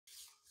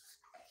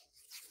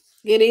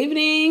Good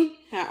evening.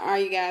 How are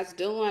you guys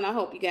doing? I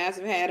hope you guys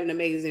have had an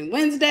amazing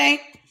Wednesday.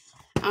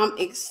 I'm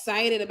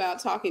excited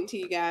about talking to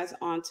you guys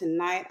on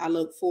tonight. I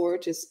look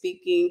forward to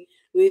speaking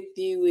with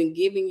you and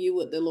giving you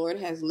what the Lord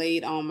has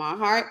laid on my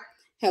heart.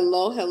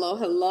 Hello, hello,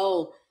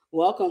 hello.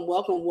 Welcome,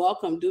 welcome,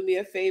 welcome. Do me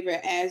a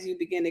favor as you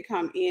begin to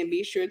come in.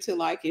 Be sure to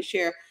like and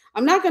share.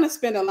 I'm not going to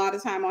spend a lot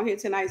of time on here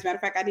tonight. As a matter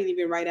of fact, I didn't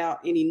even write out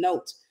any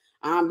notes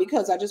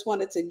because I just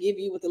wanted to give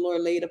you what the Lord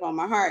laid upon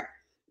my heart.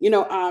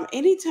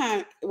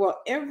 Anytime,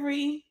 well,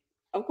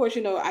 of course,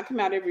 I come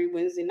out every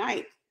Wednesday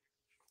night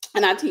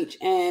and I teach.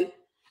 And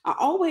I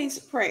always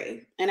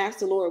pray and ask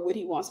the Lord what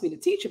He wants me to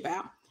teach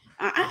about.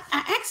 I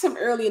ask Him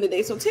early in the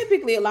day. So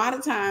typically, a lot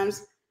of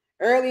times,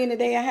 early in the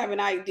day, I have an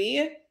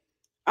idea.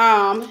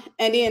 And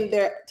then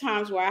there are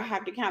times where I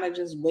have to kind of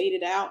just wait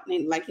it out,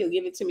 and like He'll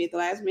give it to me at the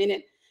last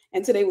minute.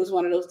 And today was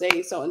one of those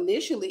days. So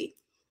initially,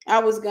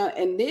 and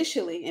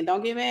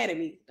don't get mad at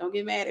me. Don't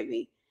get mad at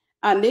me.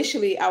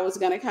 Initially, I was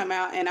gonna come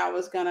out and I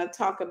was gonna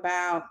talk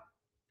about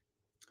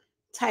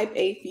type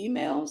A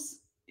females.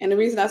 And the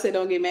reason I say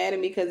don't get mad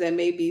at me because that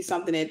may be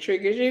something that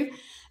triggers you.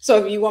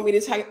 So if you want me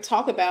to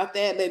talk about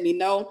that, let me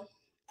know.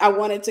 I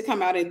wanted to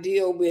come out and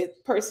deal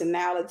with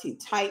personality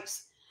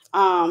types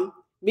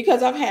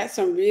because I've had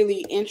some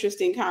really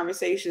interesting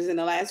conversations in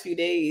the last few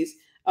days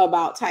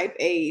about type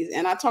A's.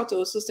 And I talked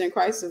to a sister in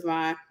Christ of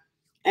mine,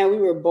 and we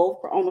were both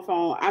on the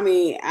phone. I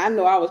mean, I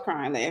know I was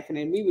crying laughing,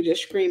 and we were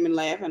just screaming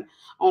laughing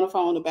on the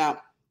phone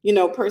about,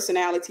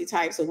 personality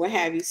types or what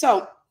have you.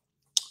 So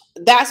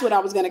that's what I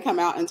was going to come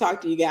out and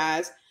talk to you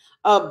guys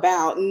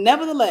about.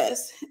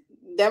 Nevertheless,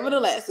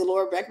 the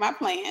Lord wrecked my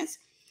plans,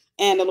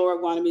 and the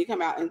Lord wanted me to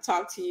come out and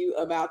talk to you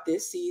about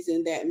this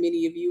season that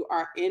many of you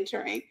are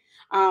entering.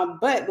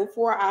 But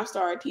before I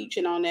start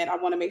teaching on that, I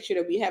want to make sure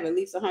that we have at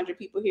least 100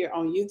 people here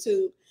on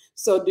YouTube.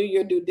 So do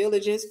your due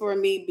diligence for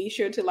me. Be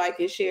sure to like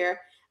and share.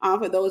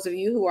 For those of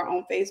you who are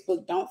on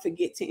Facebook, don't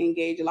forget to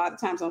engage. A lot of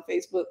times on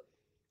Facebook,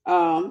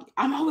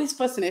 I'm always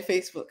fussing at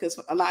Facebook because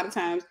a lot of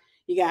times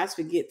you guys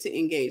forget to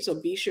engage. So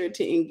be sure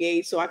to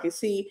engage so I can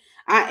see.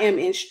 I am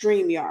in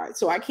StreamYard,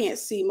 so I can't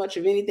see much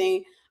of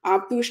anything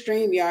through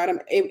StreamYard.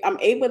 I'm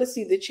able to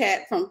see the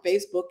chat from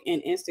Facebook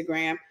and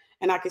Instagram,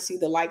 and I can see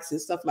the likes and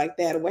stuff like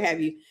that or what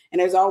have you. And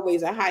there's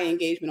always a high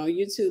engagement on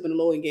YouTube and a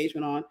low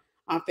engagement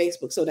on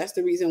Facebook. So that's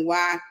the reason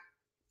why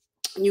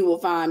you will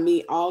find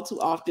me all too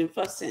often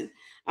fussing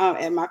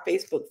at my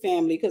Facebook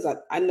family, because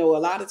I know a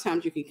lot of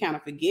times you can kind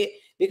of forget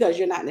because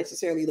you're not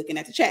necessarily looking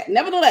at the chat.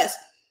 Nevertheless,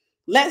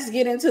 let's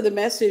get into the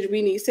message.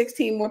 We need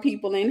 16 more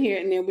people in here,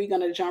 and then we're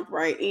going to jump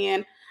right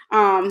in.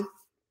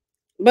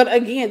 But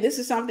again, this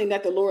is something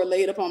that the Lord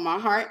laid upon my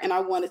heart, and I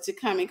wanted to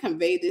come and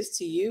convey this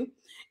to you.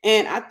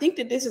 And I think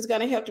that this is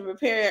going to help to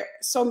prepare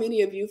so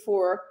many of you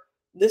for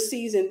the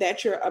season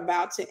that you're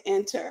about to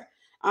enter.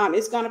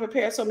 It's going to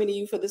prepare so many of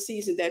you for the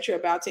season that you're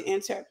about to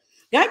enter.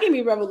 God gave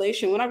me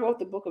revelation when I wrote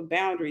the book of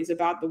boundaries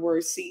about the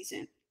word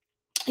season.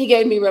 He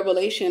gave me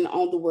revelation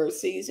on the word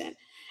season.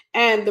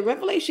 And the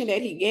revelation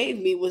that he gave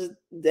me was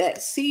that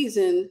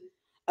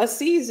a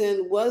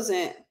season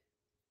wasn't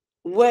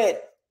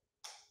what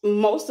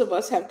most of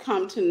us have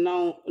come to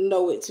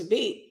know it to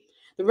be.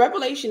 The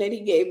revelation that he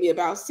gave me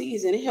about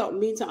season helped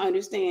me to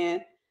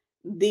understand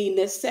the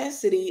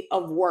necessity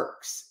of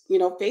works.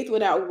 Faith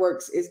without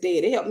works is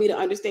dead. It helped me to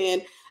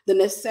understand the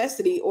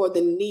necessity or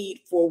the need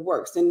for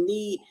works, the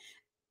need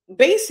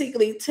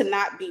basically to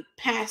not be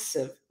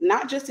passive,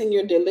 not just in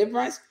your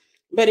deliverance,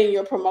 but in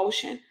your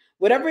promotion.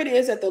 Whatever it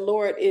is that the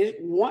Lord is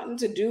wanting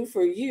to do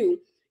for you,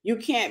 you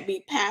can't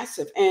be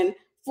passive. And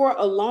for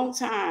a long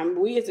time,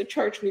 we as a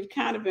church, we've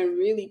kind of been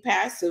really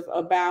passive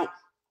about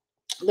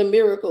the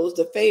miracles,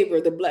 the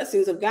favor, the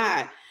blessings of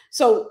God.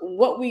 So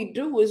what we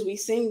do is we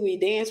sing, we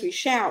dance, we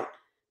shout,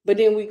 but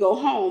then we go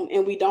home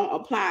and we don't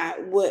apply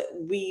what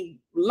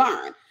we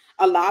learn.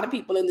 A lot of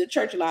people in the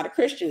church, a lot of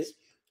Christians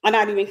are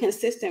not even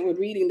consistent with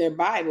reading their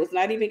Bibles,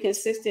 not even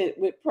consistent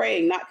with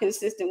praying, not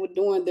consistent with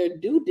doing their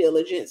due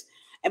diligence.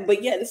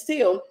 But yet and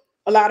still,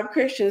 a lot of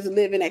Christians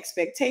live in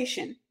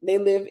expectation. They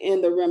live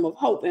in the realm of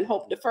hope, and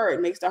hope deferred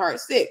makes the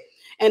heart sick.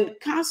 And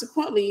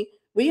consequently,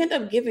 we end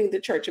up giving the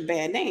church a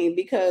bad name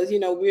because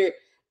we're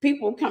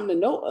people come to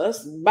know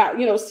us by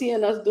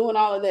seeing us doing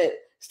all of that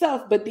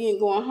stuff, but then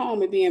going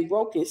home and being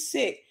broken,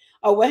 sick,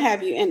 or what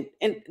have you.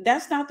 And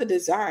that's not the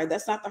desire.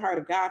 That's not the heart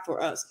of God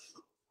for us.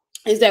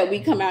 Is that we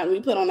come out and we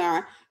put on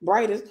our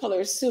brightest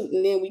color suit,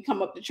 and then we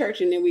come up to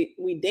church, and then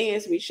we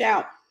dance, we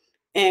shout,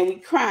 and we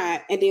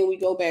cry, and then we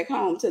go back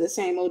home to the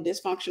same old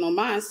dysfunctional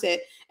mindset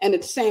and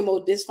the same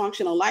old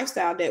dysfunctional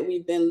lifestyle that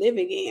we've been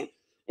living in.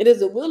 It is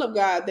the will of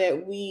God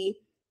that we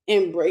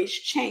embrace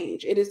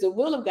change. It is the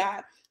will of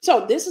God.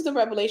 So this is the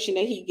revelation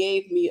that he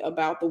gave me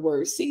about the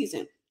word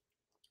season.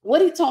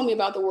 What he told me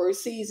about the word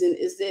season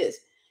is this.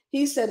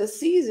 He said a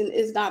season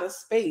is not a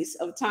space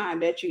of time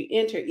that you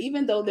enter,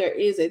 even though there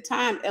is a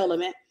time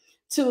element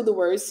to the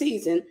word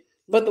season.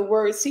 But the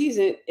word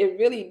season, it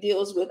really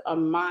deals with a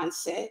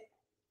mindset.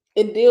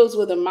 It deals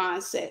with a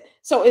mindset.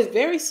 So it's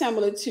very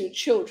similar to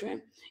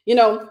children.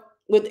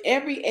 with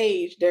every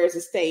age, there's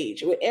a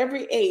stage. With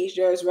every age,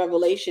 there's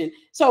revelation.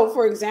 So,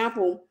 for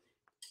example,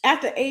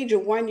 at the age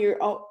of 1 year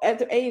old, at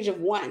the age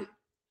of one,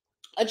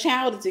 a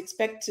child is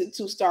expected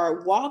to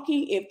start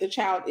walking if the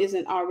child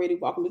isn't already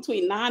walking.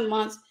 Between 9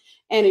 months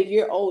and a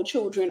year old,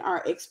 children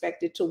are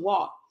expected to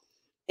walk.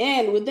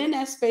 And within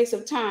that space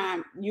of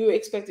time, you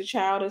expect the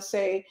child to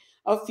say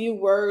a few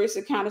words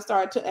to kind of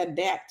start to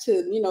adapt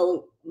to,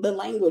 the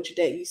language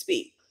that you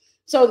speak.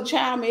 So the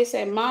child may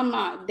say,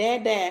 Mama,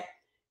 Dad, Dad,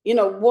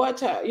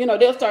 water,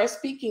 they'll start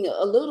speaking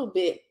a little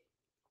bit.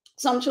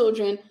 Some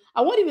children,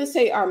 I won't even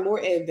say are more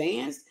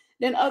advanced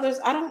than others.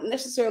 I don't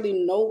necessarily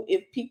know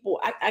if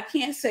people, I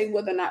can't say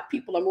whether or not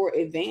people are more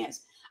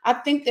advanced. I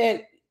think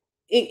that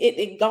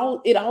it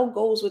all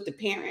goes with the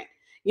parent,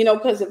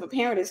 because if a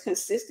parent is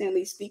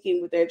consistently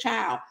speaking with their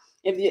child,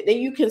 if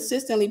you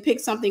consistently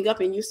pick something up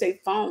and you say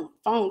phone,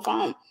 phone,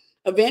 phone,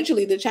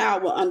 eventually the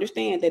child will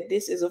understand that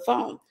this is a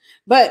phone.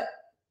 But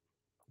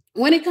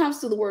when it comes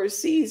to the word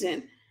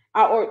season,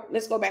 or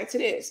let's go back to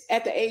this,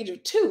 at the age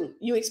of 2,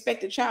 you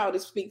expect a child to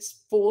speak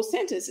full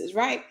sentences,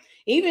 right?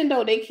 Even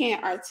though they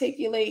can't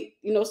articulate,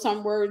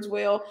 some words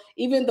well,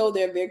 even though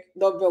their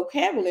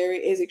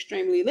vocabulary is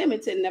extremely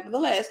limited,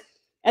 nevertheless,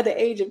 at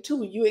the age of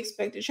 2, you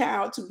expect a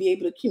child to be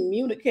able to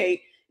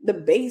communicate the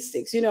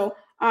basics,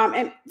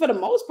 and for the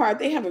most part,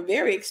 they have a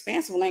very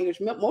expansive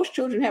language. Most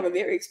children have a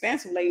very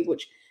expansive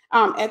language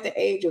at the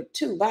age of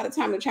 2. By the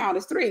time the child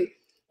is 3,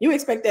 you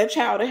expect that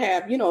child to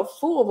have, a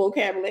full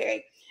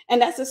vocabulary.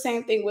 And that's the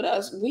same thing with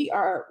us.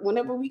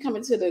 Whenever we come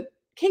into the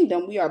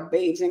kingdom, we are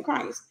babes in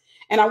Christ.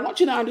 And I want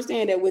you to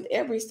understand that with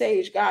every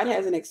stage, God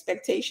has an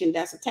expectation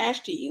that's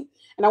attached to you.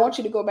 And I want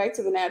you to go back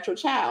to the natural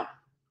child.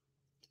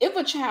 If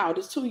a child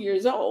is 2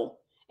 years old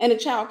and the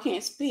child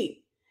can't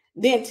speak,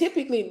 then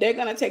typically they're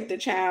going to take the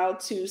child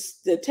to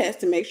the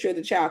test to make sure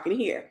the child can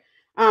hear.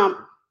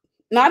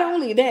 Not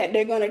only that,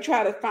 they're going to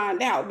try to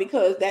find out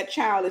because that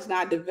child is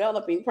not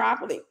developing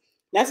properly.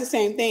 That's the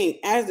same thing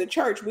as the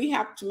church. We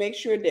have to make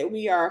sure that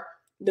we are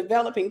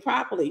developing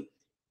properly.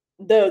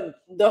 The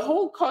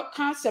whole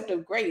concept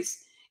of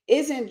grace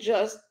isn't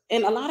just,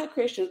 and a lot of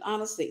Christians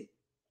honestly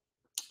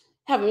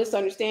have a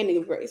misunderstanding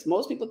of grace.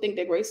 Most people think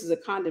that grace is a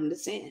condom to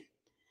sin.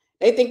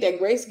 They think that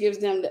grace gives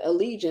them the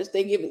allegiance.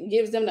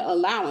 Gives them the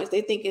allowance.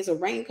 They think it's a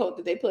raincoat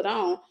that they put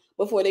on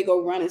before they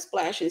go run and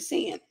splash in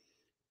sin.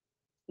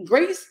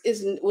 Grace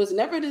was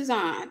never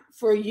designed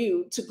for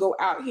you to go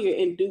out here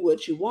and do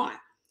what you want.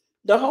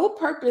 The whole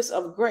purpose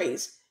of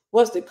grace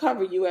was to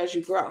cover you as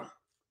you grow.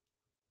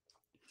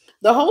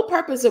 The whole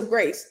purpose of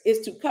grace is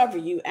to cover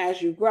you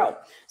as you grow.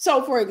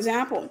 So, for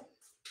example,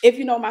 if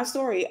you know my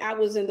story, I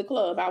was in the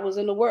club, I was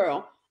in the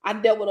world. I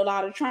dealt with a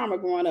lot of trauma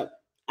growing up.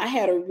 I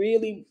had a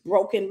really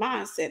broken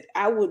mindset.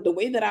 The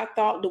way that I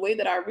thought, the way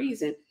that I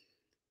reasoned.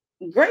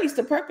 Grace,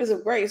 the purpose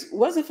of grace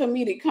wasn't for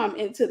me to come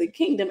into the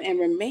kingdom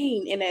and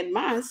remain in that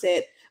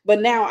mindset,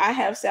 but now I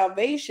have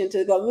salvation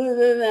to go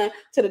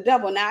to the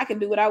devil. Now I can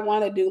do what I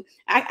want to do.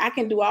 I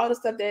can do all the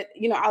stuff that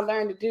I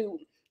learned to do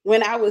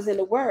when I was in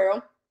the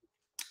world,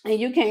 and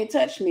you can't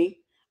touch me.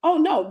 Oh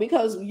no,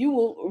 because you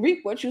will reap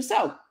what you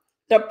sow.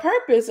 The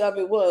purpose of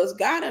it was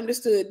God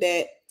understood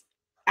that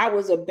I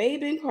was a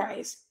babe in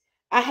Christ.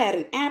 I had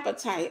an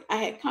appetite. I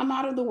had come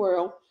out of the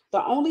world.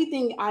 The only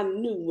thing I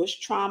knew was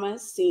trauma,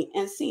 sin,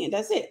 and sin.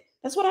 That's it.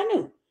 That's what I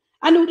knew.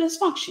 I knew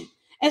dysfunction.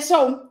 And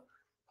so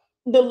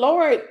the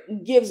Lord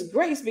gives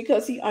grace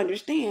because he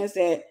understands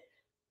that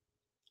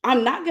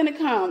I'm not going to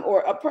come,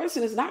 or a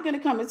person is not going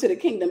to come into the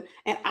kingdom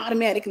and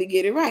automatically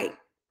get it right.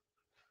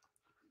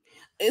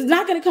 It's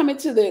not going to come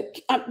into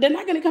they're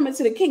not going to come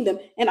into the kingdom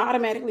and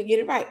automatically get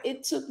it right.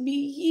 It took me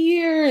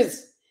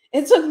years.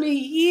 It took me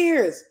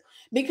years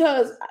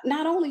because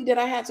not only did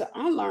I have to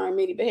unlearn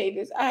many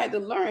behaviors, I had to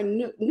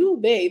learn new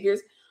behaviors.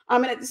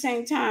 And at the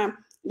same time,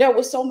 there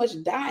was so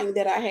much dying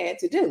that I had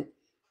to do.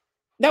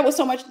 There was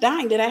so much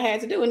dying that I had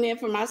to do. And then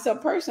for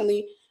myself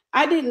personally,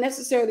 I didn't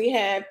necessarily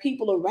have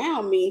people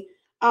around me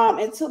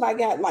until I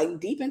got like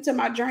deep into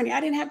my journey.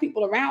 I didn't have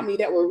people around me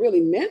that were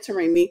really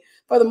mentoring me.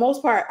 For the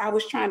most part, I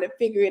was trying to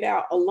figure it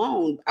out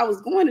alone. I was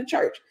going to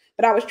church,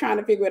 but I was trying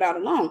to figure it out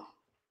alone.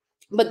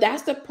 But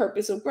that's the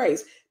purpose of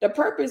grace. The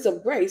purpose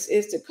of grace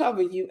is to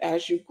cover you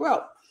as you grow.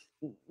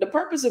 The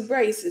purpose of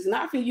grace is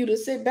not for you to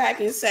sit back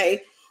and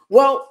say,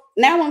 well,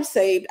 now I'm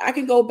saved. I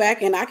can go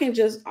back and I can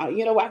just, I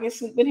can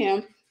sleep with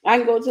him. I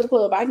can go to the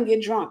club. I can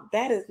get drunk.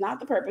 That is not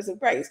the purpose of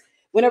grace.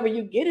 Whenever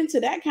you get into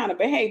that kind of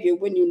behavior,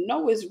 when you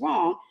know it's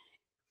wrong,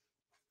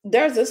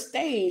 there's a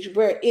stage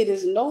where it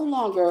is no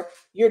longer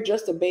you're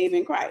just a babe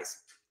in Christ.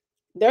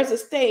 There's a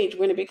stage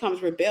when it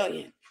becomes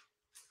rebellion.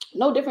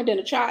 No different than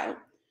a child.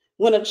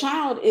 When a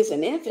child is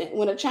an infant,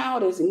 when a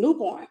child is a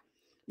newborn,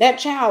 that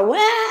child,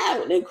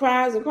 wow, and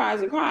cries and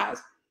cries and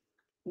cries.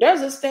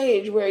 There's a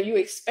stage where you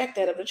expect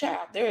that of the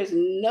child. There is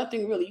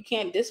nothing really,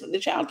 the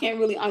child can't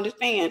really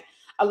understand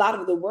a lot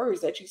of the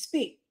words that you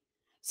speak.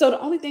 So the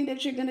only thing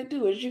that you're going to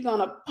do is you're going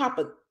to pop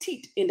a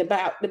teat in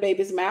the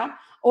baby's mouth,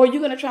 or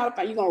you're going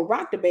to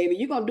rock the baby.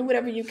 You're going to do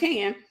whatever you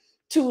can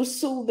to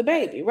soothe the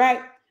baby,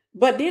 right?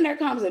 But then there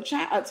comes a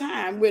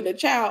time where the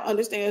child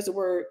understands the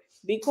word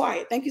be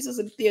quiet. Thank you,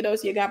 Sister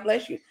Theodosia. God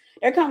bless you.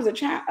 There comes a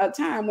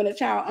time when a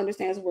child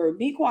understands the word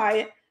be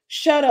quiet,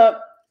 shut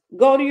up,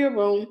 go to your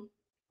room.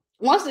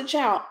 Once the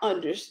child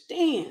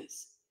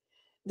understands,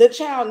 the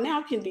child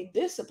now can be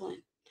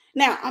disciplined.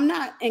 Now, I'm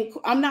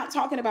not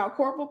talking about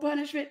corporal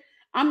punishment.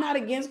 I'm not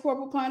against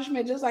corporal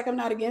punishment, just like I'm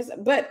not against,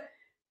 but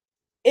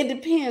it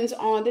depends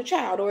on the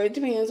child, or it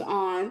depends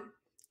on,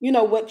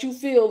 what you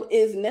feel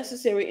is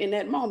necessary in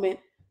that moment,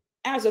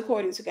 as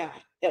according to God,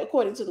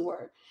 according to the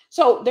word.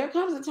 So there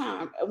comes a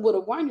time with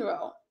a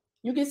 1-year-old,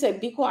 you can say,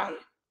 be quiet.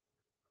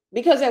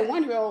 Because that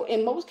 1-year-old,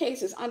 in most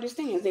cases,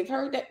 understands. They've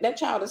heard that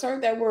child has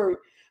heard that word,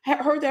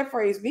 heard that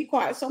phrase, be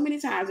quiet, so many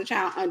times the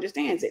child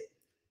understands it.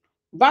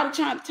 By the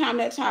time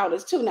that child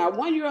is 2, now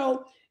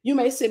 1-year-old, you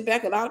may sit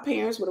back. A lot of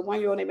parents with a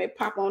 1-year-old, they may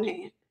pop on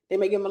hand. They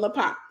may give them a little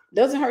pop.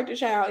 Doesn't hurt the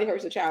child, it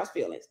hurts the child's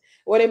feelings.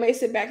 Or they may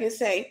sit back and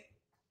say,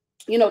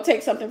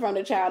 take something from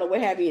the child or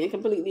what have you, and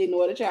completely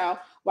ignore the child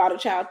while the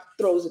child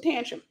throws a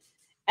tantrum.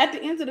 At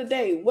the end of the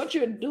day, what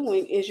you're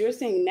doing is you're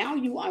saying, now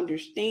you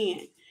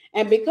understand.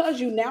 And because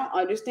you now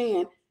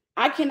understand,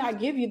 I cannot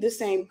give you the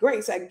same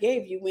grace I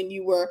gave you when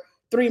you were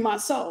 3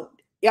 months old.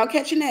 Y'all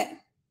catching that?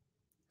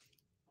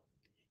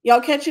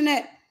 Y'all catching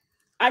that?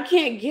 I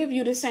can't give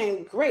you the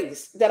same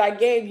grace that I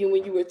gave you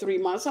when you were 3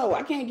 months old.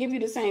 I can't give you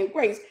the same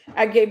grace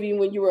I gave you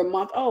when you were a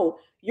month old.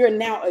 You're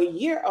now a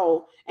year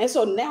old. And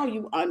so now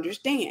you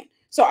understand.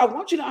 So I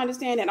want you to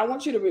understand that. I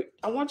want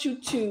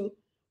you to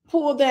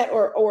pull that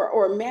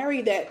or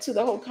marry that to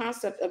the whole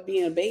concept of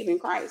being a babe in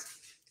Christ.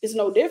 It's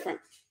no different.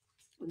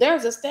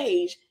 There's a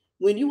stage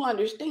when you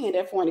understand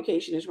that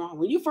fornication is wrong.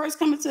 When you first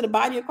come into the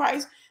body of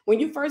Christ, when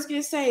you first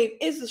get saved,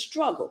 it's a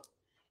struggle.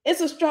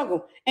 It's a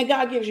struggle. And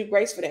God gives you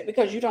grace for that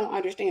because you don't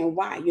understand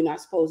why you're not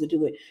supposed to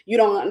do it. You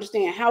don't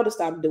understand how to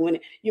stop doing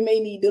it. You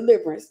may need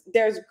deliverance.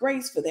 There's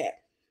grace for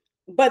that.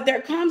 But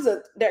there comes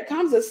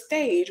a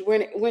stage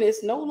when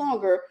it's no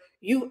longer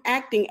you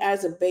acting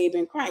as a babe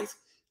in Christ.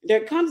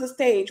 There comes a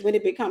stage when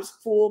it becomes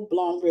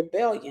full-blown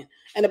rebellion.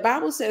 And the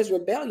Bible says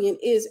rebellion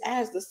is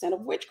as the sin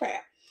of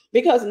witchcraft.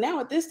 Because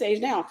now at this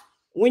stage, now,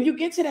 when you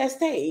get to that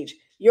stage,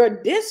 your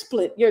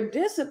discipline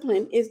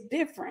is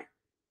different.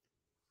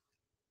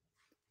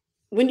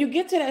 When you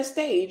get to that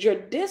stage, your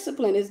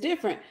discipline is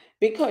different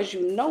because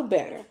you know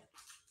better.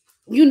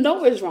 You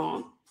know it's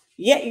wrong,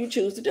 yet you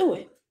choose to do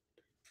it.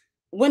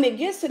 When it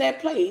gets to that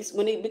place,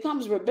 when it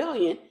becomes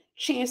rebellion,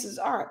 chances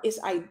are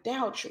it's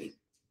idolatry.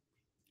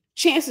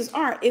 Chances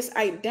are it's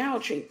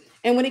idolatry.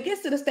 And when it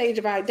gets to the stage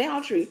of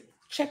idolatry,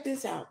 check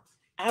this out.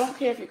 I don't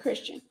care if you're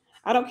Christian.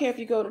 I don't care if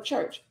you go to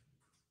church.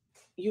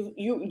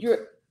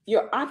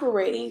 You're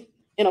operating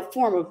in a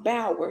form of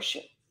Baal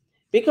worship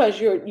because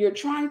you're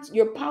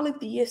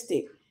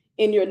polytheistic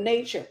in your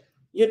nature.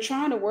 You're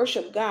trying to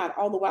worship God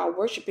all the while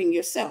worshiping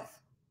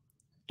yourself.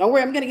 Don't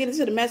worry, I'm going to get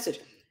into the message.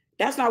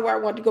 That's not where I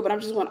want to go, but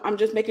I'm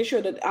just making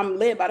sure that I'm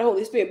led by the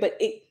Holy Spirit.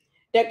 But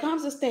there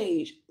comes a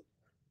stage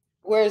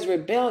where it's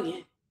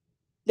rebellion.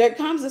 There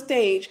comes a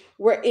stage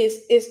where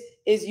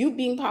it's you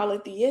being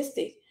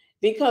polytheistic,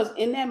 because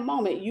in that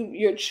moment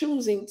you're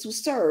choosing to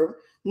serve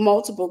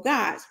multiple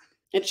gods.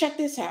 And check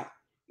this out.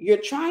 You're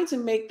trying to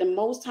make the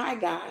Most High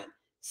God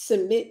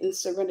submit and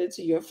surrender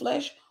to your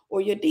flesh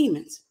or your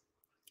demons.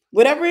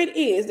 Whatever it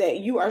is that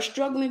you are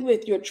struggling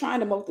with, you're trying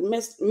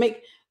to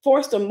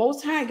force the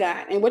Most High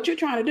God. And what you're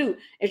trying to do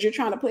is you're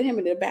trying to put him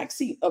in the back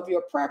seat of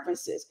your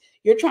preferences.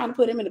 You're trying to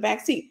put him in the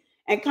back seat.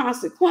 And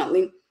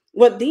consequently,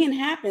 what then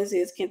happens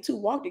is, can two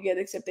walk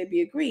together except they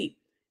be agreed?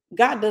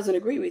 God doesn't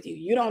agree with you.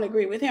 You don't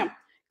agree with him.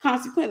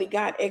 Consequently,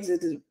 God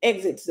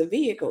exits the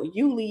vehicle.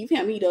 You leave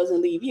him. He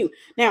doesn't leave you.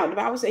 Now, the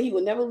Bible says he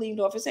will never leave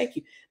nor forsake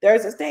you.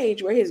 There's a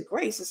stage where his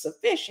grace is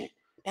sufficient.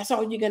 That's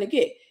all you're going to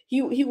get.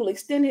 He will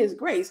extend his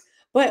grace.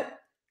 But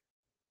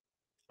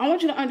I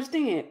want you to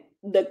understand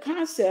the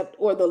concept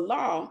or the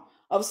law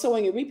of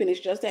sowing and reaping is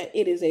just that.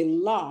 It is a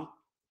law.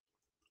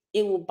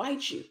 It will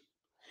bite you.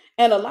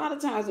 And a lot of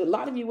times, a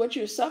lot of you, what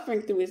you're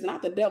suffering through is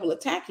not the devil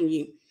attacking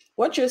you.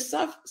 What you're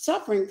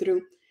suffering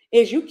through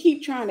is you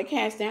keep trying to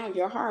cast down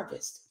your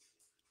harvest.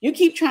 You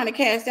keep trying to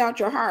cast out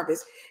your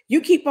harvest.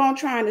 You keep on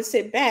trying to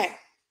sit back,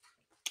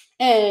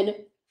 and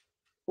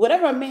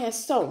whatever a man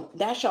sow,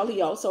 that shall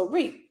he also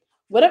reap.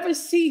 Whatever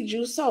seed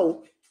you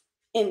sow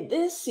in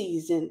this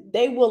season,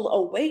 they will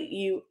await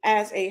you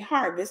as a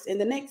harvest in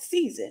the next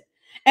season.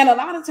 And a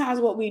lot of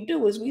times what we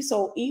do is we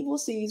sow evil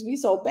seeds, we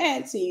sow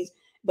bad seeds.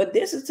 But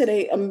this is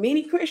today,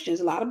 many Christians,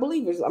 a lot of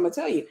believers, I'm gonna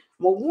tell you,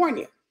 I'm gonna warn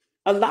you.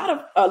 A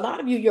lot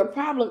of you, your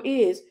problem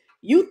is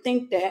you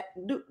think that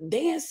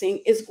dancing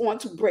is going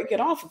to break it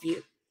off of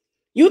you.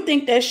 You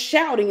think that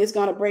shouting is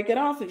going to break it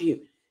off of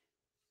you.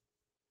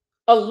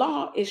 A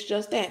law is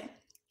just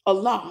that, a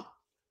law.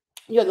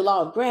 You're the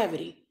law of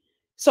gravity.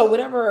 So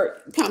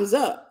whatever comes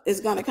up is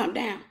going to come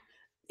down.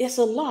 It's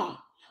a law.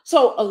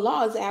 So a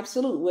law is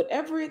absolute.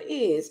 Whatever it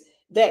is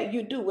that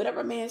you do,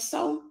 whatever man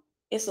sow,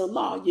 it's a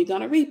law. You're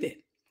going to reap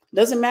it.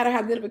 Doesn't matter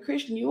how good of a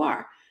Christian you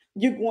are.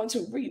 You're going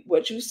to reap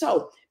what you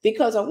sow.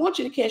 Because I want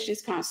you to catch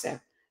this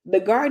concept. The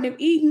Garden of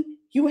Eden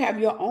You have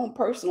your own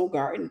personal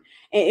garden.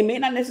 And it may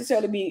not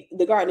necessarily be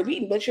the Garden of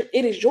Eden, but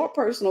it is your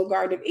personal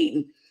Garden of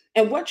Eden.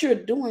 And what you're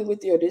doing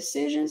with your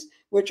decisions,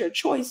 with your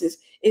choices,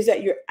 is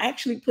that you're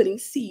actually putting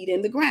seed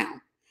in the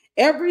ground.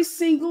 Every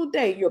single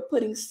day, you're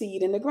putting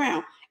seed in the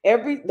ground.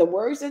 The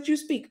words that you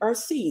speak are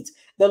seeds.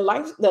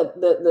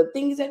 The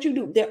things that you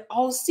do, they're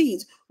all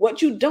seeds.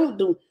 What you don't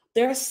do,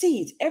 they're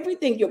seeds.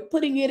 Everything, you're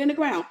putting it in the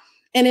ground.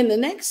 And in the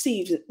next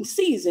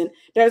season,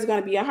 there's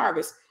going to be a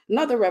harvest.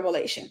 Another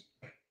revelation.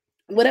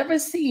 Whatever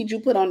seed you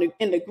put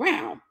in the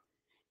ground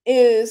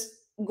is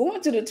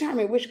going to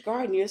determine which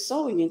garden you're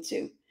sowing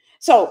into.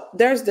 So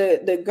there's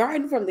the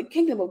garden from the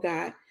kingdom of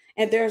God,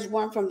 and there's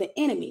one from the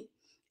enemy.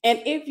 And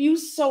if you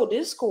sow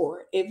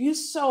discord, if you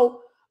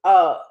sow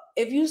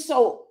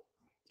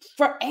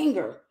for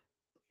anger,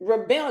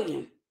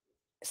 rebellion,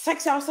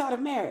 sex outside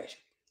of marriage,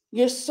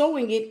 you're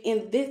sowing it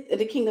in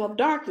the kingdom of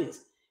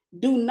darkness.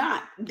 Do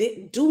not,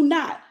 do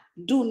not,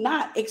 do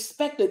not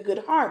expect a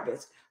good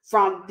harvest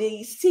from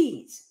these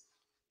seeds.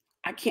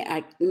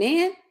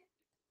 Man,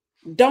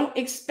 don't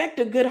expect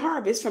a good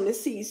harvest from the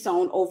seed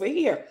sown over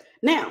here.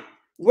 Now,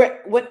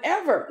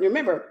 whatever,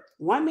 remember,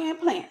 one man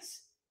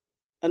plants,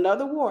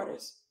 another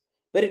waters,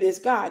 but it is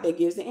God that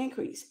gives the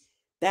increase.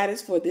 That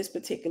is for this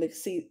particular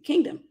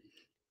kingdom.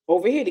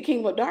 Over here, the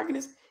kingdom of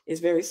darkness is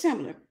very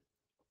similar.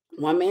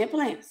 One man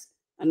plants,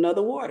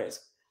 another waters,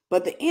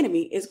 but the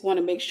enemy is going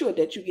to make sure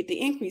that you get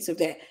the increase of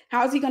that.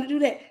 How is he going to do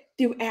that?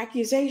 Through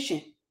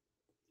accusation.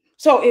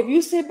 So if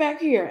you sit back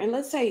here and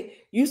let's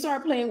say you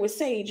start playing with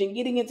sage and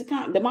getting into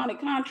demonic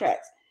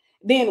contracts,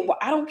 then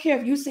I don't care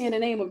if you say in the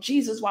name of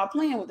Jesus while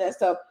playing with that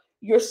stuff,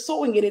 you're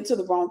sowing it into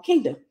the wrong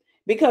kingdom,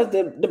 because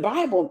the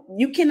Bible,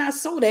 you cannot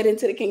sow that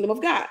into the kingdom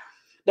of God.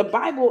 The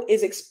Bible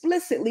is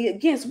explicitly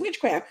against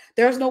witchcraft.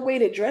 There's no way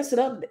to dress it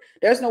up.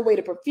 There's no way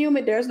to perfume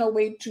it. There's no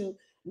way to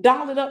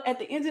doll it up. At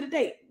the end of the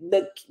day,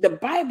 the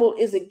Bible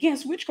is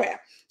against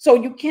witchcraft. So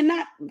you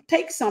cannot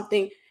take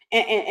something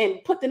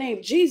and put the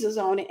name Jesus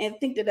on it and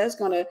think that that's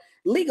going to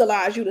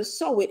legalize you to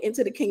sow it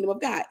into the kingdom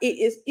of God. It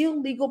is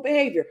illegal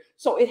behavior.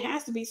 So it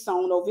has to be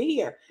sown over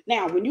here.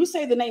 Now, when you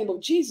say the name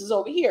of Jesus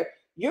over here,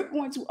 you're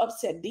going to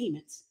upset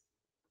demons.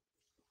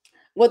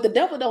 What the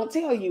devil don't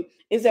tell you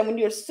is that when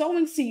you're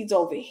sowing seeds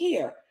over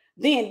here,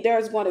 then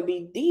there's going to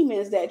be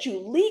demons that you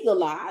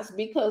legalize,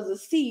 because the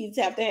seeds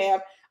have to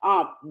have,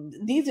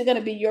 these are going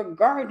to be your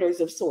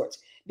gardeners of sorts.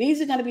 These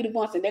are going to be the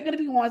ones, and they're going to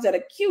be the ones that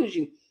accuse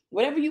you.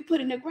 Whatever you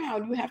put in the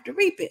ground, you have to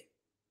reap it.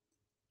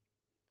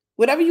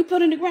 Whatever you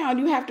put in the ground,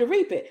 you have to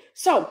reap it.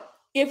 So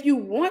if you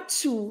want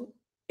to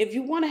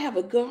have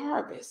a good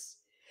harvest,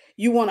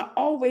 you want to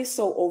always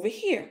sow over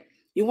here.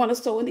 You want to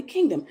sow in the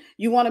kingdom.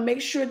 You want to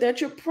make sure that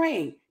you're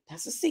praying.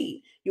 That's a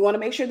seed. You want to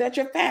make sure that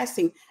you're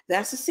fasting.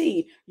 That's a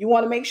seed. You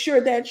want to make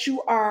sure that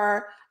you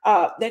are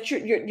that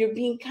you're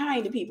being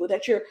kind to people.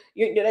 That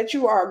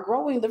you are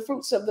growing the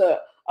fruits of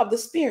the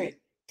spirit.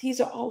 These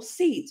are all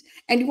seeds,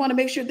 and you want to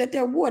make sure that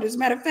they're watered. As a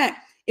matter of fact,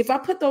 if I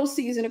put those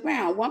seeds in the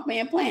ground, one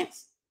man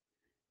plants,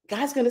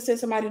 God's going to send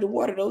somebody to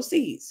water those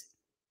seeds.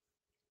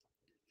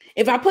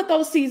 If I put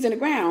those seeds in the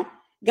ground,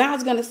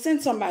 God's going to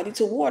send somebody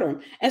to water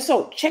them. And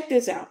so check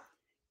this out.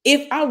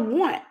 If I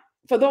want,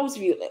 for those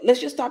of you, let's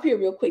just stop here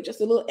real quick,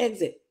 just a little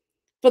exit.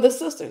 For the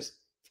sisters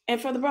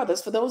and for the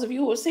brothers, for those of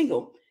you who are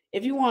single,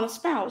 if you want a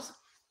spouse,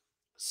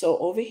 sow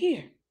over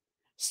here.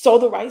 Sow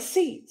the right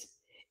seeds.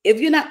 If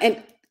you're not,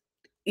 and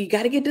you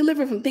got to get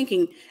delivered from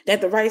thinking that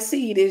the right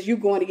seed is you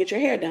going to get your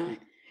hair done.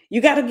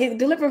 You got to get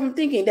delivered from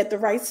thinking that the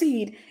right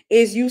seed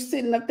is you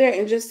sitting up there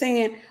and just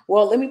saying,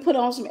 well, let me put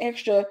on some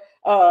extra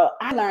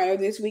eyeliner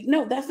this week.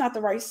 No, that's not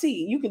the right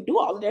seed. You can do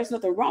all of that. There's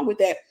nothing wrong with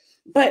that.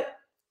 But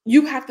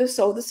you have to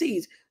sow the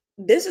seeds.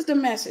 This is the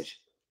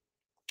message.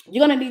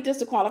 You're going to need this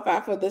to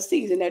qualify for the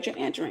season that you're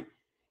entering.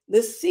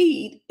 The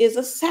seed is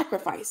a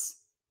sacrifice.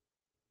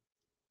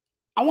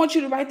 I want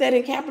you to write that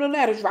in capital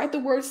letters. Write the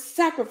word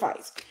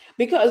sacrifice.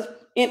 Because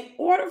in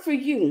order for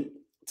you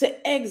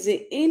to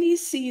exit any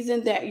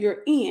season that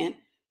you're in,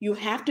 you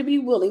have to be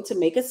willing to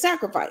make a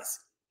sacrifice.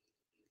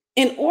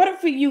 In order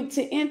for you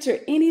to enter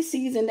any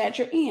season that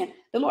you're in,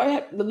 the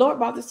Lord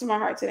brought this to my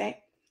heart today.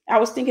 I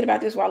was thinking about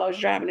this while I was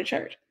driving to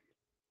church.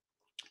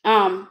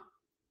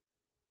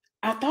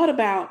 I thought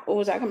about, or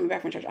was I coming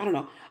back from church? I don't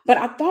know. But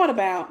I thought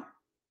about,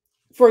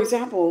 for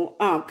example,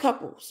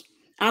 couples.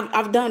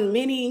 I've done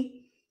many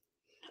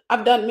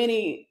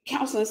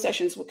counseling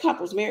sessions with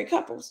couples, married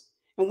couples.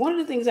 And one of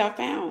the things I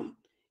found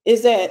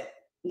is that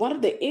one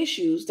of the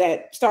issues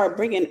that started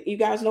bringing, you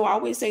guys know, I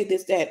always say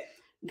this, that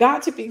God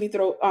typically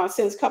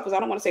sends couples. I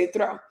don't want to say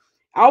throw.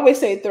 I always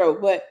say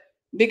throw, but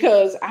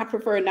because I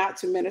prefer not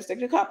to minister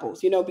to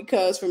couples,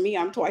 because for me,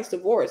 I'm twice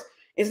divorced.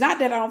 It's not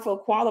that I don't feel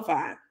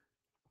qualified.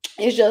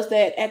 It's just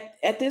that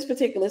at this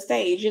particular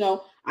stage,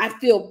 I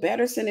feel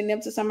better sending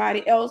them to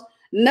somebody else.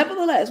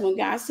 Nevertheless, when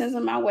God sends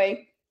them my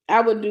way,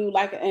 I would do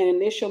like an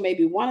initial,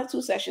 maybe 1 or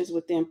 2 sessions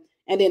with them.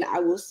 And then I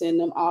will send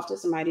them off to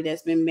somebody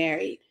that's been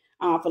married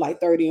for like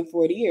 30 and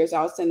 40 years.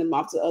 I'll send them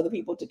off to other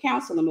people to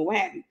counsel them and what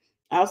have you.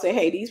 I'll say,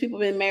 hey, these people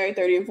have been married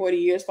 30 and 40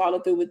 years, follow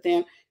through with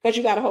them, because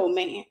you got a whole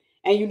man.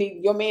 and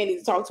your man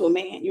needs to talk to a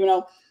man,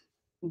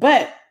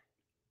 But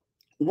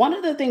one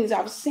of the things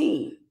I've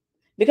seen,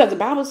 because the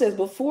Bible says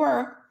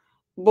before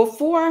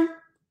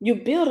you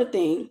build a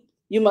thing,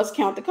 you must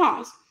count the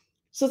cost.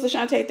 Sister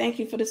Shantae, thank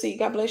you for the seed.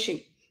 God bless you.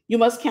 You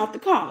must count the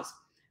cost.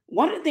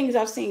 One of the things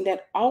I've seen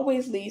that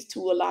always leads to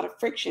a lot of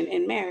friction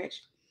in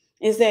marriage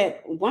is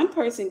that one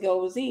person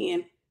goes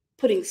in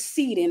putting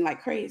seed in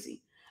like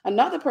crazy.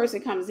 Another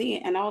person comes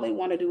in and all they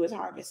want to do is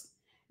harvest.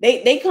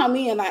 They come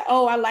in like,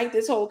 oh, I like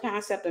this whole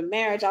concept of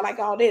marriage. I like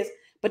all this,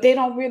 but they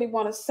don't really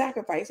want to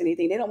sacrifice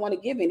anything. They don't want to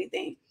give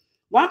anything.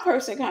 One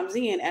person comes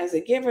in as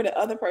a giver, the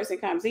other person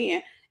comes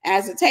in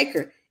as a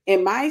taker.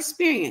 In my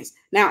experience,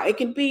 now it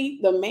can be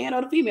the man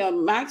or the female.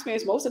 In my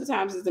experience, most of the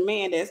times is the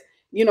man that's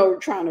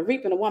trying to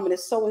reap, and the woman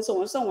is so and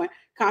so and so on.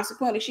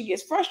 Consequently, she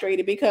gets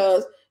frustrated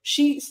because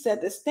she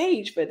set the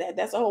stage for that.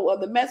 That's a whole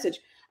other message.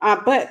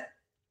 But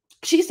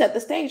she set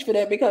the stage for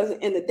that because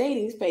in the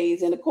dating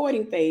phase and the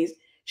courting phase,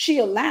 she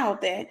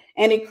allowed that,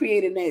 and it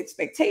created an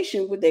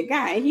expectation with that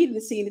guy, and he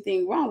didn't see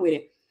anything wrong with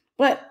it.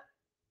 But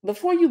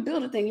before you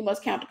build a thing, you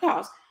must count the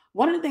cost.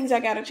 One of the things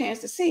I got a chance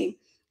to see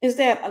is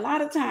that a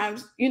lot of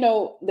times,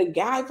 the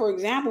guy, for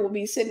example, will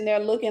be sitting there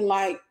looking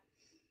like,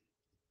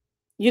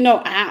 she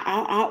don't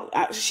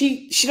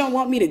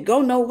want me to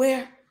go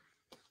nowhere.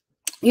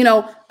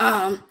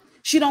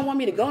 She don't want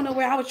me to go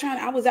nowhere.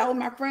 I was out with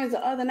my friends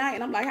the other night,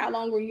 and I'm like, how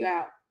long were you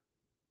out?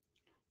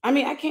 I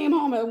mean, I came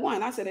home at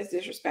 1. I said, that's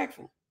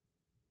disrespectful.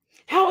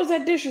 How is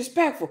that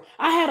disrespectful?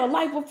 I had a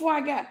life before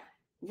I got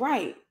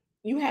right.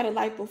 You had a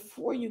life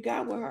before you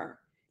got with her.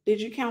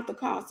 Did you count the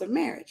cost of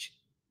marriage?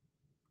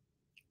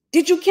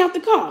 Did you count the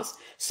cost?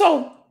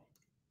 So,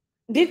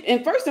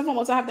 and first and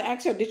foremost, I have to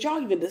ask her, did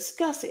y'all even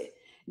discuss it?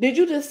 Did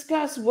you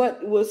discuss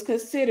what was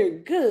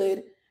considered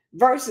good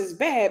versus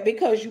bad?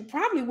 Because you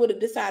probably would have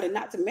decided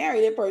not to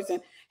marry that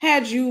person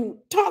had you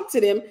talked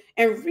to them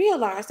and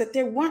realized that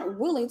they weren't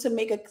willing to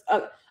make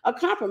a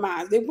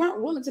compromise. They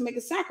weren't willing to make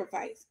a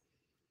sacrifice.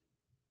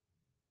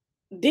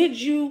 Did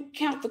you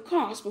count the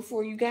cost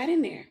before you got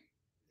in there?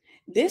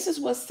 This is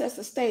what sets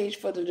the stage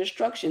for the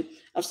destruction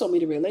of so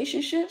many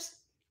relationships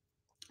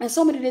and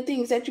so many of the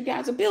things that you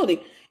guys are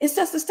building. It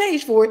sets the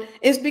stage for it.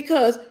 It's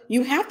because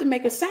you have to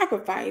make a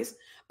sacrifice.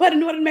 But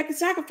in order to make a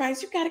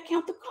sacrifice, you got to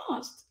count the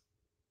cost.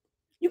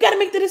 You got to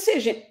make the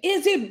decision.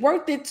 Is it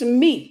worth it to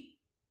me?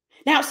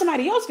 Now,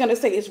 somebody else is going to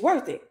say it's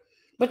worth it.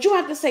 But you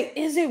have to say,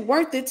 is it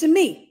worth it to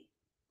me?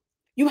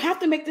 You have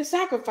to make the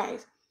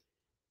sacrifice.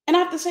 And I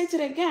have to say to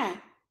that guy,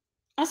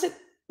 I said,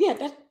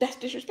 yeah, that's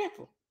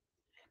disrespectful.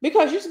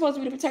 Because you're supposed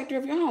to be the protector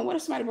of your home. What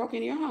if somebody broke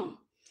into your home?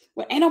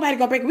 Well, ain't nobody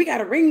gonna break. We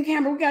got a ring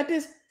camera. We got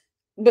this.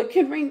 But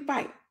can Ring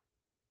fight?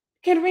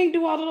 Can Ring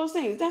do all of those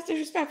things? That's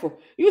disrespectful.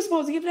 You were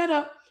supposed to give that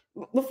up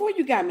before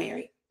you got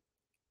married.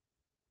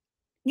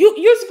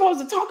 You're supposed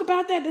to talk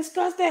about that,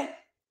 discuss that,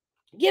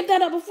 give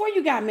that up before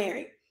you got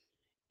married.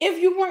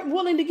 If you weren't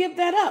willing to give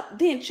that up,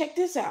 then check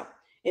this out.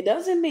 It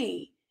doesn't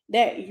mean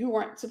that you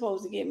weren't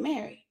supposed to get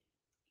married.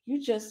 You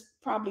just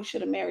probably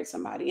should have married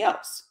somebody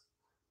else.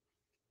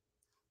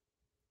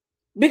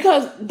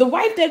 Because the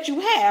wife that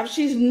you have,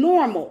 she's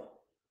normal.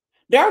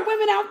 There are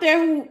women out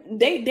there who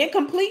they're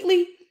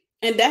completely,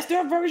 and that's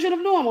their version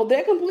of normal.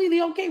 They're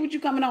completely okay with you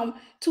coming home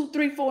 2,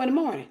 3, 4 in the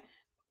morning.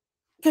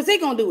 Because they're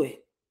going to do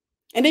it.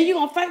 And then you're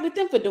going to fight with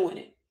them for doing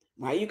it.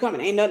 Why are you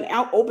coming? Ain't nothing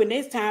out open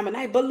this time of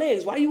night but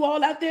legs. Why are you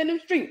all out there in the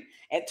street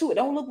at 2? It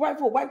don't look right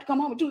for a wife to come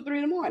home at 2, 3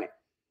 in the morning.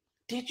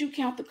 Did you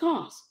count the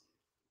cost?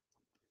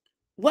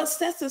 What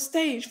sets the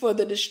stage for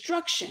the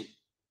destruction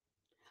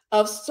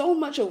of so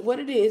much of what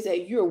it is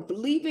that you're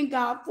believing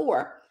God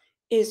for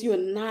is you're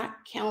not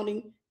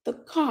counting the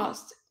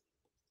cost.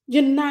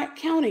 You're not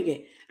counting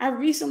it. I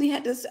recently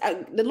had this,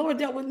 the Lord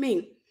dealt with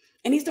me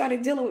and he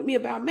started dealing with me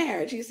about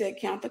marriage. He said,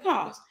 count the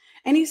cost.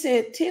 And he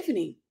said,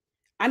 Tiffany,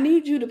 I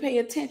need you to pay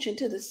attention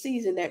to the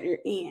season that you're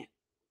in.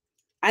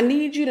 I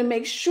need you to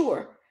make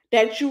sure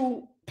that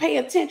you pay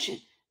attention.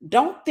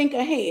 Don't think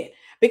ahead,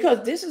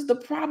 because this is the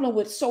problem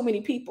with so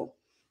many people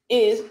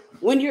is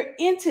when you're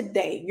in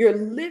today, you're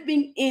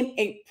living in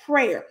a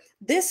prayer.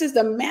 This is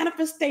the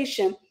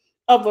manifestation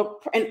of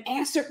an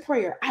answered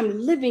prayer. I'm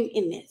living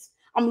in this.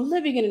 I'm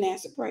living in an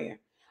answered prayer.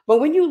 But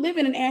when you live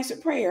in an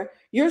answered prayer,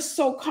 you're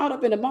so caught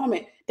up in the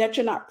moment that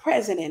you're not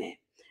present in it.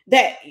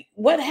 That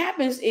what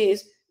happens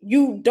is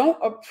you don't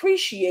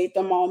appreciate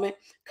the moment.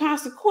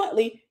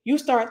 Consequently, you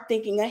start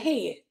thinking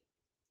ahead.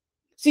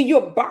 See,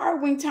 you're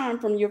borrowing time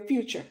from your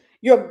future.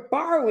 You're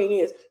borrowing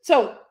is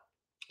so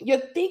you're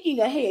thinking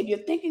ahead. You're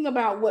thinking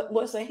about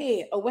what's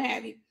ahead or what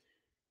have you.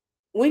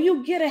 When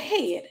you get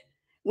ahead,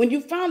 when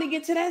you finally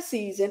get to that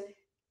season,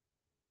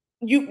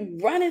 you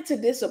run into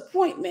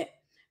disappointment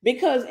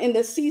because in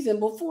the season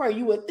before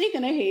you were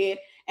thinking ahead,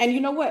 and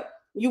you know what?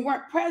 You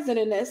weren't present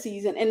in that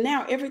season, and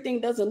now everything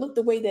doesn't look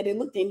the way that it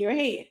looked in your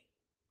head.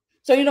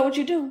 So you know what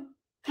you do?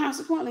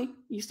 Consequently,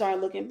 you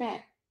start looking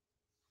back.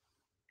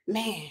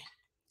 Man,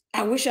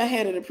 I wish I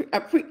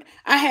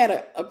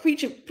had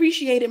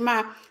appreciated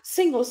my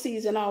single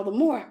season all the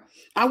more.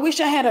 I wish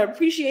I had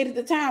appreciated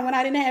the time when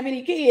I didn't have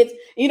any kids.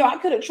 I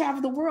could have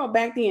traveled the world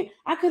back then.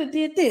 I could have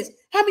did this.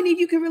 How many of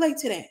you can relate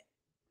to that?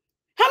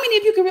 How many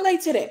of you can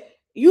relate to that?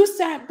 You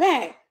sat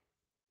back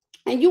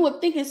and you were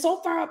thinking so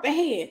far up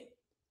ahead.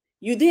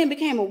 You then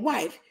became a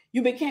wife.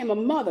 You became a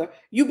mother.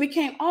 You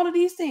became all of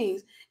these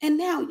things. And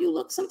now you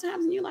look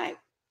sometimes and you're like,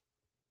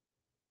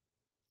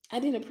 I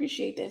didn't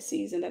appreciate that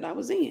season that I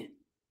was in.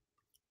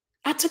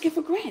 I took it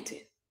for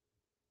granted.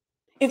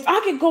 If I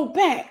could go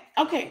back,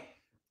 okay,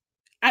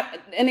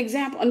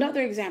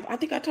 another example. I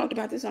think I talked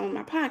about this on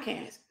my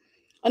podcast.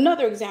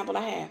 Another example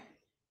I have.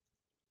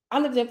 I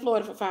lived in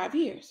Florida for 5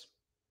 years.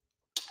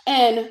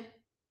 And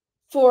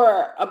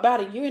for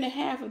about a year and a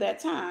half of that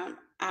time,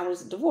 I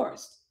was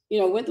divorced.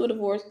 Went through a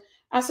divorce.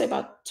 I say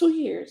about 2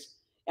 years.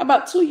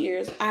 About 2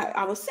 years,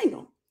 I was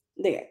single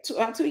there.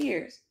 About 2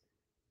 years.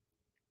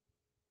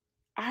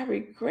 I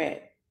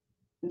regret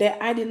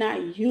that I did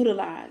not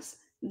utilize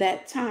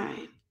that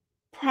time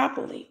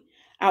properly.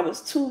 I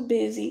was too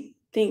busy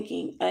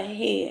thinking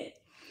ahead.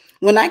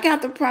 When I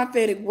got the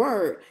prophetic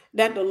word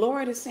that the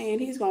Lord is saying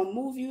he's going to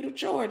move you to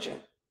Georgia,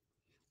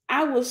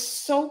 I was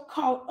so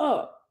caught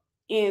up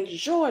in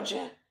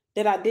Georgia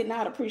that I did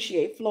not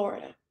appreciate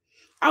Florida.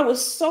 I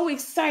was so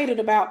excited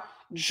about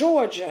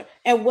Georgia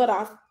and what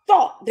I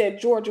thought that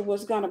Georgia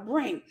was going to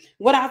bring,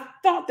 what I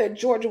thought that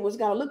Georgia was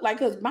going to look like.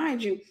 Because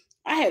mind you,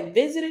 I had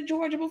visited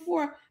Georgia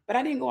before, but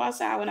I didn't go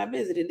outside when I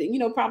visited,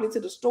 probably to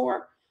the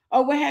store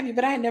or what have you.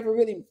 But I had never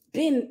really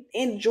been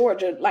in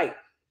Georgia, like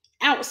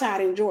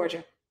outside in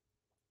Georgia.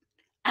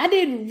 I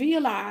didn't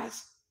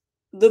realize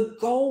the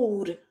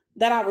gold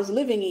that I was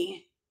living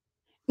in.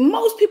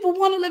 Most people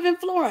want to live in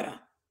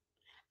Florida.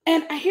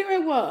 And here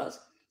it was.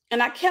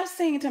 And I kept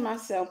saying to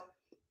myself,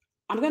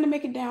 I'm going to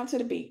make it down to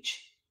the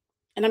beach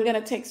and I'm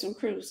going to take some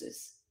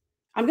cruises.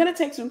 I'm going to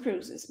take some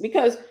cruises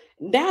because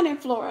down in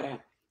Florida,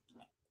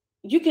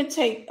 you can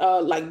take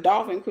like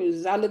dolphin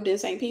cruises. I lived in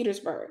St.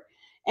 Petersburg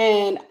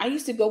and I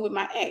used to go with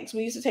my ex.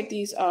 We used to take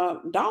these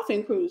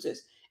dolphin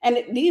cruises.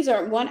 And these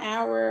are 1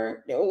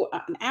 hour,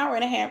 an hour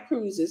and a half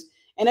cruises.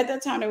 And at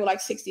that time, they were like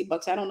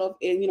 $60. I don't know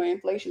if,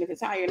 inflation, if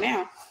it's higher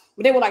now,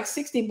 but they were like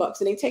 $60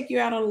 and they take you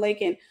out on the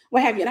lake and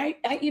what have you. And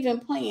I even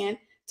planned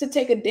to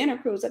take a dinner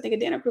cruise. I think a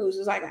dinner cruise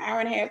is like an hour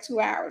and a half, 2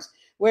 hours,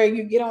 where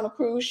you get on a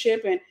cruise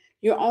ship and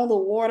you're on the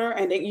water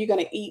and then you're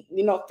going to eat,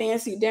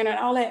 fancy dinner and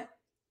all that.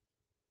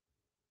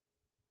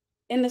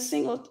 In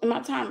my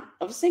time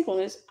of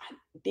singleness, I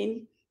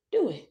didn't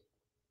do it.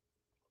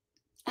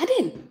 I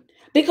didn't,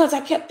 because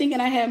I kept thinking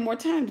I had more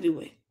time to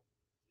do it.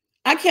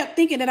 I kept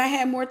thinking that I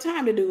had more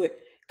time to do it.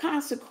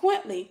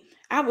 Consequently,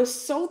 I was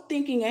so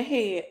thinking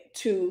ahead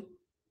to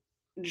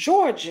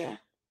Georgia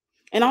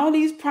and all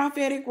these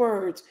prophetic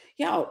words.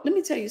 Y'all, let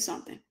me tell you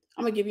something.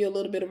 I'm going to give you a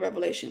little bit of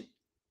revelation.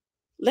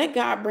 Let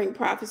God bring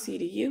prophecy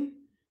to you.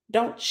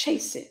 Don't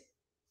chase it.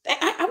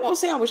 I won't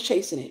say I was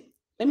chasing it.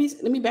 Let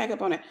me back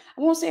up on that.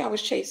 I won't say I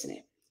was chasing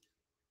it.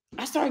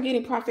 I started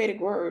getting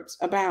prophetic words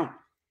about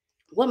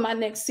what my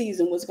next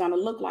season was going to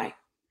look like.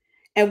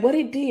 And what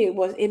it did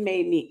was it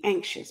made me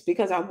anxious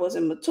because I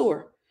wasn't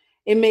mature.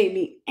 It made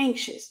me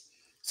anxious.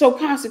 So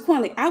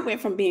consequently, I went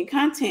from being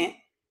content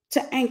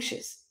to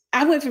anxious.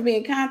 I went from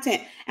being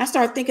content. I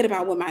started thinking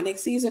about what my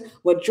next season,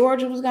 what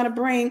Georgia was going to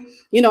bring.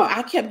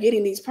 I kept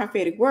getting these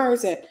prophetic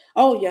words that,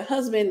 oh, your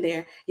husband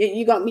there,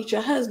 you're going to meet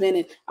your husband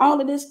and all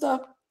of this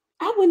stuff.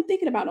 I wasn't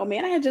thinking about no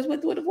man. I had just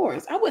went through a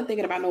divorce. I wasn't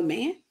thinking about no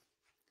man.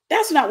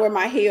 That's not where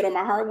my head or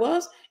my heart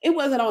was. It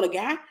wasn't on a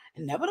guy.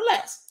 And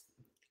nevertheless,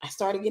 I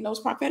started getting those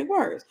prophetic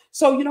words.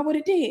 So you know what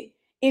it did?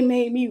 It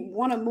made me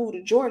want to move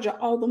to Georgia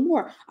all the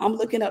more. I'm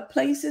looking up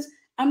places.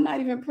 I'm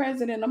not even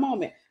present in the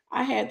moment.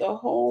 I had the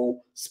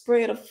whole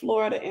spread of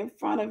Florida in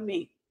front of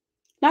me.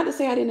 Not to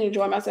say I didn't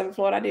enjoy myself in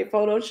Florida. I did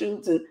photo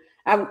shoots and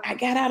I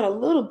got out a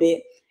little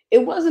bit. It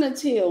wasn't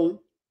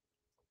until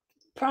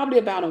probably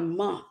about a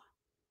month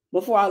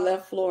before I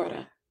left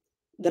Florida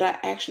that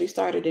I actually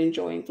started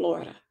enjoying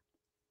Florida.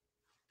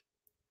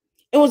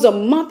 It was a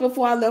month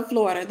before I left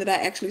Florida that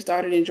I actually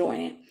started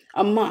enjoying it.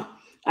 A month.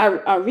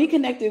 I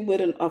reconnected with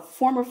a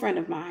former friend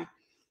of mine,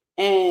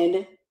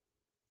 and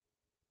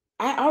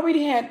I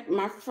already had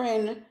my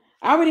friend.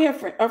 I already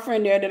had a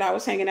friend there that I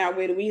was hanging out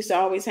with. We used to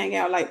always hang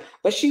out,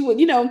 but she would,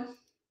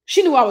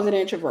 she knew I was an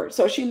introvert,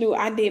 so she knew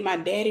I did my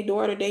daddy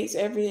daughter dates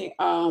every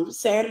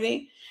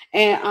Saturday,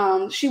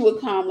 and she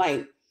would come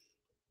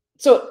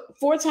so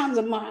 4 times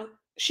a month.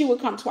 She would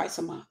come twice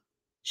a month.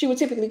 She would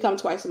typically come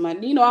twice a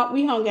month. We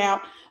hung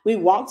out, we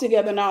walked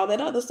together, and all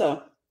that other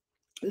stuff.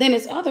 Then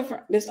this other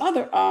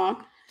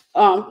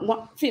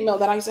female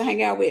that I used to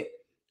hang out with,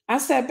 I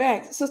sat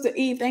back, Sister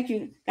Eve. Thank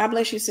you. God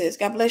bless you, sis.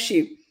 God bless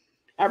you.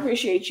 I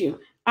appreciate you.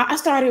 I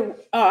started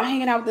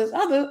hanging out with this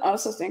other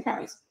sister in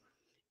Christ,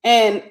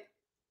 and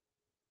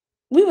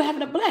we were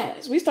having a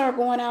blast. We started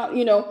going out.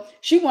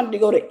 She wanted to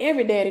go to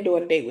every daddy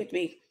daughter date with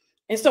me,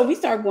 And so we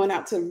started going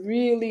out to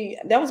really,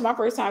 that was my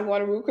first time going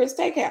to Ruth Chris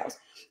Steakhouse.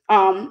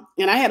 And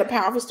I had a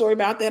powerful story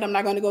about that. I'm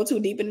not going to go too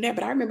deep into that,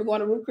 but I remember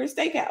going to Ruth Chris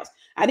Steakhouse.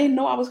 I didn't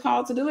know I was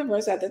called to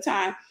deliverance at the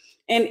time.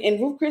 And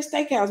in Ruth Chris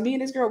Steakhouse, me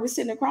and this girl were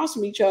sitting across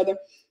from each other.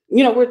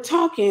 You know, we're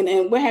talking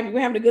and we're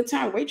having a good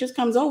time. Waitress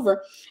comes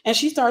over and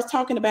she starts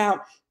talking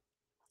about,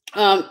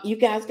 you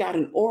guys got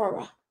an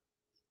aura.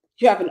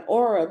 You have an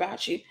aura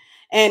about you.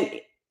 And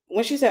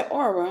when she said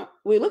aura,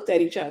 we looked at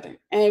each other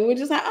and we're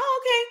just like, oh,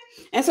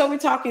 okay. And so we're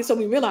talking. So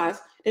we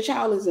realized the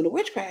child is into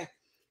witchcraft.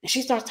 And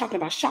she starts talking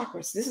about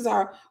chakras. This is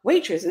our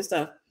waitress and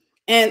stuff.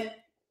 And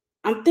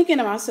I'm thinking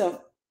to myself,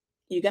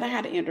 you're going to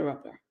have to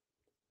interrupt her.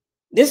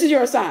 This is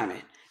your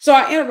assignment. So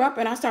I interrupt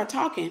and I start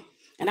talking.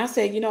 And I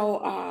said,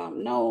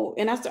 no.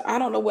 And I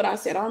don't know what I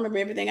said. I don't remember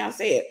everything I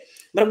said.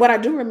 But what I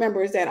do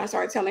remember is that I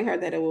started telling her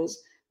that it was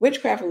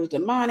witchcraft, it was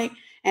demonic.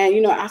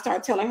 And, I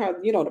started telling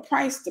her, the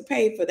price to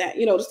pay for that,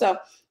 the stuff.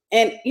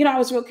 And, I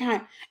was real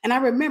kind. And I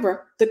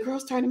remember the girl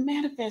started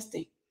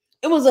manifesting.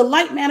 It was a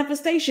light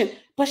manifestation,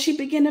 but she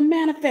began to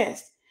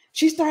manifest.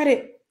 She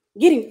started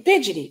getting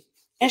fidgety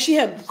and she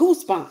had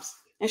goosebumps.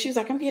 And she was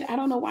like, I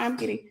don't know why I'm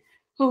getting,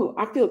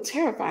 I feel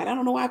terrified. I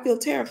don't know why I feel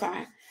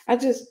terrified.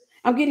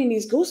 I'm getting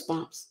these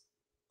goosebumps.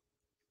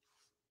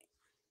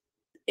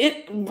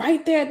 It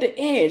right there at the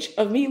edge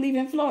of me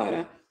leaving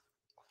Florida,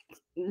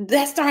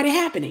 that started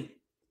happening.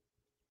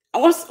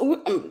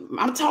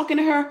 I'm talking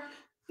to her.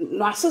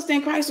 My sister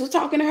in Christ was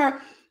talking to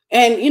her.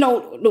 And,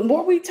 the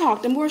more we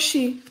talked, the more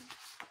she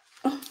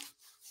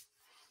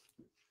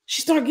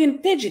started getting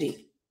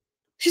fidgety.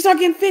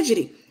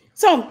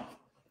 So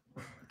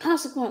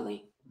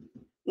consequently,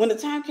 when the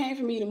time came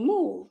for me to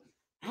move,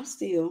 I'm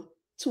still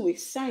too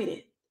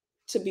excited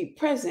to be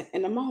present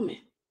in the moment.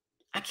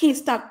 I can't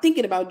stop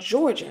thinking about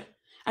Georgia.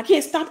 I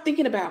can't stop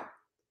thinking about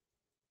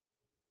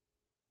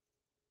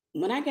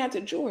when I got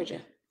to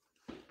Georgia,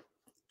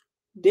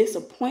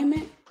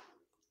 disappointment.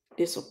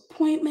 It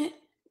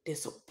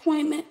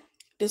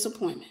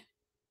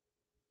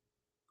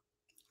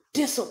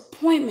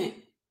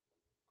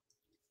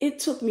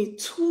took me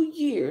 2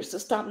 years to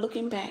stop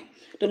looking back.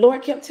 The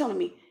Lord kept telling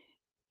me,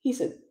 he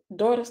said,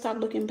 daughter, stop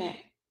looking back.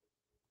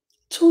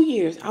 2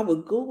 years, I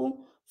would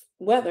Google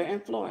weather in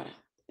Florida,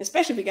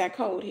 especially if it got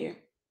cold here.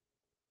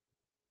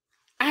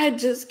 I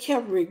just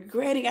kept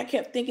regretting. I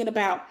kept thinking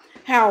about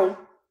how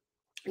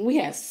we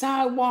had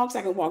sidewalks.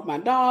 I could walk my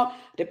dog.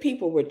 The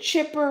people were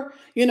chipper.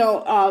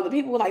 The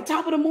people were like,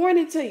 top of the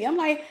morning to you. I'm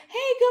like,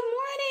 hey, good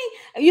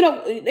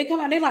morning. They come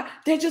out,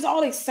 they're just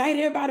all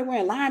excited. Everybody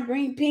wearing lime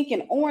green, pink,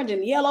 and orange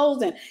and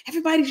yellows, and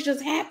everybody's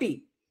just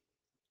happy.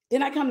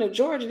 Then I come to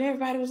Georgia and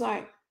everybody was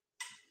like,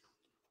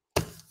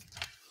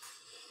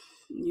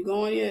 you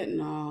going yet?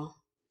 No.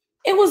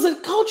 It was a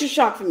culture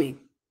shock for me.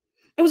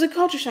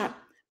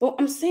 But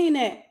I'm saying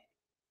that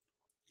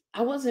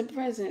I wasn't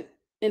present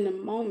in the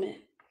moment.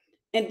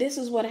 And this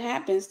is what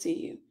happens to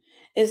you,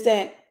 is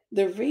that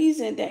the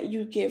reason that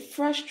you get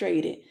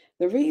frustrated,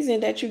 the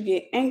reason that you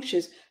get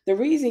anxious, the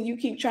reason you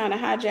keep trying to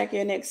hijack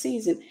your next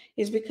season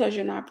is because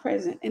you're not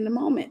present in the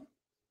moment.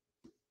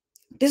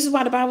 This is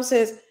why the Bible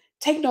says,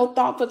 take no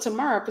thought for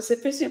tomorrow, but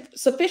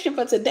sufficient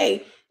for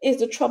today is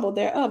the trouble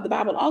thereof. The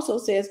Bible also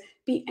says,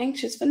 be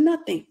anxious for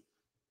nothing.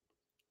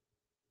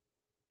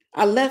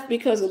 I left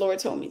because the Lord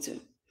told me to.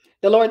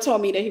 The Lord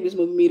told me that he was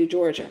moving me to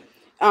Georgia.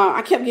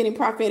 I kept getting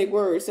prophetic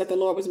words that the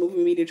Lord was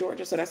moving me to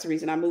Georgia. So that's the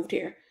reason I moved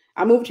here.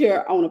 I moved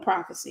here on a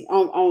prophecy,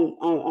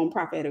 on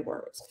prophetic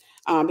words,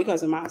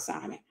 because of my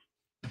assignment.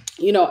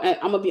 And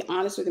I'm going to be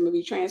honest with you. I'm going to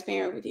be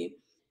transparent with you.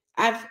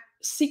 I've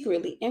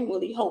secretly,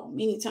 inwardly hoped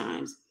many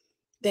times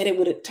that it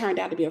would have turned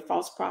out to be a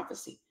false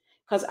prophecy.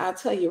 Because I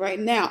tell you right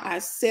now, I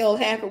sell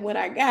half of what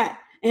I got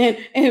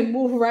and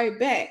move right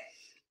back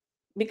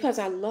because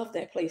I love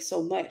that place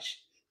so much.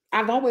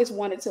 I've always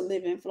wanted to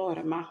live in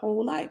Florida my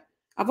whole life.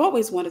 I've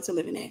always wanted to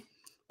live in there.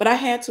 But I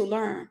had to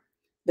learn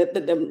that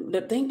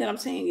the thing that I'm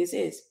saying is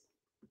this.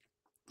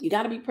 You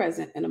got to be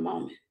present in a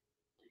moment.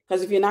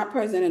 Because if you're not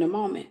present in a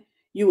moment,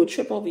 you will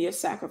trip over your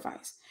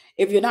sacrifice.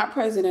 If you're not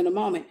present in a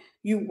moment,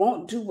 you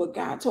won't do what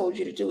God told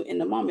you to do in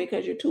the moment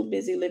because you're too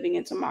busy living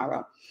in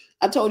tomorrow.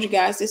 I told you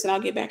guys this, and I'll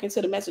get back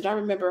into the message. I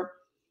remember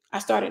I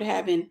started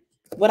having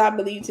what I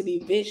believe to be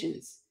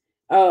visions.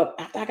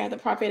 After I got the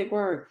prophetic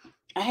word,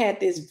 I had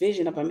this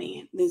vision of a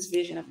man.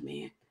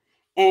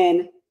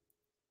 And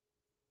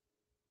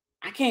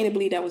I can't even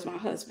believe that was my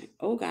husband.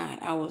 Oh God,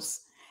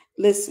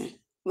 listen.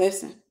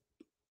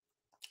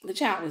 The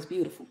child was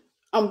beautiful.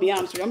 I'm gonna be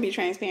honest with you. I'm gonna be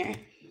transparent.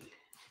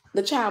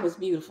 The child was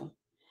beautiful.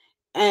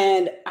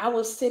 And I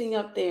was sitting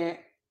up there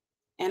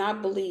and I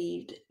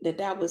believed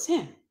that was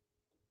him.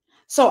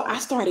 So I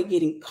started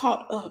getting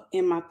caught up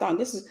in my thought.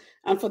 This is,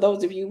 and for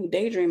those of you who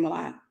daydream a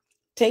lot,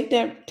 take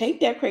that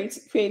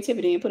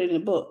creativity and put it in a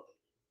book.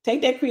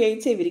 Take that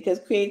creativity, because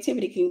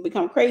creativity can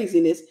become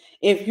craziness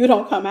if you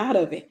don't come out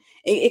of it.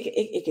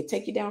 It could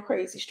take you down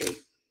crazy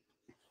street.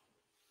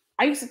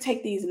 I used to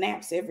take these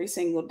naps every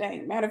single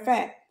day. Matter of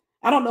fact,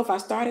 I don't know if I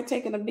started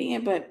taking them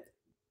then, but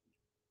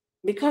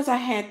because I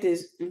had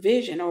this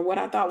vision, or what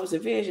I thought was a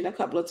vision, a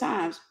couple of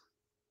times,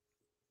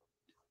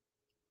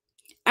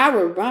 I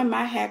would run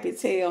my happy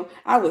tail.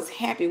 I was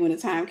happy when the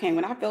time came.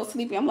 When I felt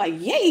sleepy, I'm like,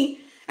 yay!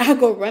 I'll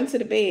go run to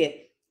the bed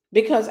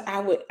because I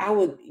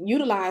would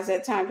utilize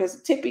that time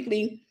because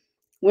typically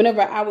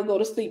whenever I would go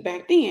to sleep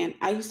back then,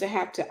 I used to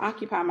have to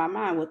occupy my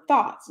mind with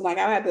thoughts. Like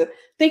I had to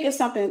think of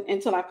something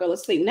until I fell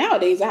asleep.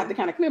 Nowadays I have to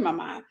kind of clear my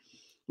mind.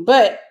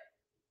 But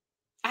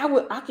I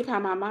would occupy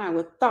my mind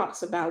with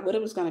thoughts about what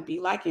it was going to be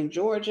like in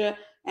Georgia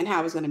and how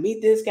I was going to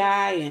meet this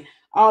guy and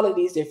all of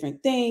these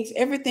different things.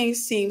 Everything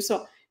seemed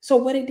so. So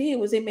what it did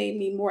was it made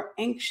me more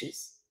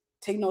anxious.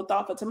 Take no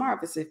thought for tomorrow.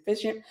 If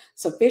it's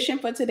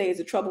sufficient for today is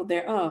the trouble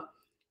thereof.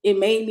 It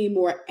made me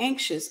more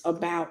anxious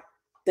about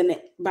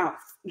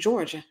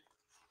Georgia.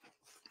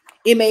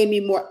 It made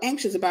me more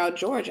anxious about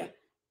Georgia.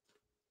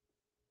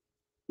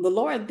 The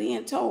Lord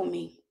then told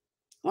me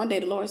one day.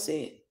 The Lord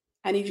said,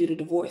 "I need you to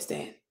divorce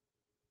that."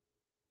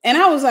 And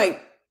I was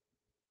like,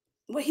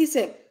 "What?" He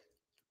said,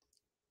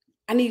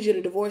 "I need you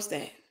to divorce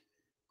that.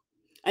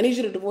 I need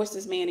you to divorce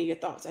this man in your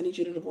thoughts. I need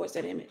you to divorce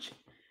that image."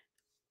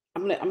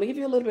 I'm gonna give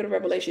you a little bit of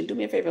revelation. Do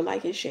me a favor,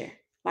 like and share.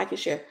 Like and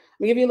share. I'm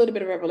gonna give you a little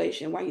bit of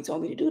revelation why he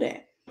told me to do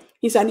that.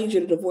 He said, "I need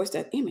you to divorce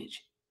that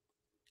image.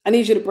 I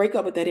need you to break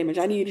up with that image.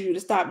 I need you to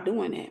stop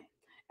doing that."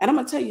 And I'm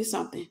gonna tell you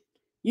something.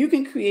 You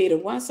can create a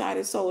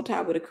one-sided soul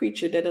tie with a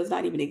creature that does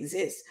not even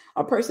exist,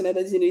 a person that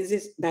doesn't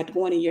exist by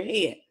going in your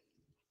head.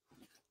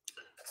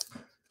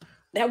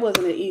 That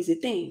wasn't an easy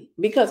thing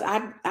because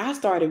I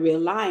started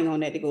relying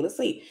on that to go to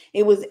sleep.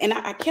 It was, and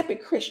I kept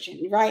it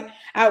Christian, right?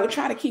 I would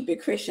try to keep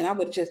it Christian. I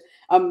would just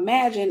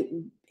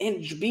imagine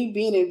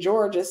being in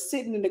Georgia,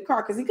 sitting in the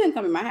car because he couldn't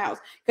come in my house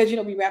because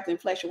be wrapped in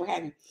flesh or what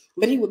have you.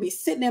 But he would be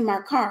sitting in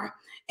my car,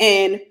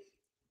 and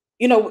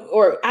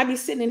or I'd be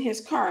sitting in his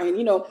car, and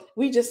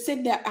we just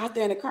sitting out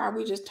there in the car,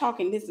 we just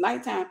talking. This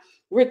nighttime,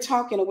 we're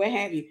talking or what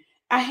have you.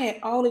 I had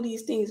all of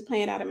these things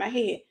playing out in my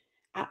head.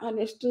 I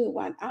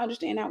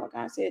understand now what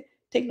God said.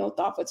 Take no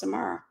thought for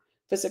tomorrow,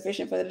 for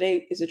sufficient for the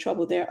day is the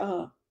trouble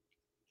thereof.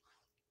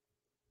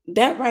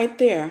 That right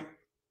there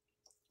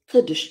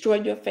could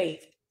destroy your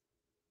faith.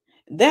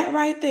 That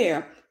right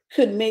there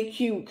could make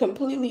you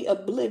completely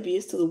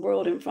oblivious to the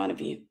world in front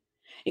of you.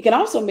 It can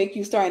also make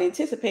you start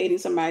anticipating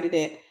somebody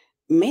that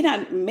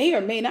may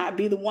or may not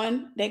be the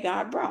one that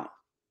God brought.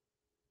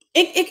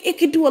 It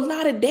could do a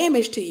lot of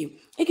damage to you.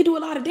 It could do a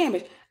lot of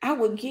damage. I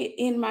would get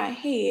in my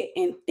head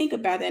and think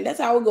about that. And that's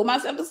how I would go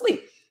myself to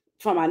sleep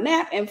for my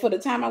nap. And for the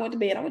time I went to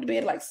bed, I went to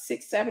bed like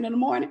 6, 7 in the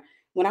morning.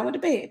 When I went to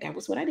bed, that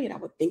was what I did. I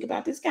would think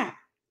about this guy.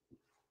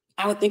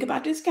 I would think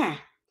about this guy.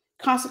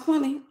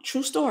 Consequently,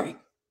 true story.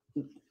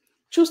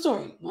 True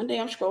story. One day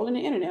I'm scrolling the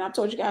internet. I've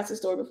told you guys this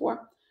story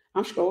before.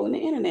 I'm scrolling the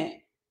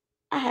internet.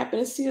 I happen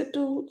to see a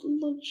dude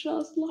look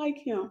just like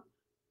him.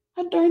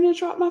 I darn near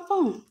dropped my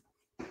phone.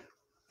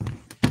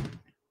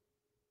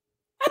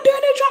 I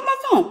darn near dropped my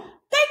phone.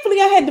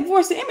 Thankfully, I had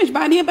divorced the image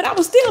by then, but I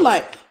was still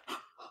like,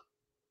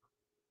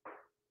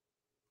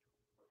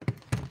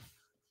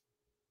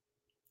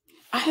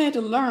 I had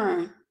to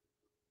learn,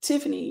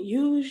 Tiffany,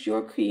 use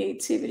your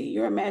creativity,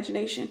 your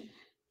imagination.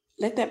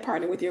 Let that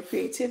partner with your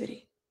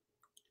creativity.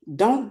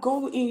 Don't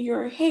go in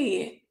your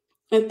head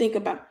and think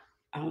about,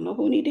 I don't know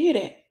who need to hear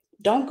that.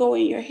 Don't go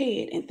in your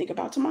head and think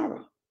about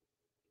tomorrow.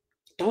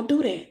 Don't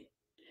do that.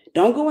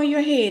 Don't go in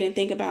your head and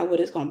think about what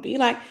it's going to be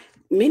like.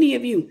 Many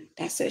of you,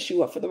 that sets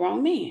you up for the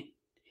wrong man.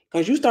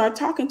 Because you start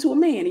talking to a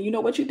man and you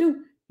know what you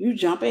do? You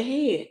jump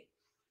ahead.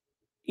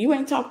 You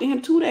ain't talked to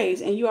him 2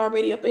 days and you're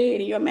already up ahead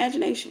in your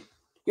imagination.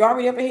 You're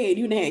already up ahead.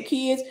 You done had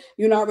kids.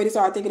 You already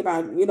started thinking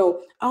about,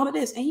 all of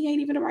this. And he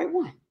ain't even the right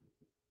one.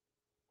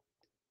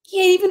 He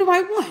ain't even the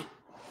right one.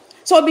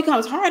 So it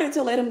becomes harder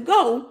to let him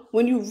go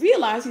when you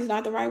realize he's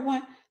not the right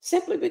one,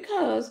 simply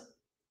because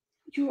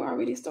you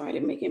already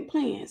started making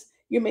plans.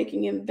 You're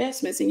making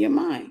investments in your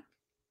mind.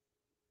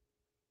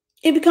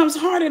 It becomes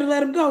harder to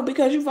let him go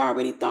because you've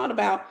already thought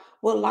about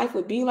what life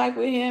would be like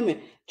with him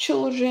and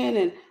children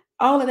and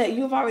all of that.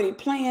 You've already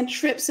planned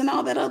trips and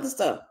all that other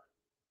stuff.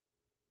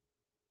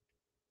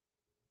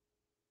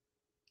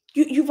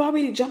 You've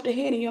already jumped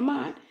ahead in your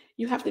mind.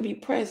 You have to be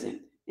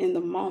present in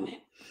the moment.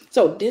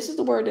 So this is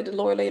the word that the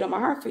Lord laid on my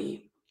heart for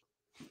you.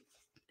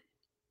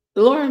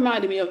 The Lord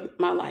reminded me of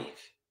my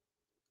life.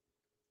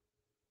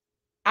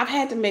 I've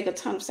had to make a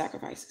ton of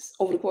sacrifices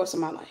over the course of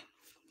my life.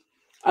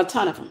 A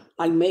ton of them,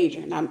 like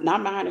major, not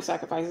minor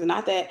sacrifices.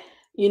 Not that,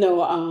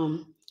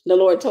 the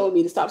Lord told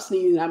me to stop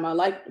sneezing out my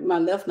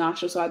left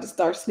nostril, so I just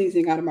start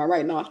sneezing out of my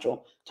right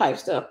nostril type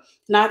stuff.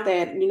 Not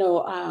that,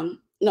 no,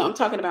 I'm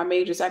talking about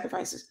major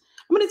sacrifices.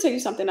 I'm going to tell you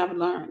something I've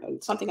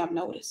learned, something I've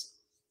noticed.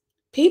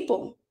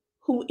 People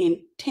who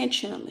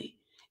intentionally,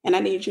 and I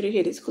need you to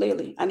hear this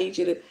clearly. I need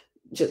you to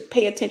just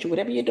pay attention.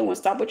 Whatever you're doing,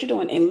 stop what you're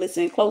doing and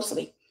listen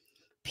closely.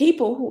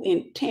 People who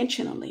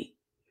intentionally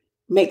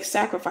make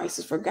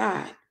sacrifices for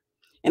God.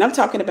 And I'm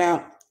talking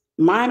about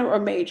minor or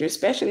major,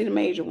 especially the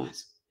major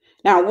ones.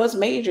 Now, what's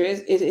major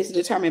is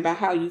determined by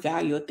how you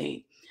value a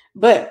thing.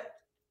 But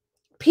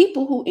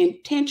people who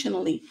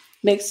intentionally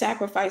make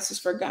sacrifices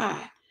for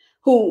God,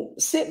 who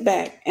sit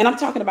back, and I'm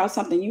talking about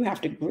something you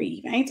have to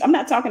grieve. I'm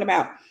not talking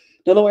about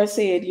the Lord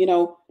said,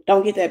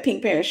 Don't get that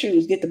pink pair of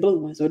shoes, get the blue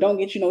ones, or don't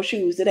get you no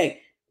shoes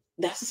today.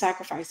 That's a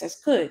sacrifice.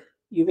 That's good.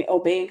 You've been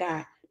obeying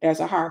God. There's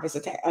a harvest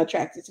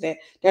attracted to that.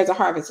 There's a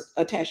harvest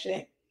attached to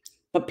that.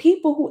 But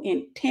people who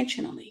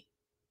intentionally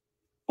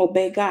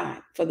obey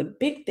God for the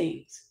big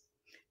things,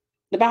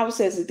 the Bible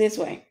says it this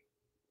way: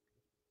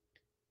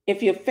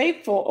 if you're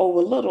faithful over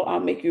little, I'll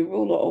make you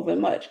ruler over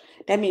much.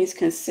 That means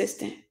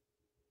consistent.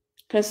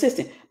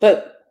 Consistent.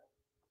 But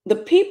the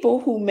people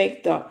who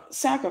make the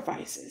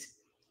sacrifices,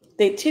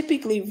 they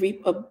typically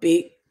reap a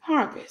big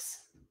harvest.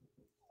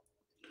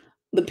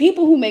 The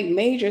people who make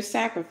major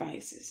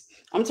sacrifices,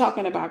 I'm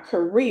talking about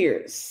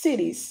careers,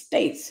 cities,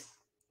 states.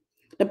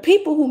 The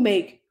people who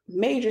make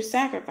major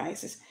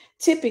sacrifices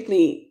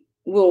typically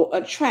will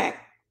attract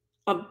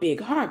a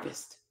big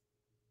harvest.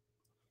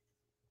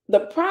 The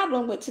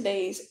problem with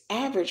today's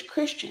average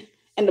Christian,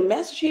 and the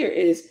message here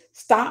is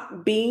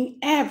stop being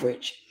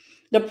average.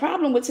 The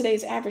problem with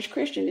today's average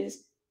Christian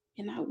is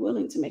you're not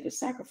willing to make a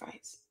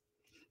sacrifice.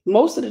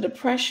 Most of the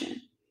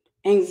depression,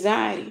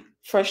 anxiety,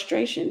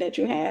 frustration that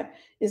you have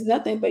is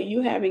nothing but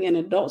you having an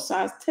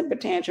adult-sized temper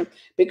tantrum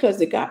because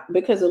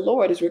the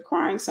Lord is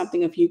requiring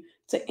something of you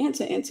to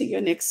enter into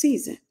your next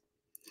season.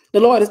 The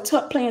Lord is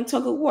playing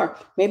tug of war.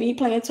 Maybe He's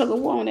playing tug of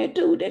war on that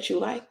dude that you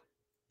like,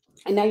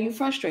 and now you're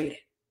frustrated.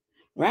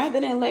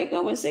 Rather than let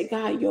go and say,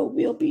 God, your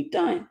will be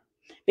done.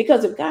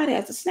 Because if God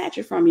has to snatch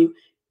it from you,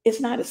 it's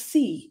not a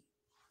seed.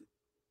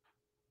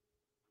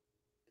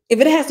 If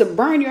it has to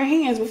burn your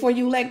hands before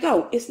you let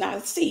go, it's not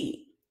a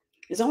seed.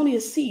 It's only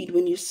a seed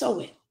when you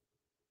sow it.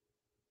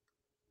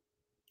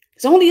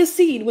 It's only a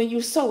seed when you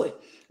sow it.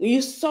 When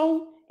you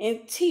sow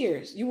in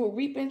tears, you will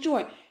reap in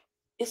joy.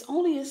 It's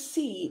only a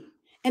seed.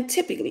 And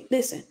typically,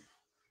 listen,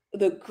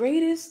 the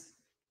greatest,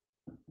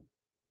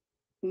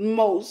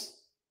 most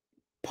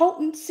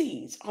potent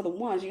seeds are the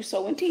ones you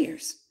sow in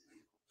tears.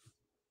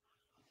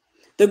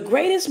 The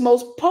greatest,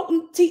 most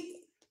potent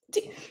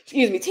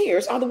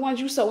tears are the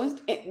ones you sow in,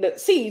 the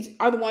seeds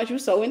are the ones you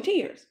sow in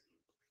tears.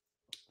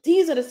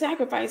 These are the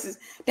sacrifices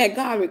that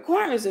God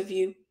requires of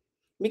you,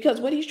 because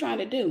what He's trying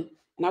to do,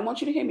 and I want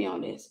you to hear me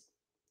on this,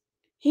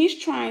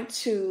 He's trying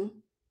to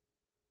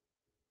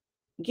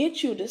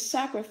get you to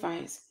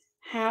sacrifice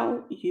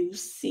how you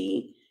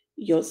see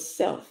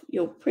yourself,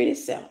 your pretty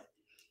self.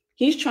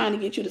 He's trying to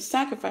get you to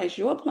sacrifice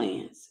your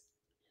plans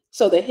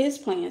so that His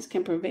plans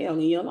can prevail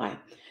in your life.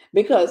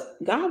 Because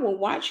God will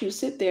watch you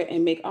sit there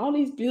and make all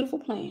these beautiful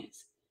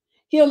plans.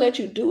 He'll let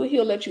you do it.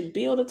 He'll let you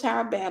build a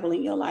Tower of Babel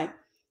in your life.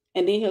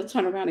 And then He'll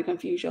turn around and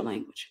confuse your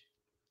language.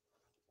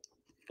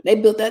 They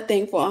built that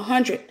thing for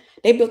 100.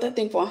 They built that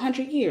thing for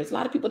 100 years. A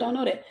lot of people don't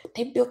know that.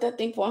 They built that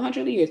thing for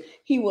 100 years.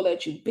 He will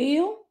let you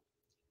build,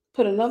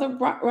 put another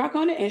rock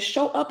on it, and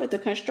show up at the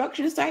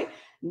construction site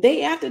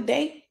day after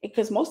day.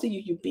 Because most of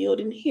you build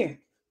in here.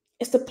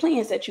 It's the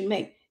plans that you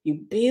make. You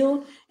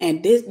build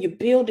and this, you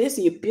build this,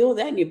 and you build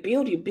that, and you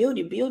build.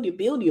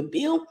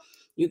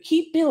 You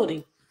keep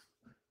building.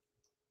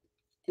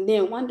 And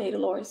then one day the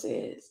Lord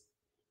says,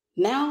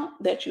 now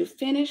that you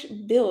finish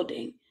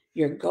building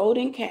your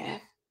golden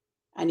calf,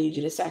 I need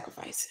you to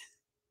sacrifice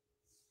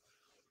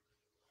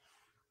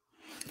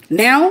it.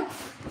 Now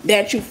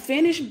that you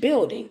finish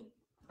building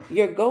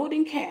your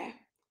golden calf,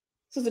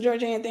 Sister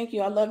Georgianne, thank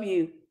you. I love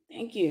you.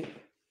 Thank you.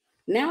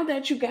 Now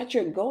that you got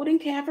your golden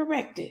calf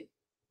erected,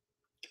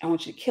 I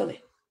want you to kill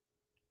it.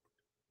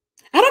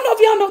 I don't know if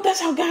y'all know that's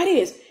how God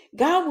is.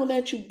 God will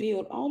let you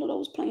build all of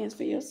those plans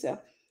for yourself.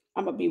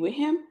 I'm going to be with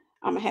Him.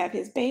 I'm going to have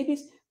His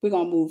babies. We're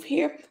going to move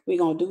here. We're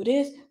going to do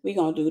this. We're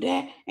going to do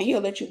that. And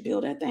He'll let you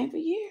build that thing for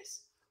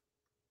years.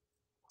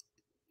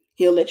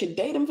 He'll let you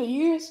date Him for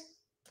years.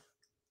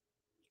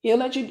 He'll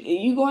let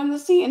you go in the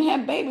sea and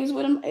have babies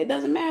with Him. It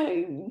doesn't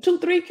matter. 2,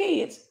 3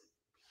 kids.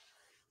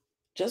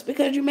 Just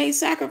because you made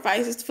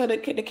sacrifices for the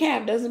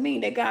calf doesn't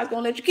mean that God's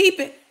going to let you keep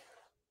it.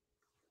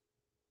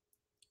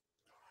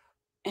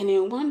 And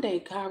then one day,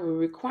 God will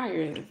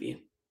require it of you.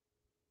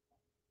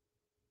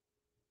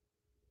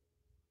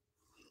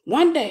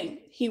 One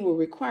day, He will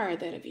require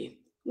that of you.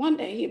 One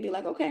day, He'll be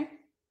like, okay,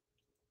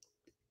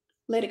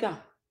 let it go.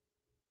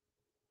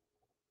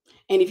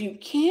 And if you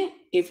can't,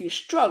 if you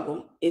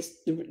struggle,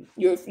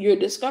 you're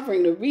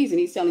discovering the reason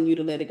He's telling you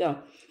to let it go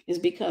is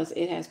because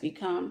it has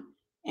become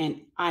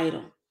an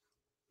idol.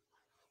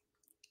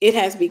 It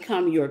has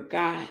become your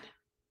God.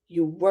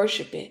 You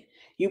worship it.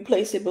 You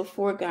place it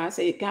before God.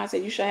 God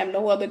said, you shall have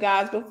no other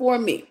gods before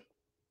me.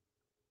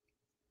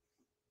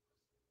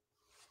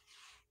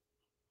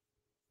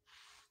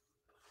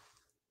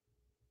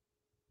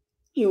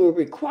 He will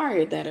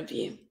require that of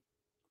you.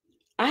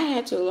 I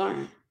had to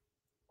learn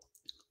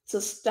to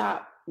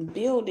stop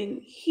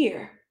building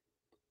here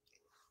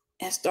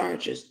and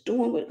start just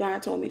doing what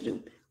God told me to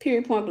do.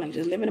 Period, point blank.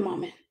 Just live in the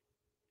moment.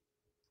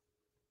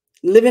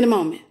 Live in the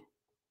moment.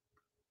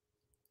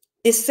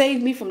 It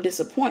saved me from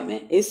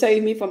disappointment. It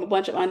saved me from a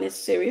bunch of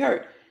unnecessary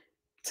hurt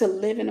to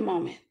live in the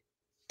moment.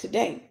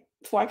 Today,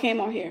 before I came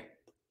on here,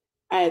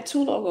 I had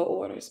 2 logo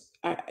orders.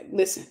 I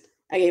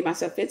gave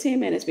myself 15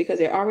 minutes because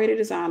they're already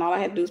designed. All I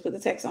had to do is put the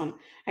text on them.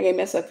 I gave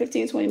myself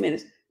 15, 20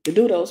 minutes to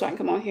do those so I can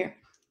come on here.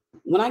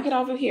 When I get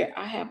off of here,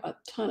 I have a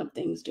ton of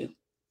things to do,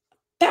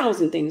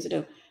 1,000 things to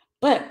do.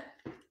 But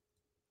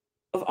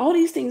of all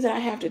these things that I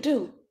have to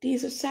do,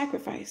 these are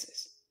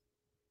sacrifices.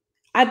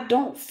 I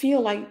don't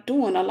feel like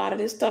doing a lot of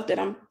this stuff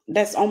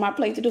that's on my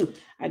plate to do.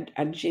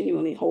 I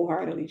genuinely,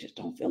 wholeheartedly just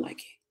don't feel like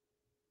it.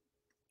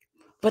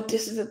 But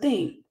this is the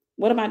thing.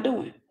 What am I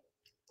doing?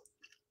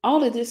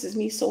 All of this is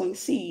me sowing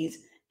seeds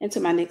into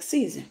my next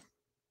season.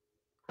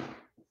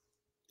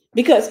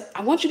 Because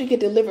I want you to get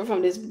delivered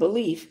from this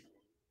belief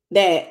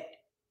that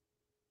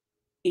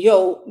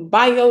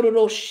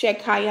bayodoro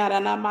shekayara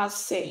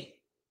namase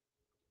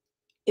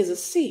is a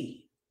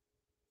seed.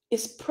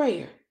 It's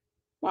prayer.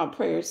 While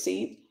prayer is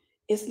seed,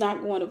 it's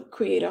not going to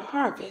create a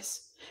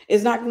harvest.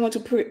 It's not going to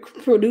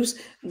produce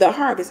the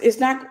harvest. It's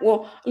not,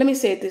 well, let me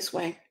say it this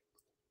way.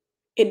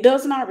 It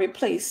does not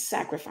replace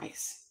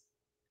sacrifice.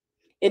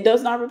 It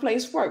does not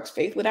replace works.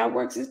 Faith without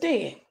works is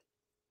dead.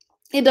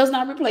 It does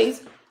not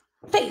replace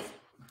faith.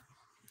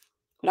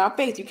 Without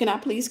faith, you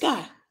cannot please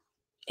God.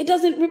 It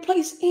doesn't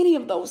replace any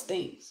of those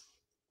things.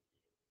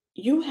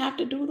 You have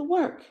to do the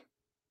work.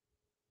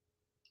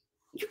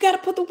 You got to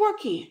put the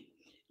work in.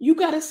 You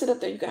got to sit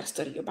up there. You got to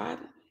study your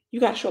Bible. You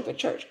got to show up at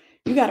church.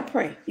 You got to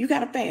pray. You got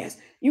to fast.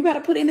 You got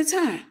to put in the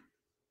time.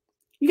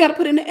 You got to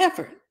put in the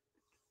effort.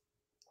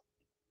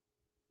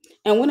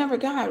 And whenever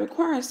God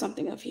requires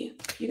something of you,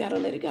 you got to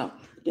let it go.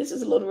 This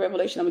is a little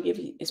revelation I'm going to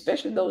give you,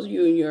 especially those of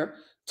you in your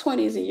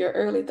 20s and your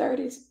early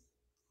 30s.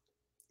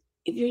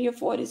 If you're in your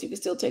 40s, you can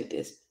still take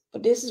this.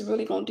 But this is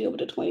really going to deal with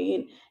the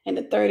 20s and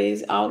the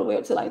 30s all the way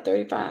up to like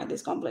 35.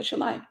 This is going to bless your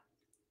life.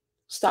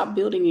 Stop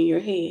building in your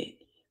head.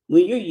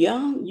 When you're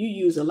young, you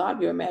use a lot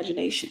of your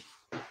imagination.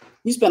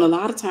 You spend a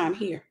lot of time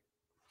here.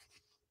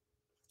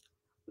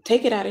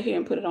 Take it out of here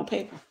and put it on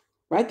paper.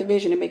 Write the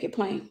vision and make it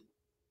plain.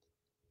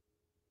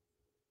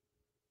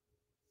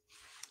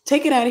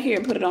 Take it out of here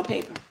and put it on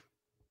paper.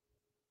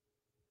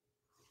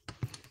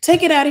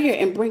 Take it out of here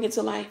and bring it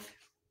to life.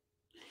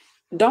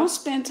 Don't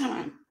spend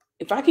time.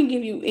 If I can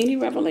give you any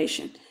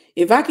revelation,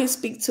 if I can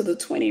speak to the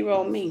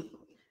 20-year-old me,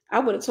 I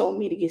would have told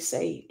me to get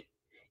saved.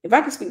 If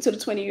I could speak to the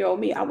 20-year-old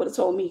me, I would have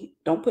told me,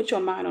 don't put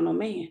your mind on no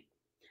man.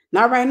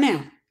 Not right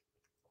now.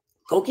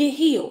 Go get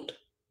healed.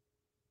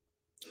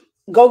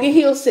 Go get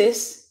healed,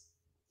 sis.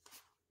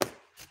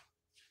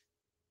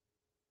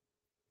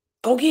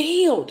 Go get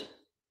healed.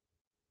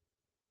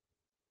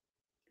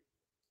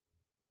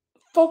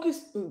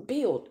 Focus and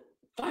build.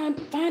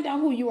 Find out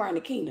who you are in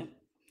the kingdom.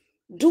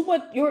 Do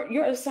what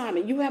your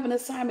assignment. You have an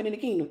assignment in the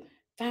kingdom.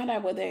 Find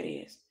out what that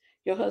is.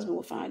 Your husband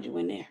will find you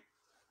in there.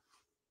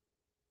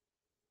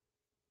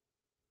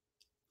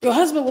 Your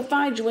husband will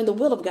find you in the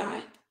will of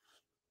God.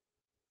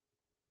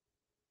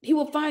 He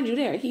will find you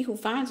there. He who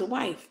finds a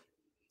wife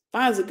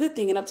finds a good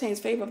thing and obtains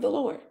favor of the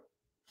Lord.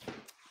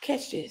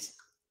 Catch this.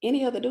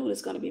 Any other dude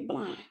is going to be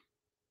blind.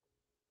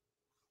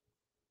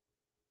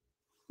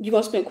 You're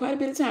going to spend quite a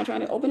bit of time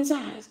trying to open his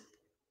eyes.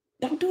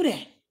 Don't do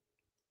that.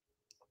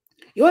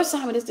 Your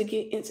assignment is to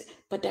get into,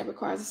 but that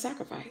requires a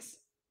sacrifice.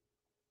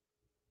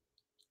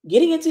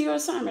 Getting into your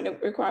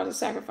assignment requires a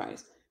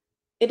sacrifice.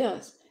 It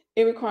does.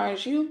 It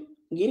requires you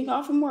getting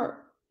off from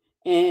work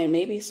and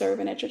maybe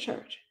serving at your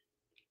church.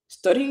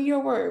 Studying your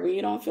word when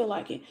you don't feel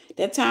like it.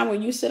 That time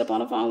when you sit up on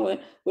the phone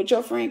with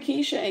your friend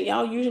Keisha and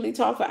y'all usually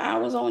talk for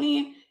hours on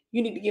end,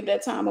 you need to give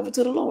that time over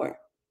to the Lord.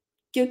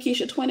 Give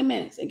Keisha 20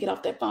 minutes and get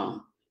off that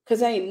phone. Because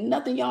there ain't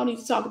nothing y'all need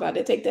to talk about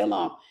that take that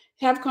long.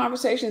 Have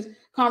conversations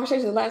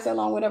last that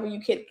long whenever you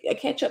get a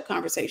catch-up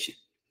conversation.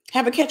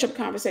 Have a catch-up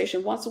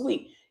conversation once a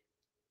week.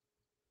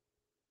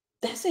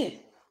 That's it.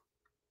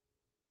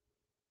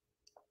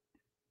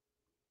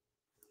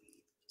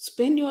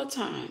 Spend your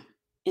time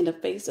in the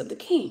face of the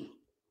King.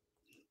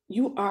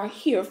 You are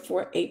here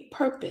for a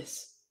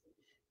purpose.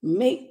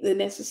 Make the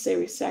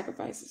necessary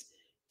sacrifices.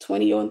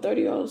 20-year-old and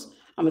 30-year-olds,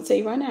 I'm going to tell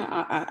you right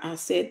now, I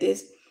said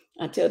this,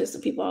 I tell this to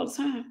people all the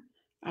time.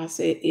 I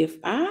said, if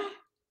I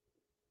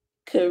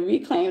could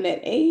reclaim that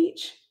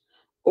age,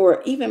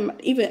 or even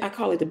I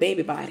call it the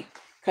baby body,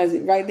 because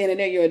right then and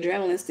there, your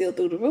adrenaline's still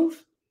through the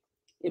roof.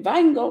 If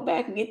I can go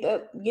back and get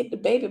the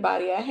baby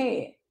body I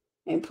had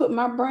and put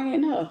my brain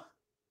in her,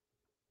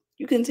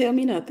 you couldn't tell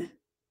me nothing.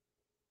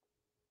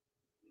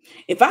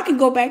 If I could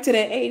go back to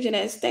that age and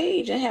that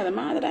stage and have the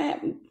mind that I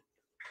have,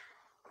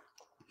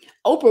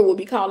 Oprah would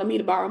be calling me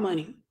to borrow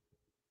money.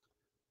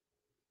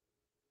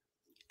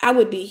 I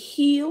would be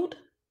healed.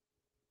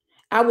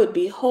 I would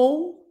be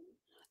whole.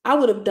 I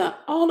would have done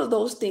all of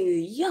those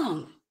things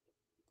young.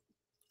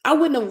 I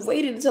wouldn't have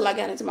waited until I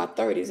got into my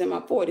 30s and my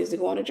 40s to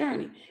go on a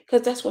journey,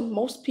 because that's what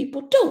most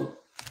people do.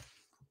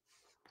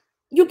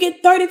 You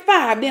get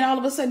 35, then all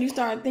of a sudden you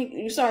start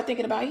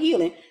thinking about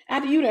healing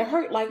after you done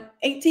hurt like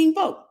 18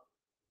 folk.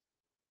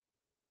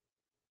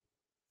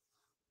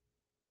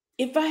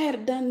 If I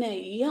had done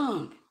that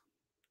young,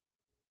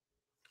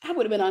 I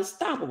would have been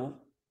unstoppable.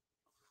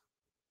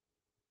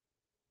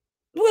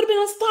 It would have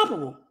been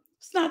unstoppable.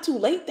 It's not too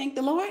late, thank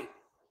the Lord.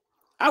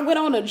 I went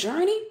on a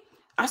journey.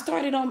 I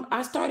started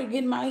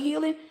getting my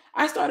healing.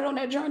 I started on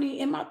that journey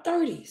in my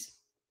 30s.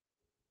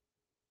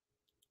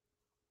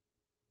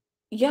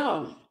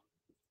 Y'all,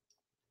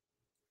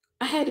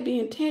 I had to be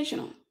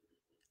intentional.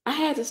 I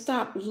had to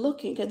stop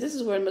looking, because this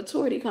is where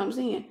maturity comes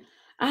in.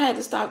 I had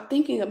to stop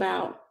thinking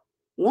about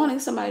wanting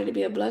somebody to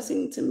be a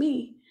blessing to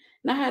me.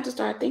 And I had to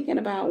start thinking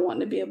about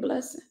wanting to be a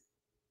blessing.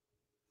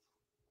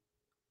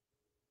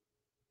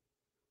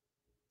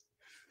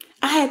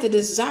 I had the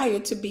desire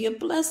to be a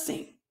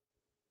blessing.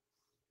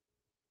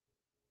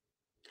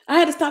 I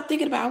had to stop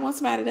thinking about, I want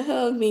somebody to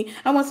hug me.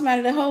 I want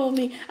somebody to hold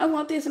me. I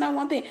want this and I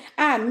want that.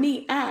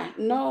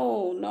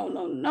 No, no,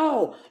 no,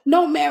 no.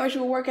 No marriage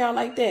will work out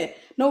like that.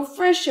 No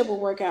friendship will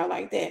work out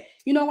like that.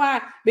 You know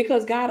why?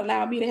 Because God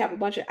allowed me to have a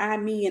bunch of I,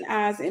 me, and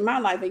I's in my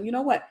life. And you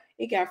know what?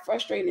 It got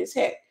frustrating as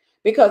heck,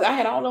 because I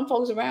had all them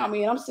folks around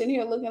me and I'm sitting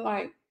here looking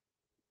like,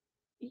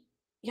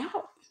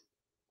 y'all,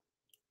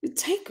 the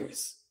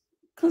takers,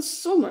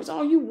 consumers.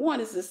 All you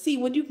want is to see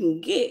what you can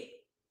get.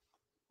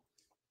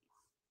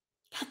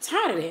 Got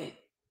tired of that.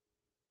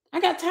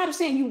 I got tired of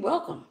saying you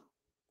welcome.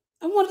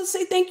 I wanted to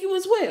say thank you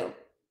as well.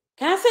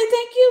 Can I say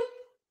thank you?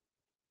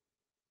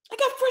 I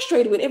got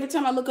frustrated with it. Every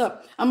time I look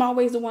up, I'm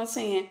always the one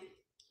saying,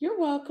 you're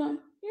welcome,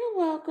 you're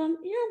welcome,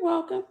 you're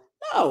welcome.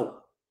 No.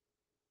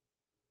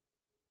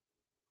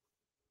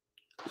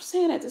 I'm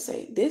saying that to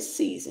say this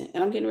season,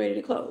 and I'm getting ready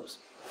to close.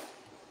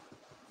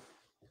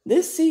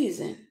 This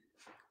season,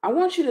 I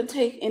want you to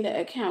take into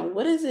account,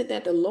 what is it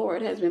that the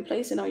Lord has been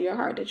placing on your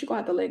heart that you're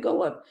going to have to let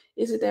go of?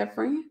 Is it that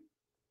friend?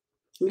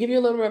 Let me give you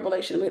a little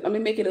revelation. Let me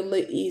make it a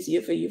little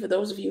easier for you. For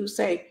those of you who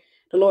say,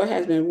 the Lord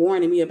has been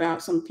warning me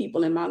about some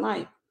people in my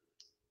life.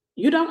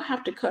 You don't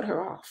have to cut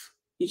her off.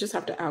 You just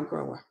have to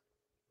outgrow her.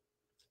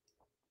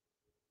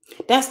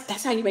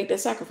 That's how you make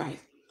that sacrifice.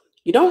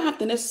 You don't have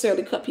to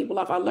necessarily cut people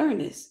off. I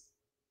learned this.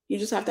 You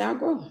just have to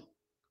outgrow them.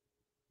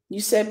 You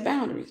set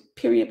boundaries,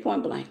 period,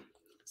 point blank.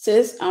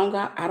 Sis,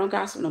 I don't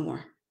gossip no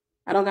more.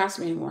 I don't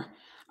gossip anymore.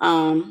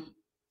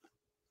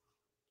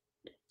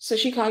 So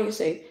she called you and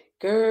say,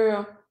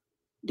 girl,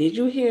 did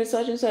you hear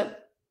such and such?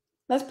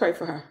 Let's pray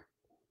for her.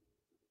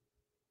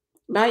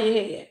 Bow your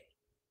head.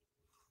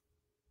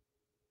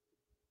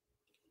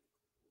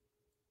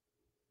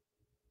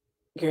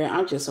 Girl,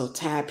 I'm just so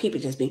tired. People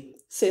just be,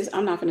 sis,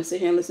 I'm not going to sit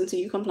here and listen to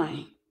you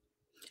complain.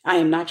 I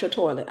am not your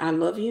toilet. I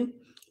love you.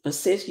 But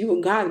sis, you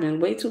and God have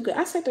been way too good.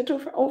 I said that to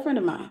an old friend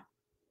of mine.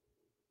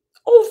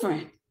 Old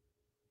friend.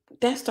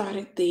 That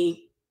started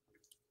the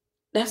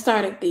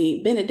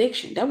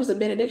benediction. That was the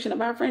benediction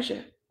of our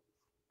friendship.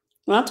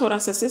 When I told her, I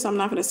said, sis, I'm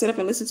not going to sit up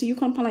and listen to you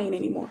complain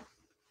anymore.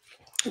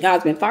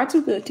 God's been far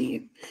too good to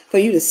you for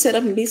you to sit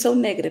up and be so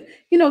negative.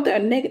 You know,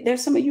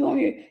 there's some of you on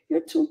here,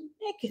 you're too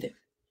negative.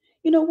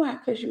 You know why?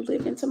 Because you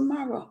live in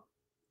tomorrow.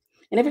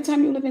 And every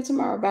time you live in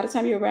tomorrow, by the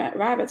time you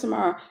arrive at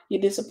tomorrow,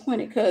 you're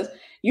disappointed because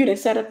you didn't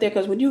set up there.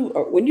 Because when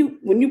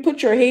you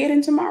put your head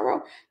in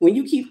tomorrow, when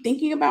you keep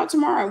thinking about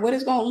tomorrow and what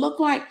it's going to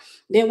look like,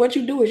 then what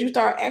you do is you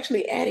start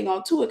actually adding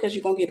on to it because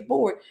you're going to get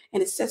bored,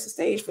 and it sets the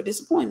stage for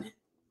disappointment.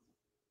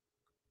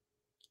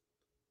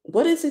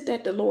 What is it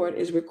that the Lord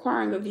is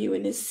requiring of you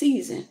in this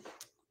season,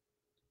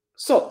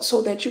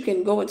 so that you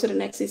can go into the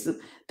next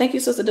season? Thank you,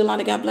 Sister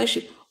Delana. God bless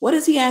you. What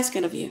is He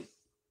asking of you?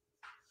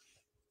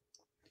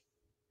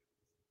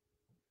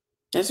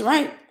 That's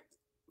right.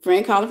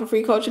 Friend calling for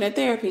free coaching and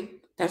therapy.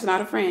 That's not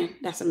a friend.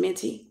 That's a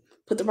mentee.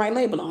 Put the right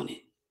label on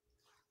it.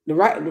 The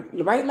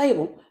right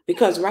label,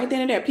 because right then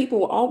and there, people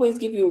will always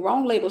give you a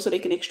wrong label so they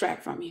can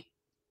extract from you.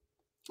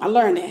 I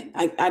learned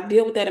that. I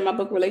deal with that in my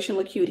book, Relational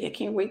Acuity. I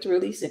can't wait to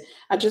release it.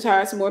 I just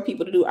hired some more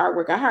people to do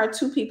artwork. I hired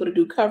 2 people to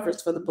do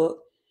covers for the book.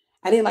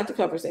 I didn't like the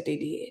covers that they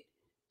did.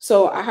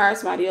 So I hired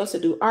somebody else to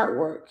do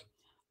artwork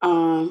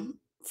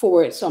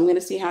for it. So I'm going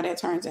to see how that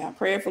turns out.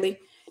 Prayerfully,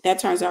 that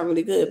turns out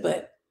really good.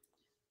 But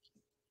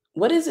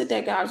what is it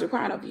that God's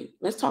requiring of you?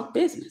 Let's talk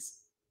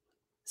business.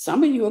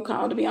 Some of you are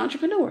called to be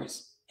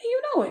entrepreneurs, and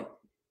you know it.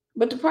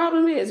 But the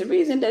problem is, the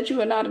reason that you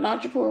are not an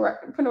entrepreneur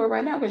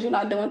right now, because you're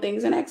not doing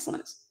things in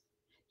excellence.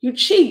 You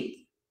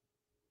cheat.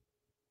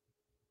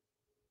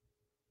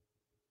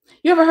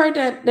 You ever heard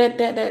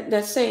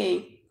that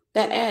saying,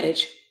 that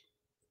adage?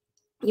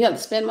 You have to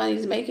spend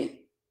money to make it.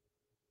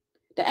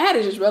 The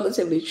adage is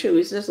relatively true.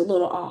 It's just a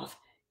little off.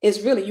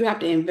 It's really, you have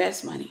to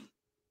invest money.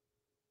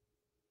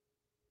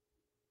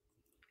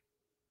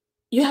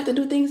 You have to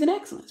do things in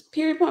excellence.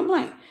 Period, point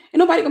blank. And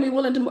nobody gonna be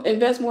willing to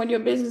invest more in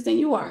your business than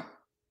you are.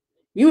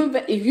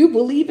 If you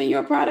believe in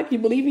your product, you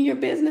believe in your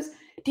business,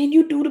 then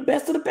you do the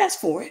best of the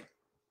best for it.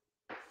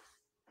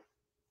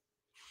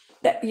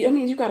 That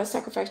means you got to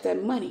sacrifice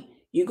that money.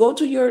 You go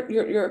to your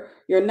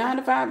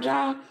 9-to-5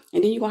 job,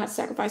 and then you're gonna have to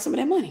sacrifice some of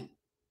that money.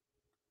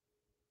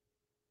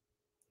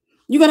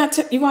 You're gonna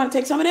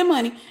take some of that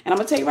money, and I'm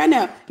gonna tell you right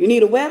now, you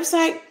need a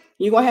website.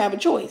 You're gonna have a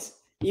choice.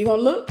 You're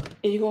gonna look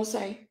and you're gonna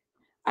say,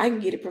 I can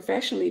get it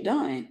professionally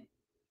done,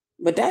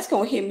 but that's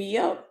gonna hit me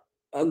up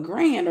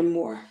 $1,000 or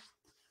more.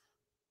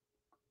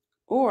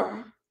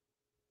 Or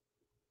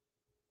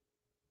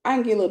I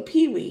can get a little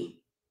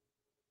peewee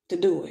to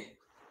do it.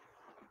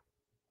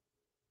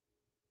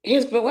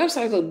 His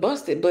website look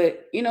busted,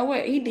 but you know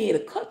what? He did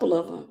a couple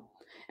of them,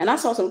 and I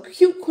saw some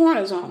cute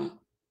corners on them.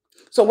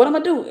 So what I'm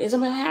gonna do is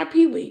I'm gonna hire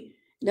Pee Wee,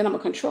 Then I'm going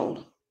to control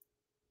them.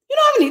 You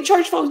know how many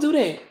church folks do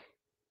that?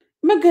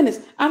 My goodness.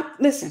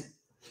 Listen.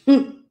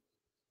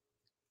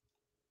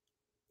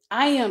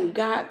 I am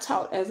God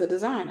taught as a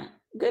designer.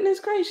 Goodness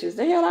gracious.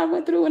 The hell I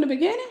went through in the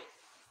beginning.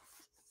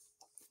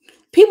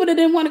 People that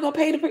didn't want to go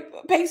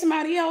pay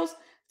somebody else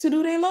to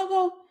do their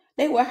logo,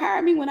 they would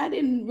hire me when I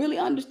didn't really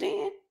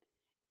understand.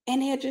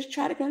 And they'll just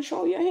try to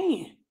control your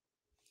hand.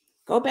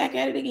 Go back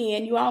at it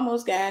again. You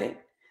almost got it.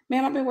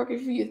 Ma'am, I've been working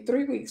for you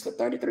 3 weeks for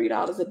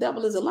 $33. The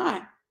devil is a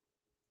lie.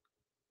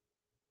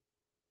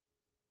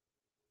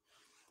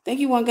 Thank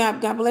you, one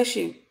God. God bless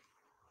you.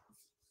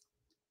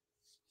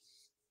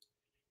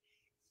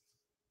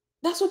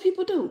 That's what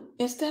people do.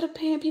 Instead of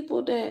paying people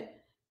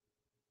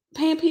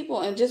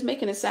and just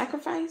making a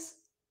sacrifice,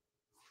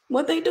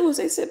 what they do is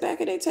they sit back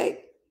and they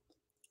take.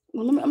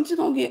 Well, I'm just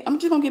gonna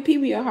get Pee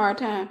Wee a hard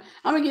time.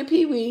 I'm gonna get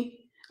Pee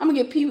Wee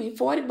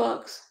 $40. I'm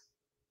gonna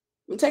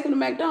take him to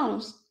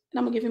McDonald's and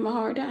I'm gonna give him a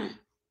hard time.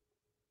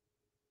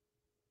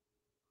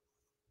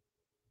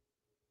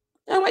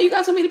 That's why you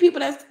got so many people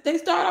that they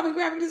start off in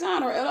graphic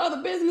design or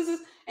other businesses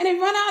and they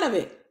run out of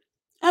it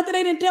after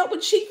they done dealt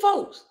with cheap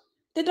folks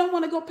that don't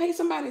want to go pay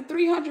somebody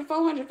 $300,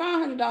 $400,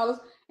 $500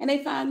 and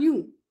they find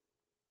you.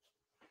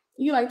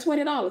 You like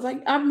 $20.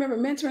 Like I remember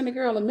mentoring a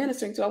girl and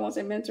ministering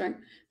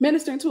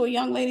to a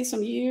young lady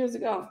some years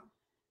ago.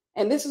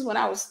 And this is when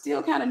I was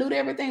still kind of new to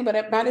everything,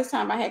 but by this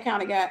time I had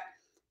kind of got,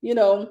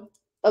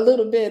 a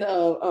little bit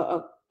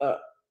of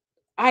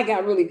I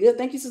got really good.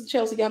 Thank you, Sister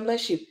Chelsea. God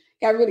bless you.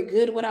 Got really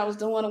good at what I was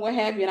doing and what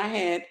have you. And I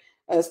had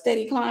a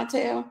steady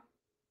clientele.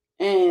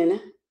 And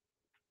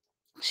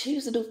she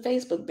used to do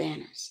Facebook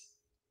banners.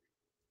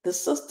 The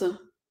sister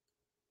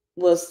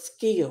was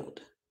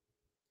skilled.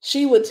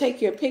 She would take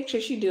your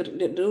picture. She do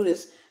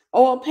this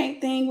oil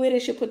paint thing with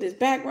it. She'll put this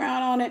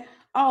background on it.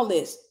 All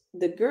this.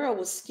 The girl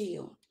was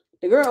skilled.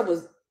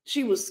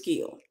 She was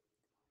skilled.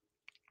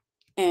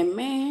 And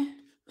man,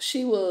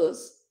 she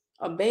was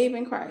a babe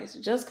in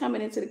Christ, just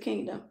coming into the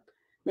kingdom.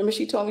 Remember,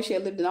 she told me she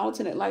had lived an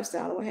alternate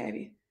lifestyle or what have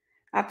you.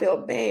 I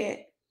felt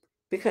bad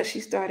because she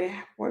started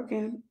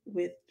working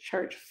with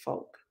church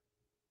folk.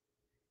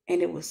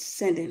 And it was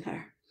sending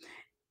her.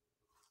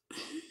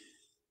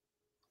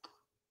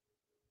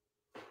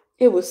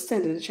 It was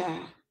sending the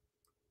child.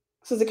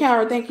 Sister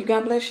Cara, thank you.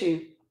 God bless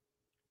you.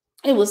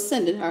 It was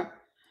sending her.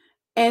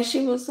 And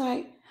she was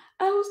like,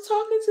 I was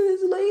talking to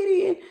this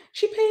lady and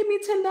she paid me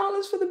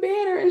 $10 for the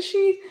banner. And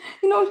she,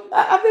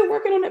 I've been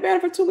working on that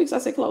banner for 2 weeks. I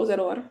said, close that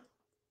order.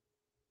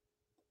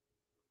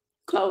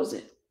 Close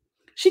it.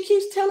 She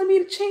keeps telling me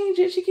to change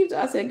it.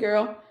 I said,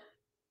 girl,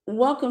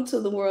 welcome to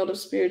the world of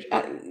spiritual.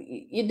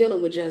 You're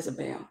dealing with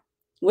Jezebel.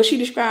 What she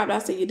described, I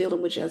said, you're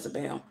dealing with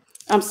Jezebel.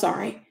 I'm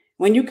sorry.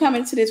 When you come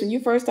into this, when you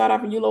first start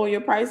off and you lower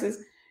your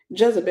prices,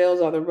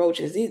 Jezebels are the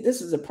roaches.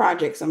 This is a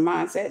project, some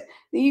mindset.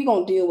 Then you're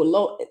going to deal with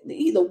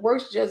the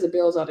worst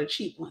Jezebels are the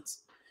cheap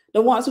ones.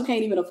 The ones who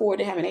can't even afford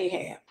to have an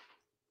Ahab.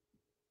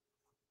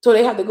 So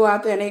they have to go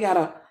out there and they got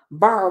to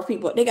borrow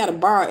people. They got to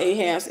borrow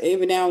Ahabs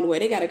every now and then.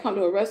 They got to come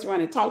to a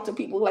restaurant and talk to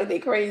people like they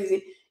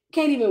crazy.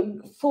 Can't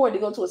even afford to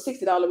go to a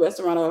 $60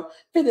 restaurant or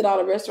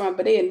 $50 restaurant,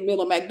 but they in the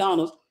middle of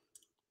McDonald's.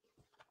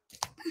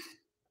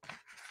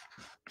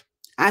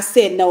 I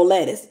said no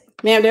lettuce.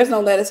 Ma'am, there's no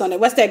lettuce on it.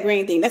 What's that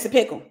green thing? That's a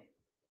pickle.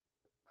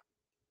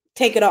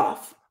 Take it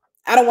off.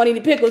 I don't want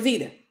any pickles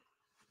either.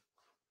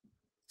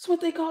 That's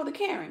what they call the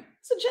Karen.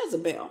 It's a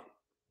Jezebel.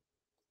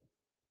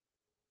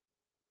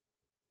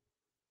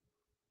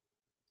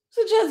 It's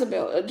a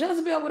Jezebel. A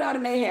Jezebel without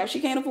an Ahab. She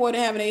can't afford to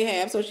have an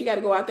Ahab, so she got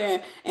to go out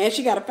there and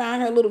she got to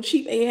find her little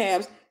cheap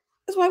Ahabs.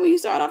 That's why when you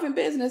start off in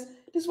business,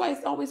 this is why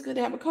it's always good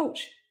to have a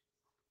coach.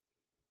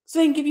 So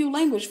they can give you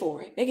language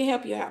for it. They can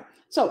help you out.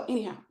 So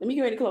anyhow, let me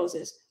get ready to close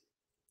this.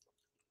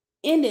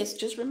 In this,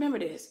 just remember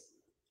this.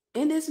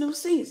 In this new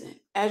season,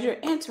 as you're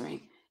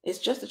entering, it's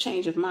just a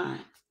change of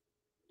mind.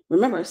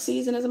 Remember, a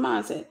season is a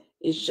mindset.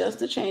 It's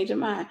just a change of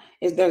mind.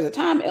 There's a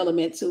time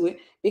element to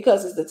it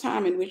because it's the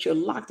time in which you're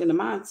locked in the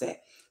mindset.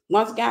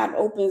 Once God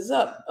opens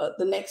up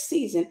the next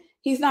season,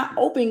 he's not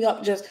opening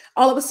up just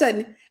all of a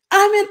sudden,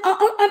 I'm in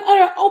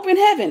open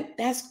heaven.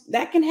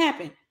 That can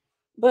happen.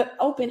 But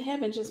open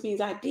heaven just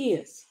means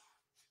ideas.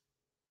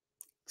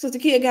 Sister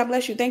Kia, God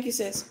bless you. Thank you,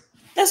 sis.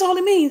 That's all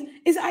it means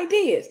is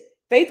ideas.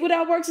 Faith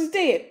without works is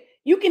dead.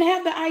 You can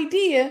have the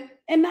idea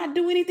and not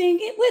do anything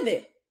with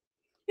it.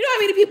 You know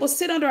how many people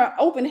sit under an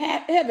open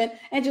heaven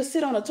and just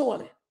sit on a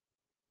toilet?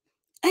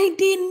 Ain't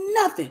did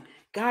nothing.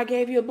 God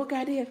gave you a book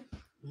idea.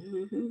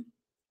 Mm-hmm.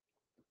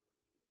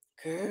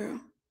 Girl,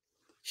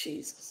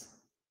 Jesus.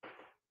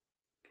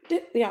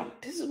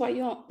 This is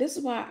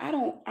why I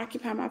don't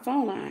occupy my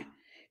phone line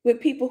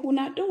with people who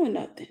not doing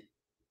nothing.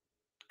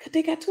 Because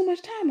they got too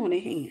much time on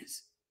their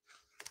hands.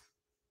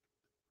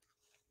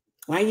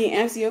 Why you ain't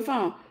answer your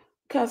phone?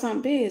 Because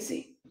I'm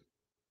busy.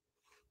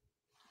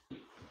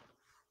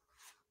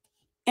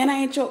 And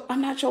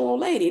I'm not your old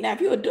lady. Now,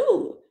 if you're a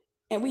dude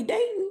and we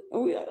dating,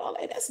 or we all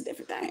that, that's a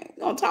different thing.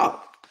 We're gonna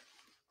talk.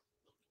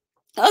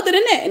 Other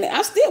than that,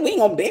 and we ain't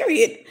gonna bury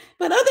it.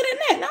 But other than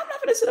that, no, I'm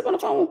not gonna sit up on the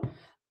phone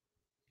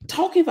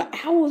Talking for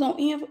hours on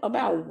end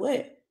about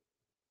what?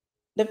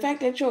 The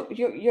fact that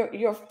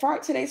your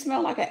fart today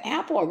smell like an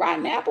apple, a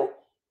rotten apple?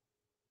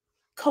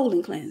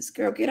 Colon cleanse.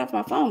 Girl, get off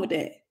my phone with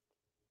that.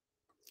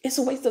 It's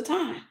a waste of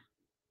time.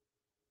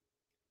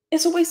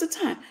 It's a waste of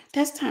time.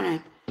 That's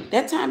time.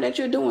 That time that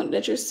you're doing,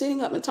 that you're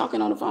sitting up and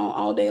talking on the phone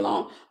all day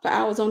long for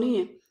hours on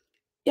end.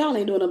 Y'all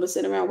ain't doing nothing but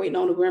sitting around waiting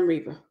on the Grim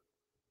Reaper.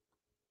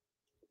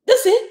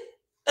 That's it.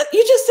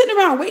 You're just sitting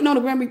around waiting on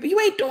the Grim Reaper. You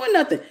ain't doing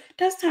nothing.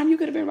 That's time you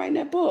could have been writing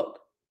that book.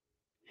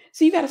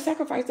 So you got to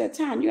sacrifice that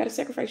time. You got to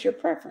sacrifice your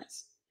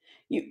preference.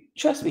 You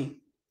trust me.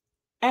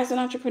 As an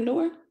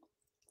entrepreneur,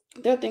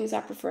 there are things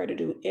I prefer to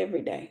do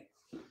every day.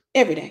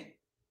 Every day.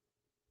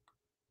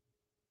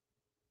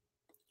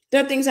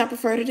 There are things I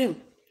prefer to do.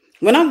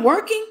 When I'm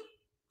working,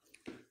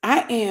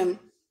 I am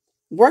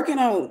working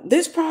on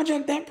this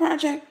project, that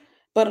project,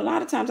 but a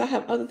lot of times I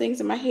have other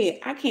things in my head.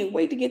 I can't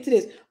wait to get to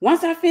this.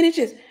 Once I finish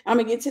this, I'm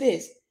gonna get to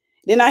this.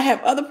 Then I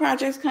have other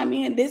projects come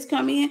in, this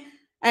come in.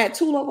 I had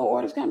 2 logo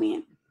orders come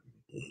in.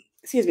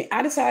 Excuse me.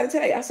 I decided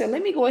today, I said,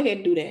 let me go ahead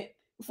and do that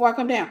before I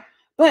come down.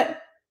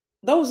 But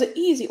those are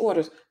easy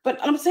orders. But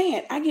I'm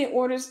saying I get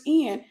orders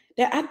in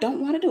that I don't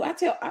want to do.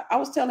 I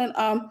was telling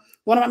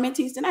one of my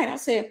mentees tonight, I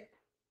said,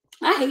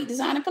 I hate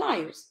designing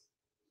flyers.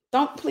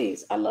 Don't,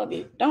 please, I love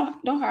you.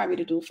 Don't hire me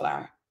to do a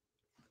flyer.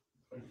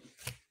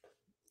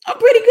 I'm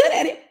pretty good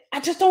at it. I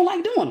just don't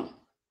like doing them.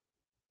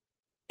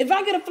 If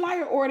I get a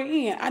flyer order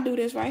in, I do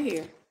this right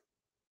here.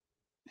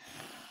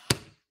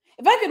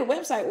 If I get a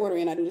website order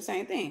in, I do the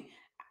same thing.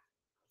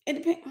 It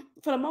depends.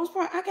 For the most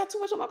part, I got too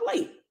much on my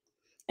plate.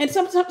 And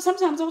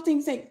sometimes those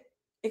things take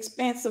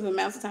expansive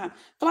amounts of time.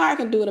 Flyer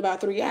can do it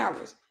about 3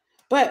 hours.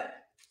 But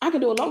I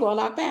can do a logo a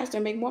lot faster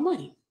and make more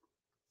money.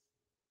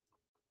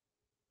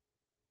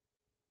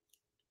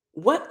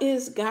 What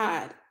is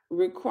God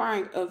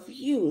requiring of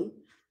you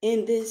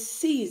in this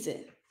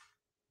season?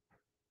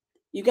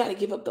 You got to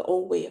give up the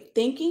old way of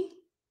thinking,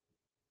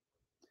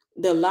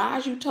 the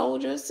lies you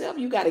told yourself.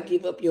 You got to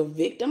give up your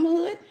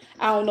victimhood.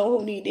 I don't know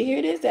who need to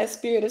hear this. That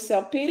spirit of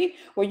self-pity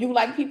where you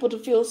like people to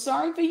feel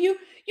sorry for you.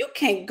 You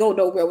can't go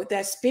nowhere with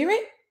that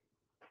spirit.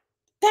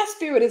 That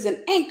spirit is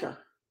an anchor.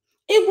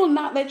 It will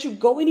not let you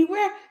go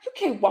anywhere. You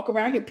can't walk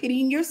around here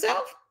pitying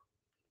yourself.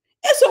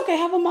 It's okay.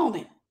 Have a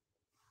moment.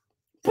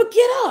 But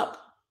get up.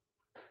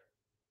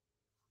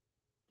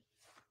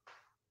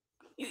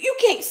 You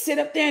can't sit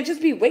up there and just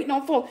be waiting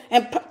on folks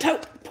and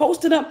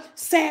posting up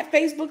sad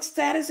Facebook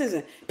statuses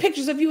and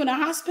pictures of you in a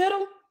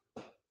hospital.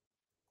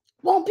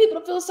 Want people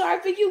to feel sorry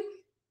for you?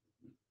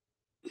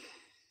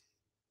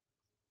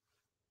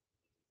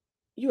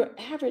 You're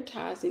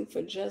advertising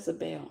for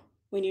Jezebel.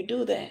 When you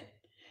do that,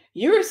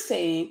 you're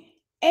saying,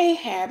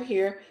 Ahab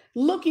here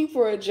looking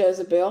for a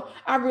Jezebel.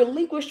 I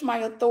relinquished my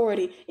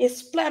authority. It's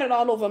splattered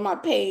all over my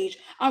page.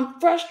 I'm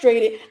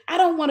frustrated. I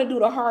don't want to do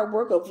the hard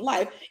work of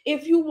life.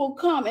 If you will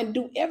come and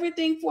do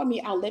everything for me,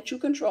 I'll let you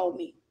control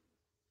me.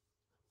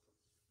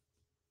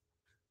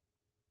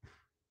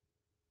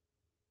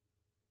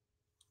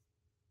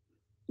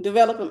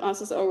 Develop them,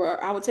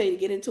 or I would tell you to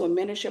get into a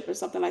mentorship or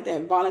something like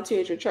that. Volunteer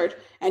at your church,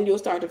 and you'll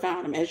start to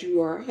find them as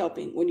you are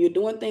helping. When you're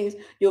doing things,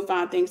 you'll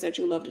find things that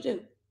you love to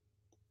do.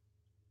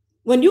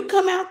 When you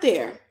come out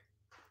there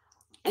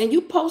and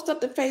you post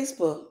up to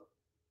Facebook,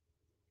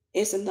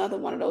 it's another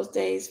one of those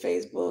days,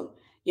 Facebook.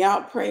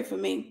 Y'all pray for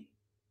me.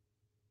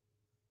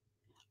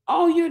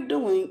 All you're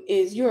doing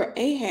is you're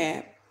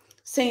Ahab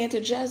saying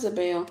to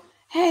Jezebel,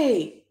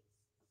 hey,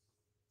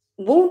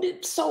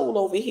 wounded soul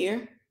over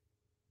here,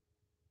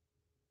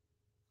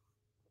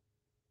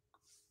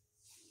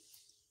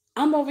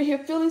 I'm over here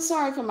feeling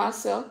sorry for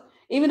myself.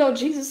 Even though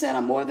Jesus said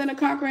I'm more than a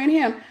conqueror in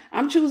him,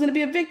 I'm choosing to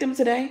be a victim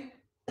today.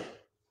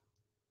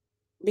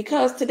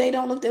 Because today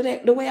don't look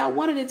the way I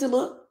wanted it to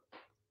look.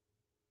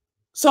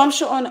 So I'm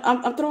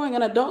throwing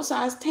an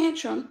adult-sized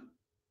tantrum.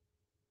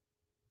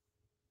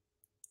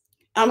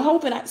 I'm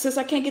hoping, since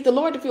I can't get the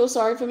Lord to feel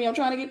sorry for me, I'm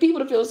trying to get people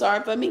to feel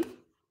sorry for me.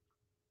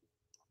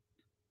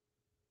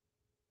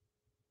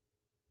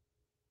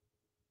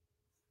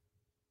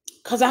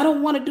 Because I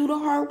don't want to do the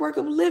hard work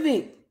of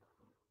living.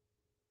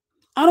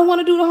 I don't want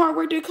to do the hard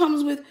work that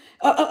comes with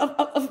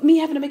of me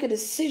having to make a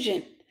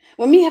decision,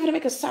 or me having to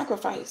make a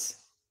sacrifice.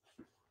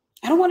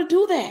 I don't want to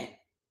do that.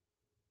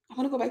 I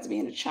want to go back to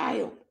being a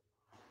child.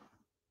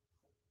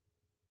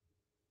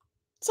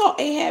 So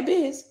Ahab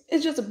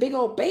it's just a big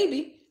old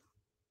baby.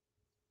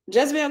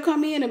 Jezebel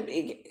come in and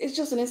it's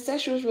just an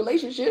incestuous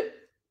relationship.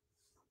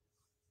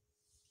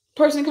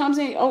 Person comes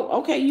in, oh,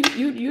 okay, you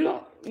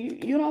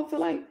don't feel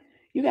like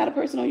you got a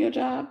person on your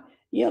job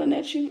yelling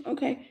at you.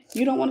 Okay,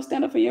 you don't want to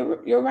stand up for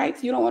your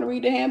rights. You don't want to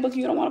read the handbook.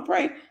 You don't want to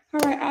pray. All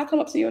right, I'll come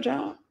up to your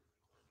job.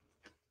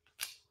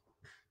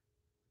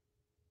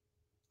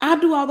 I'll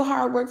do all the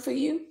hard work for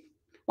you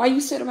while you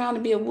sit around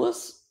and be a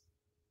wuss.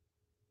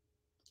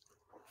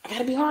 I got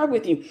to be hard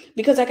with you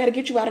because I got to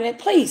get you out of that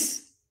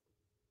place.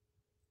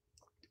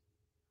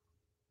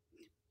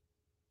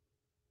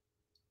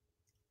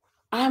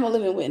 I'm a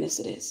living witness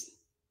to this.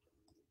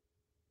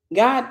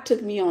 God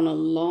took me on a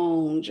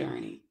long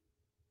journey.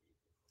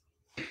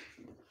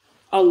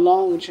 A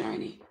long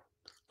journey,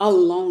 a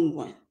long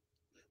one.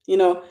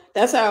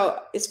 That's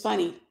how it's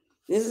funny.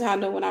 This is how I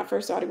know when I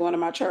first started going to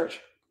my church.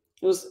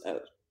 It was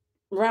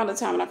around the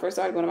time when I first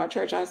started going to my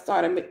church, I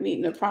started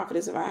meeting the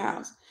prophetess of our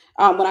house.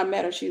 When I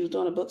met her, she was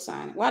doing a book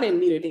signing. Well, I didn't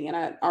meet her then.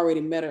 I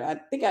already met her. I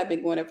think I'd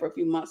been going there for a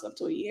few months up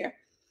to a year.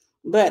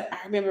 But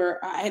I remember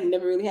I had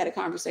never really had a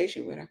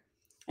conversation with her.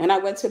 And I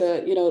went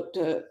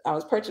to I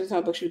was purchasing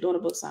her book. She was doing a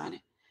book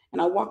signing.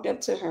 And I walked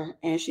up to her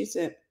and she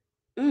said,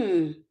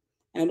 mm.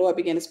 And the Lord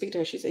began to speak to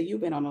her. She said,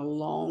 "You've been on a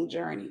long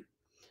journey."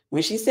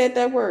 When she said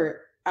that word,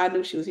 I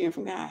knew she was hearing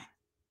from God.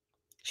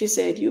 She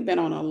said, you've been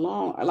on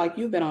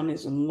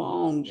this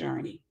long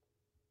journey.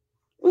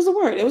 It was a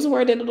word. It was a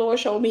word that the Lord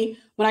showed me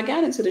when I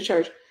got into the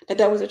church,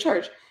 that was a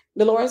church.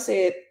 The Lord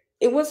said,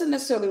 it wasn't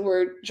necessarily the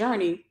word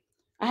journey.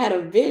 I had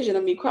a vision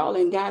of me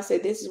crawling. God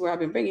said, this is where I've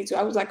been bringing you to.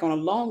 I was like on a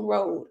long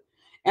road.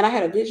 And I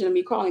had a vision of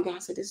me crawling.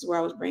 God said, this is where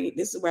I've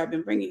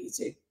been bringing you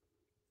to.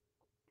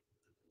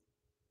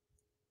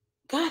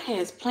 God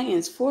has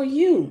plans for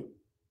you.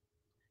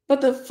 But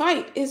the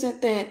fight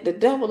isn't that the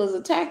devil is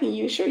attacking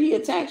you. Sure, he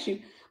attacks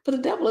you, but the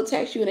devil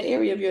attacks you in the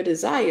area of your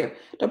desire.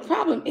 The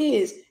problem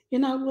is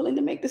you're not willing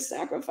to make the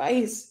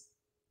sacrifice.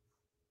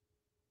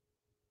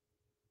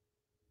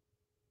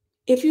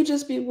 If you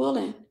just be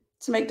willing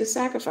to make the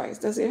sacrifice,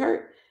 does it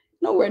hurt?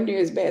 Nowhere near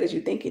as bad as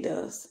you think it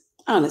does.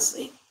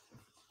 Honestly,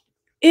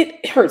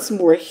 it hurts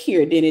more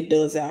here than it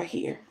does out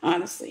here.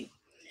 Honestly,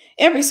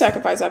 every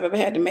sacrifice I've ever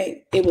had to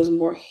make, it was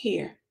more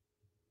here.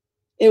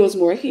 It was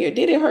more here.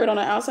 Did it hurt on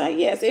the outside?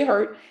 Yes, it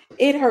hurt.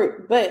 It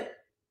hurt, but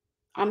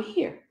I'm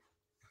here.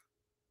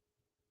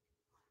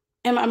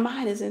 And my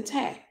mind is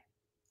intact.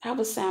 I have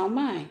a sound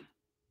mind.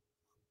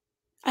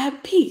 I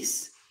have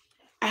peace.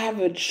 I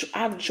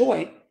have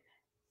joy.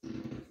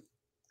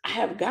 I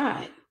have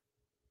God.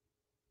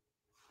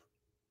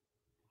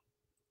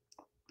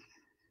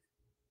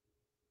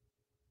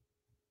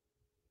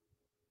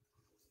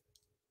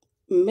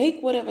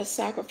 Make whatever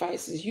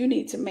sacrifices you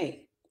need to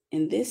make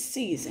in this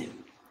season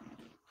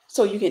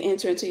so you can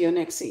enter into your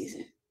next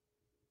season.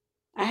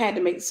 I had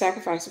to make the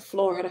sacrifice of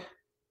Florida,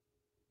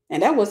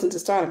 and that wasn't the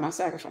start of my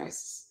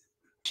sacrifices.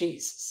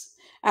 Jesus,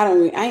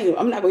 I'm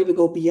not going to even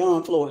go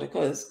beyond Florida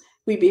because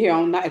we'd be here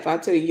all night if I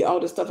tell you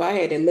all the stuff I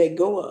had to let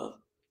go of,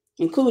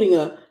 including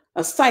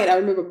a site. I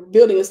remember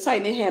building a site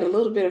and it had a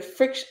little bit of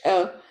friction.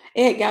 It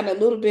had gotten a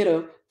little bit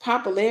of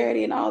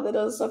popularity and all that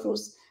other stuff. It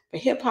was for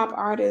hip hop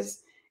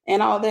artists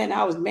and all that. And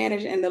I was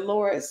managing, and the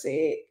Lord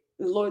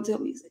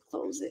told me, he said,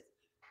 close it.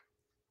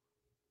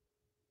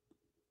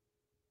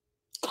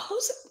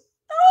 Close it.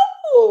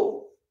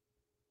 No.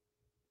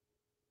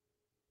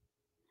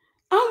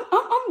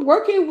 I'm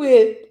working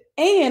with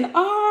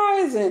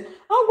A&Rs and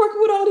I'm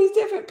working with all these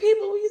different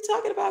people. What are you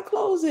talking about?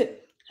 Close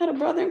it. I had a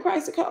brother in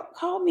Christ that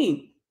called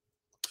me.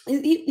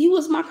 He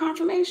was my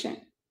confirmation.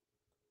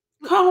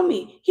 Call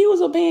me. He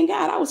was obeying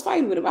God. I was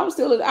fighting with him. I was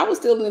still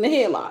in the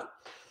headlock.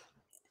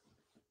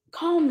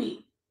 Call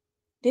me.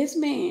 This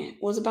man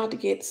was about to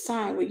get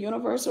signed with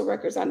Universal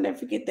Records. I'll never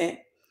forget that.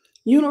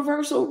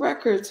 Universal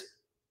Records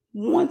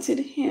wanted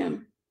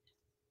him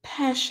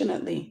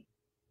passionately.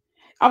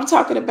 I'm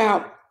talking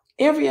about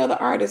every other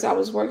artist I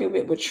was working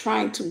with were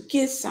trying to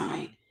get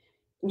signed.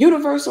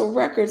 Universal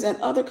Records and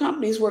other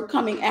companies were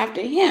coming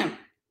after him.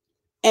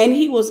 And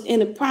he was in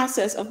the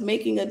process of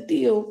making a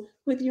deal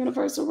with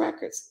Universal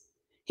Records.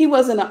 He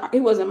wasn't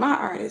my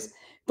artist,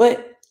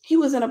 but he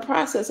was in a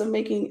process of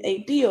making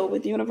a deal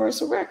with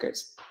Universal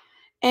Records.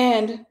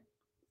 And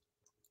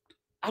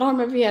I don't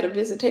remember if he had a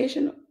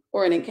visitation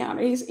or an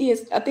encounter.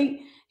 I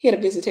think he had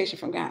a visitation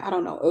from God. I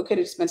don't know. It could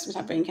have been some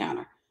type of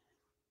encounter.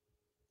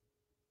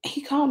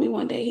 He called me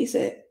one day. He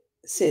said,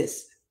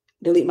 "Sis,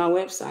 delete my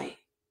website."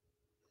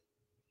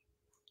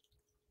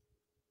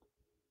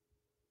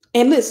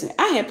 And listen,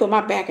 I had put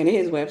my back into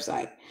his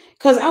website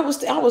because I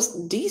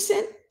was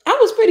decent. I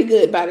was pretty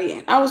good by the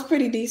end. I was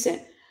pretty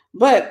decent.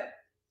 But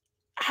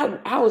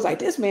I was like,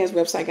 this man's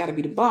website got to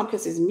be the bomb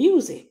because his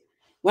music.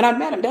 When I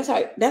met him, that's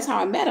how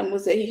I met him,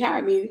 was that he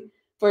hired me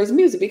for his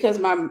music because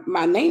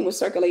my name was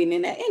circulating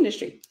in that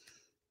industry.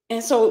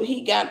 And so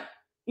he got,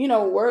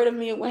 word of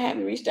me and what have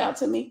you, reached out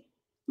to me.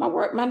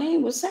 My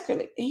name was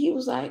circulating. And he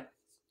was like,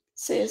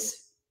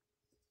 "Sis,"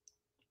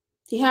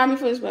 he hired me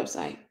for his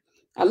website.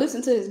 I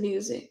listened to his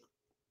music,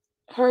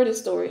 heard his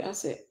story. I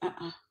said,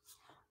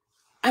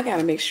 I got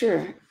to make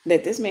sure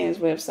that this man's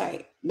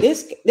website,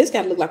 this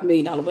got to look like $1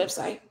 million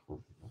website.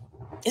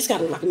 It's got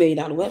to look like $1 million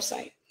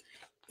website.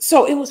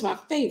 So it was my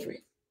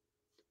favorite.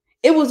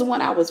 It was the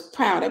one I was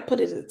proud. I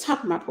put it at the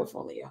top of my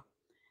portfolio.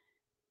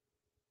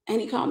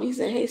 And he called me. He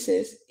said, "Hey,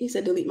 sis," he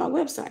said, "delete my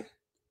website."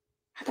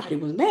 I thought he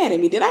was mad at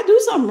me. Did I do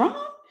something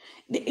wrong?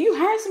 Did you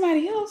hire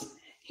somebody else?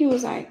 He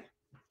was like,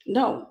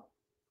 "No."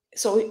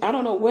 So I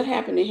don't know what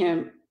happened to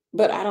him,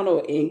 but I don't know,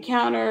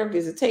 encounter,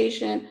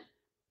 visitation.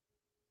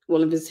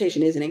 Well, a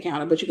visitation is an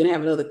encounter, but you can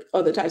have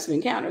other types of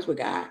encounters with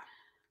God.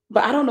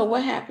 But I don't know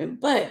what happened,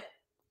 but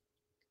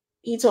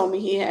he told me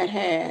he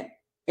had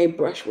a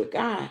brush with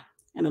God,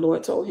 and the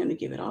Lord told him to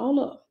give it all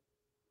up.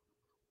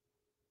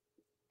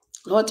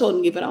 The Lord told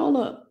him to give it all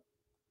up.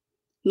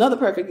 Another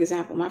perfect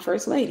example, my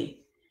first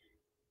lady.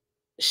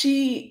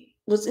 She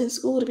was in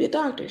school to be a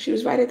doctor. She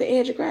was right at the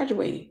edge of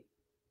graduating,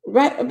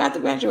 right about to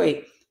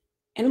graduate.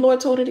 And the Lord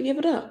told her to give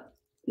it up.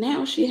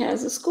 Now she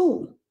has a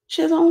school.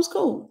 She has her own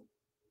school.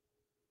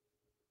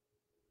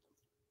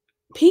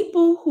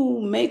 People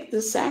who make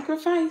the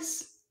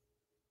sacrifice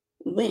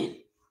win.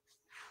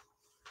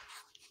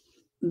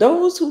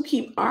 Those who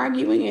keep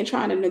arguing and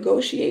trying to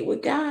negotiate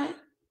with God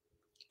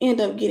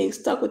end up getting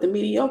stuck with the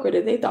mediocre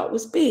that they thought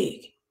was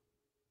big.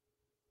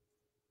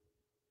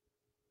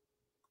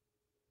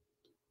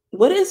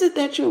 What is it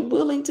that you're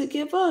willing to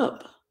give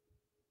up?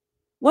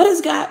 What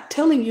is God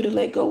telling you to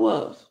let go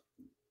of?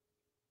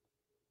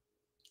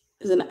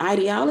 Is it an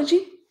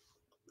ideology?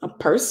 A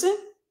person?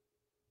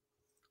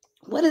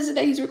 What is it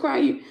that He's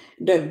requiring you?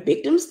 The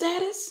victim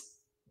status?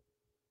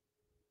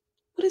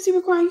 What is He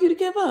requiring you to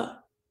give up?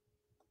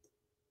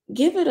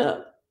 Give it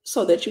up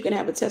so that you can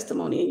have a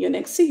testimony in your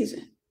next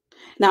season.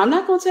 Now, I'm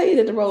not going to tell you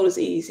that the road is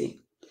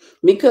easy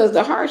because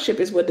the hardship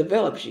is what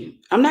develops you.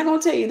 I'm not going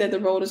to tell you that the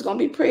road is going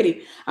to be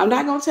pretty. I'm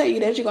not going to tell you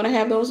that you're going to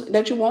have those,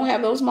 that you won't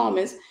have those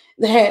moments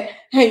that,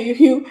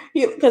 hey,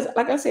 because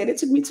like I said, it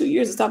took me 2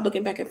 years to stop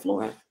looking back at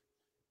Florida.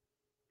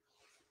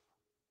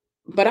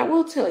 But I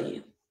will tell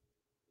you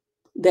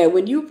that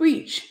when you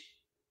reach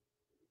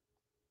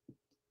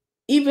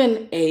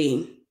even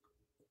a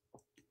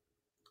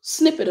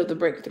snippet of the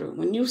breakthrough,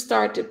 when you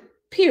start to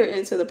peer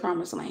into the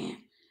promised land,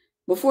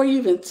 before you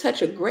even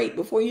touch a grape,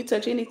 before you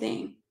touch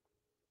anything,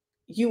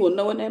 you will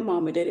know in that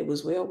moment that it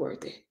was well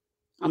worth it.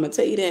 I'm going to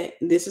tell you that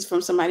this is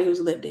from somebody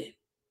who's lived it.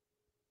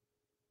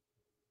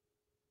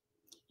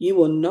 You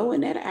will know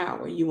in that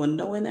hour, you will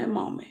know in that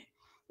moment,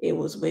 it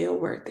was well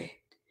worth it.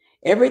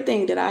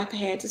 Everything that I've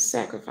had to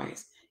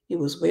sacrifice, it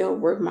was well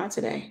worth my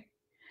today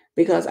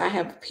because I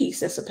have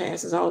peace that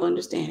surpasses all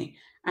understanding.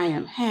 I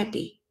am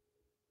happy.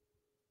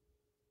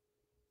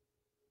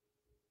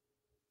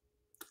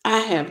 I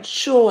have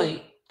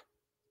joy.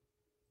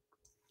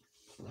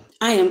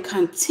 I am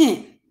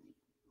content.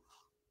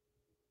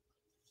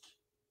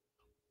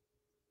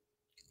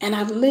 And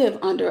I live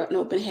under an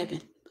open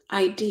heaven.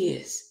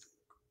 Ideas.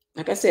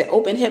 Like I said,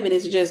 open heaven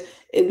is just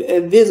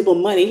invisible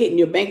money hitting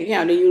your bank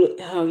account and you,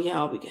 oh,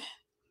 yeah, we got.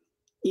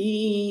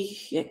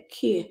 Yeah,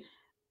 kid.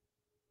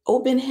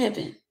 Open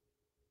heaven.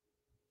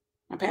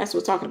 My pastor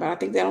was talking about, I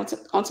think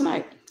that on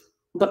tonight.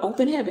 But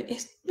open heaven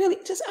is really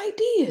just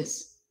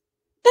ideas.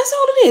 That's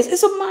all it is.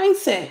 It's a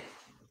mindset.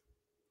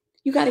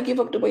 You got to give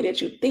up the way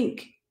that you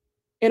think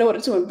in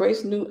order to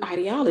embrace new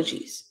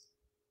ideologies.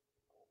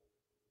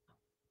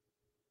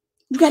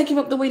 You got to give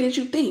up the way that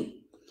you think.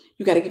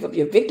 You got to give up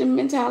your victim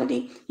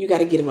mentality. You got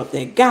to give up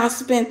that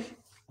gossiping.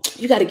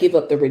 You got to give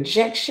up the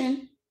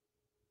rejection.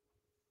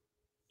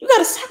 You got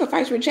to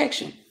sacrifice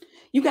rejection.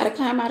 You got to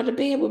climb out of the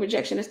bed with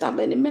rejection and stop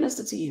letting it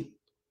minister to you.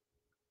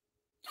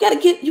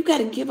 You got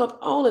to give up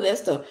all of that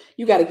stuff.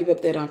 You got to give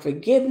up that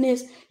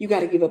unforgiveness. You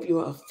got to give up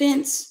your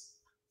offense.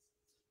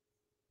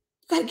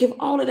 You got to give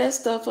all of that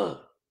stuff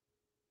up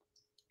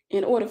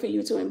in order for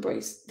you to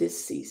embrace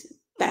this season.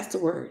 That's the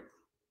word.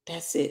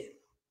 That's it.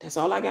 That's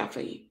all I got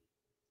for you.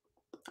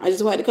 I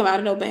just wanted to come out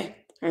of no bang.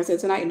 Like I said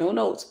tonight, no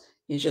notes.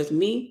 It's just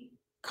me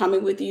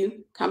coming to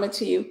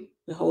you,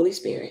 the Holy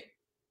Spirit.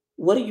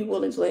 What are you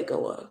willing to let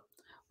go of?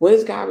 What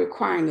is God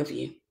requiring of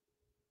you?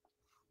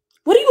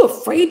 What are you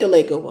afraid to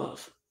let go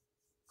of?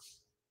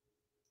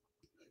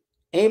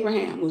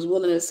 Abraham was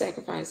willing to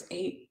sacrifice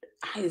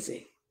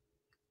Isaac.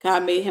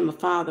 God made him a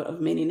father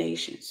of many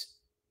nations.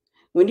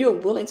 When you're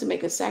willing to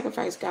make a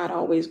sacrifice, God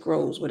always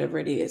grows whatever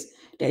it is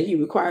that He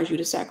requires you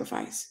to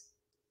sacrifice.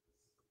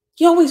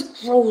 He always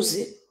grows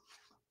it.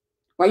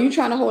 Why are you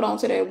trying to hold on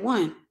to that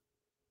one?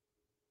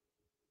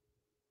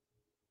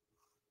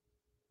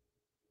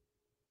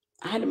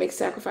 I had to make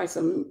sacrifice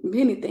of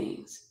many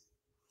things,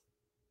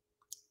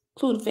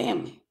 including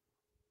family.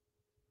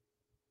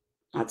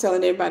 I'm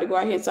telling everybody to go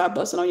out here and start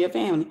busting on your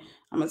family.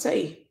 I'm going to tell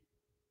you,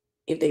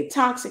 if they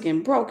toxic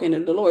and broken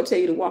and the Lord tell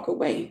you to walk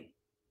away,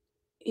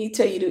 He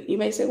tell you to, you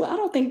may say, well, I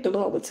don't think the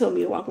Lord would tell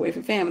me to walk away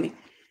from family.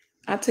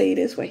 I'll tell you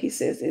this way. He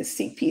says is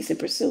seek peace and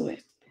pursue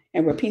it.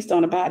 And where peace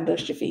don't abide,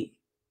 dust your feet.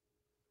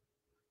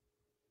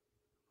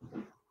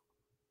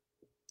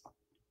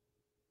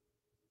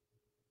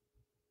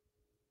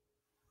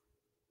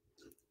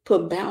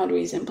 Put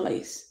boundaries in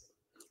place.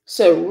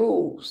 Set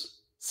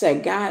rules.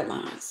 Set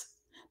guidelines.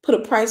 Put a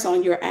price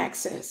on your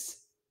access.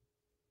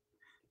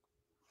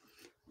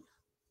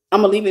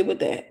 I'm going to leave it with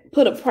that.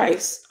 Put a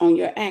price on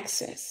your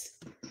access.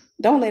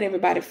 Don't let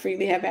everybody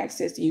freely have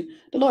access to you.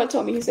 The Lord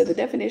told me, He said the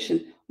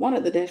definition, one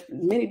of the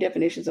many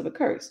definitions of a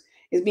curse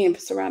is being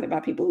surrounded by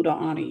people who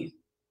don't honor you.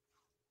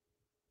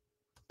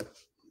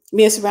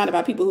 Being surrounded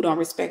by people who don't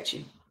respect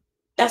you.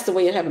 That's the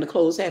way of having a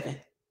closed heaven.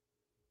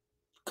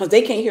 Because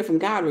they can't hear from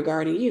God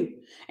regarding you.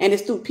 And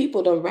it's through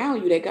people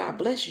around you that God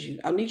blesses you.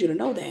 I need you to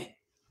know that.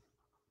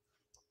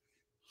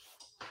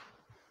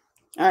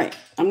 All right.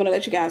 I'm going to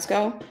let you guys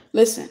go.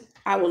 Listen,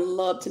 I would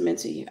love to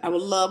mentor you. I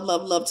would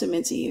love to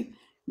mentor you.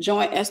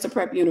 Join Esther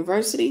Prep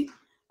University.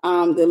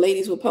 The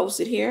ladies will post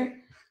it here.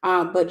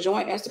 But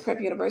join Esther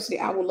Prep University.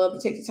 I would love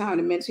to take the time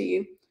to mentor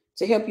you,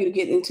 to help you to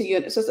get into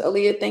your, Sister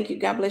Aaliyah, thank you.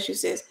 God bless you,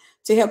 sis.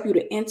 To help you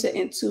to enter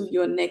into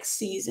your next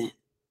season.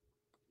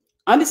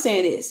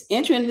 Understand this.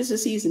 Entering into the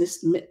season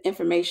is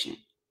information.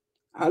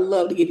 I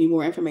love to give you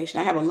more information.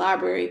 I have a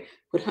library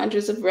with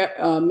hundreds of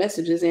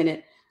messages in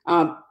it.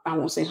 I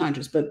won't say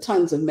hundreds, but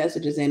tons of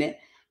messages in it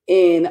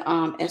in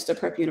Esther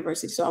Prep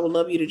University. So I would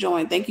love you to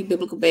join. Thank you,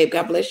 Biblical Babe.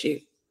 God bless you.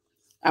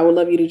 I would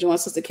love you to join.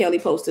 Sister Kelly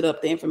posted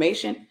up the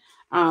information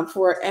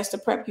for Esther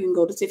Prep. You can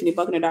go to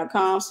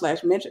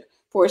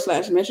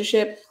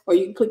tiffanybuckner.com/mentorship, or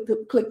you can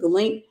click the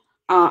link.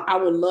 I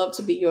would love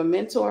to be your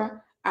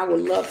mentor. I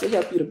would love to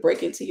help you to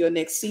break into your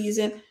next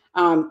season.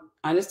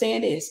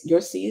 Understand this: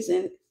 your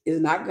season is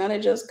not gonna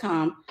just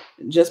come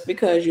just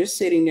because you're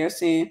sitting there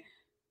saying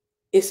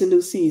it's a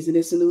new season.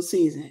 It's a new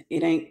season.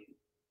 It ain't.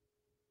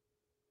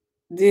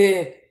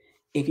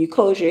 If you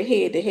close your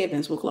head, the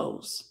heavens will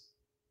close.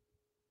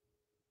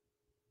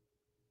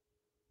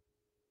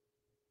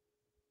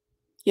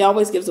 He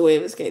always gives a way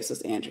of escape,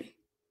 Sister Andrew.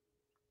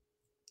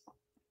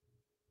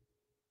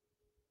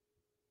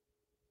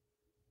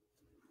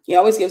 He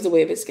always gives a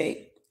way of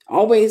escape.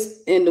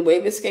 Always, and the way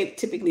of escape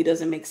typically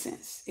doesn't make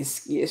sense.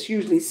 It's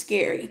usually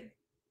scary.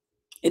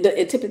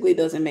 It typically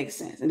doesn't make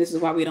sense. And this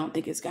is why we don't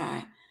think it's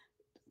God.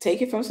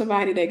 Take it from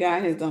somebody that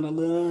God has done a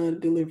lot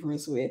of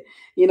deliverance with.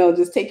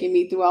 Just taking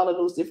me through all of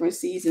those different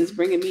seasons,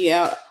 bringing me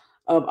out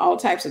of all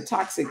types of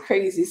toxic,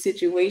 crazy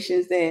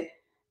situations that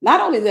not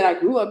only that I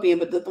grew up in,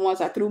 but the ones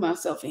I threw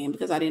myself in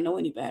because I didn't know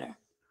any better.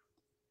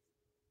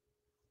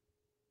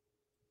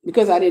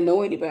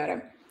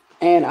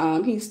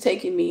 And he's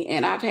taken me,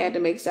 and I've had to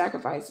make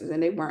sacrifices,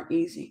 and they weren't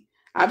easy.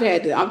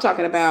 I'm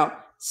talking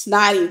about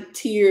snotty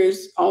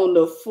tears on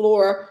the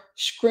floor,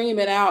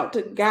 screaming out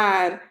to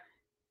God,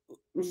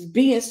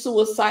 being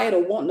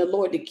suicidal, wanting the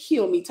Lord to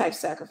kill me type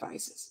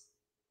sacrifices.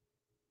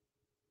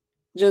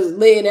 Just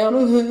lay down,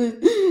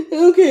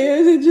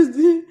 okay,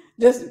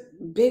 just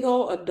big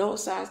old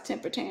adult-sized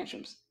temper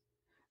tantrums.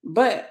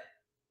 But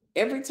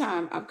every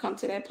time I've come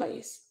to that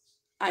place,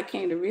 I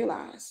came to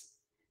realize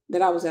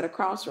that I was at a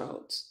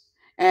crossroads.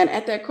 And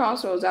at that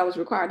crossroads, I was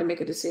required to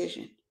make a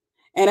decision.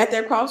 And at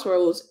that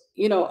crossroads,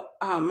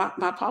 my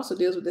apostle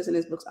deals with this in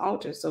his book,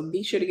 Altars. So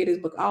be sure to get his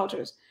book,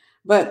 Altars.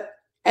 But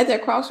at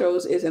that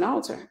crossroads is an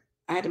altar.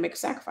 I had to make a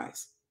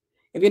sacrifice.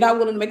 If you're not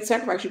willing to make a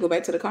sacrifice, you go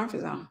back to the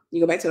comfort zone. You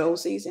go back to the old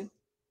season.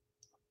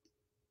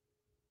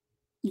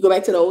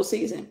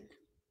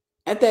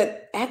 At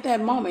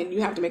that moment,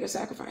 you have to make a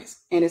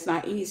sacrifice, and it's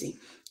not easy.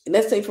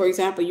 Let's say, for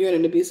example, you're in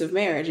an abusive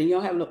marriage and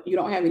you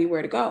don't have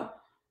anywhere to go.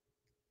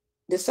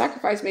 The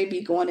sacrifice may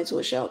be going into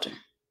a shelter.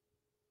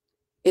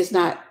 It's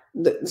not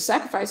the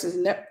sacrifice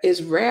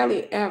is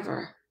rarely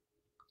ever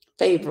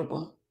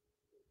favorable.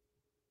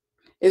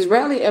 It's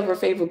rarely ever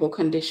favorable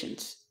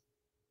conditions,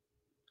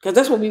 because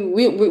that's what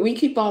we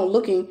keep on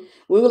looking.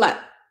 We were like,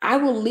 I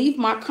will leave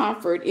my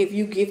comfort if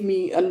you give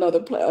me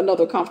another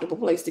comfortable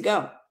place to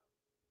go.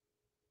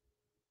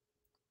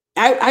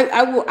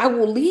 I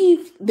will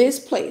leave this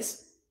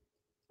place.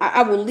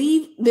 I will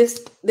leave this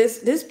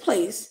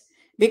place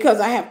because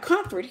I have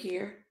comfort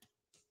here.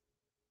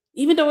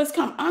 Even though it's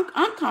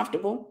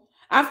uncomfortable,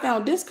 I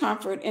found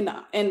discomfort in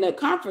the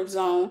comfort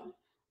zone.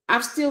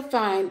 I still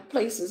find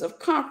places of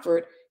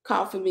comfort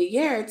called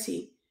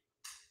familiarity.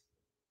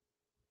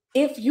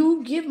 If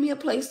you give me a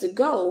place to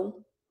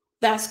go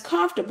that's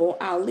comfortable,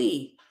 I'll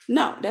leave.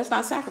 No, that's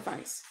not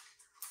sacrifice.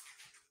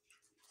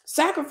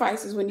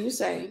 Sacrifice is when you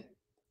say,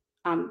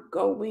 I'm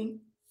going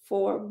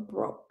for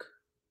broke.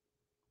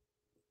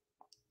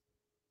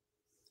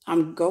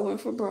 I'm going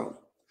for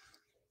broke.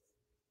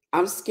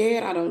 I'm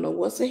scared. I don't know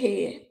what's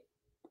ahead.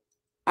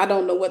 I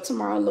don't know what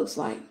tomorrow looks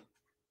like.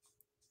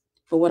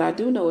 But what I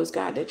do know is,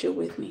 God, that you're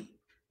with me.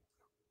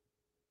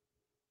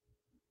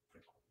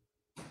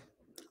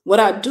 What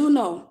I do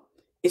know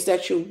is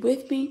that you're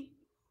with me,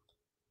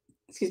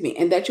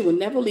 and that you will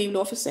never leave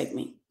nor forsake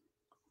me.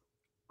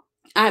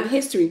 I have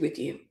history with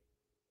you.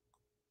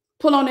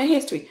 Pull on that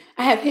history.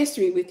 I have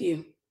history with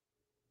you.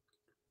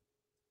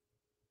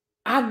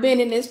 I've been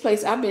in this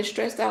place. I've been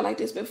stressed out like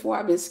this before.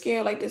 I've been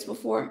scared like this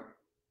before.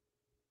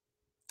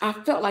 I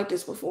felt like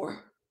this before.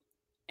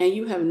 And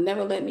you have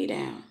never let me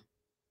down.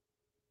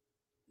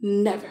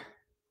 Never.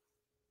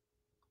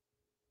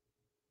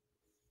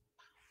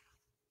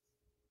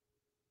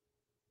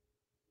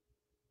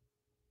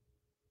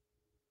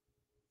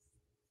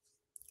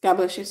 God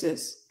bless you,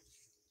 sis.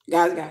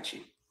 God's got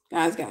you.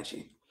 God's got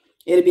you.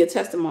 It'll be a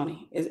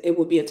testimony. It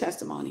will be a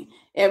testimony.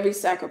 Every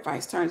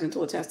sacrifice turns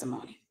into a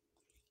testimony.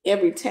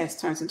 Every test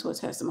turns into a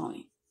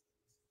testimony.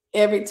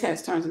 Every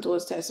test turns into a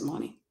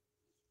testimony.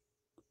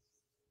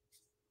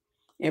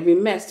 Every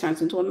mess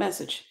turns into a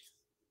message.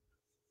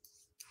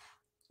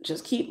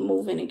 Just keep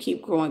moving and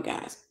keep growing,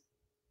 guys.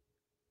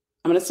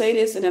 I'm going to say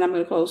this and then I'm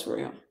going to close for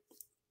real.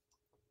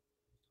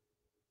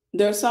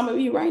 There are some of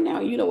you right now,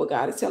 you know what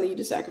God is telling you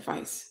to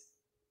sacrifice.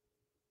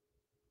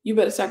 You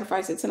better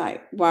sacrifice it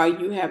tonight while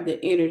you have the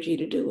energy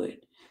to do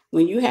it.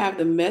 When you have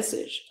the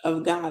message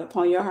of God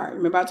upon your heart.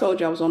 Remember, I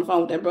told you I was on the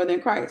phone with that brother in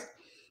Christ.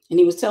 And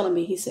he was telling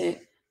me, he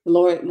said, the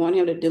Lord wanted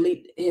him to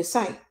delete his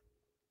site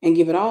and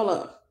give it all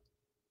up.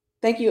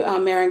 Thank you,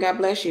 Marion. God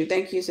bless you.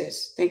 Thank you,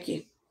 sis. Thank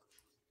you.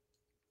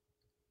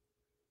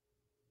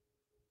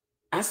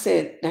 I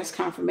said, that's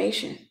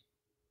confirmation.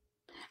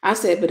 I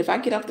said, but if I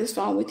get off this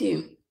phone with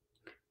you,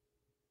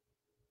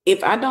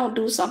 if I don't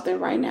do something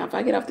right now, if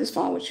I get off this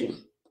phone with you,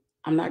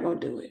 I'm not going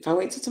to do it. If I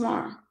wait till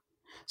tomorrow.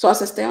 So I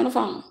said, stay on the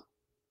phone.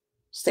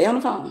 Stay on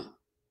the phone.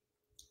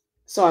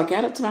 So I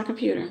got up to my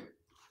computer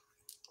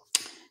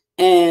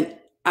and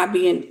I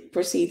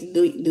proceed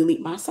to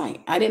delete my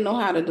site. I didn't know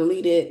how to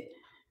delete it.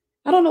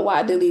 I don't know why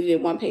I deleted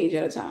it one page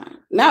at a time.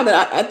 Now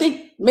that I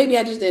think maybe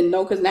I just didn't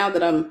know, because now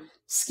that I'm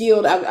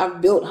skilled,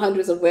 I've built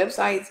hundreds of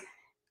websites.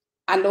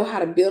 I know how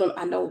to build them.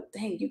 I know,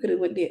 dang, you could have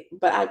went there,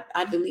 but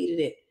I deleted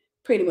it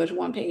pretty much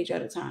one page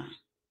at a time.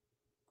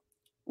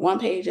 One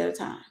page at a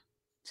time.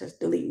 Just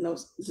deleting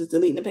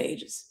the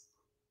pages.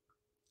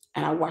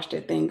 And I watched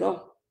that thing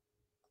go.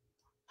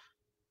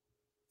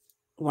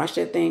 Watch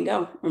that thing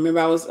go. Remember,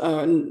 I was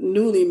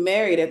newly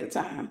married at the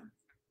time.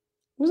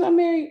 Was I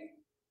married?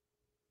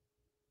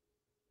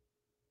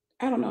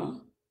 I don't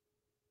know.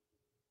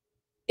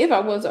 If I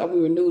was,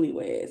 we were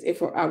newlyweds.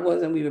 If I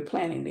wasn't, we were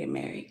planning to get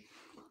married.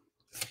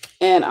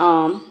 And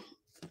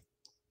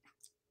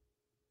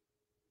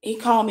he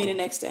called me the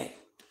next day,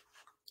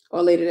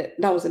 or later.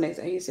 That was the next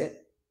day. He said,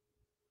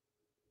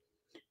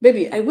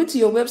 "Baby, I went to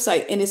your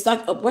website and it's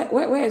not up.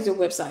 Where is your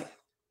website?"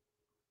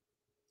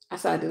 I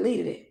said, "I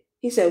deleted it."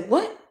 He said,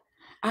 "What?"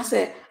 I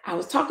said, "I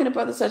was talking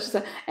about the such and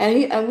such," and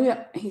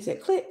he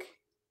said, "Click."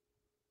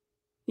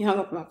 He hung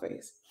up in my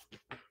face.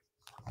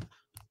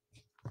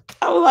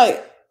 I was like, "I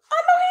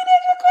know he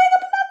didn't just hang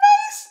up in my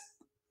face.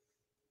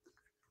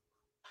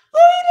 No,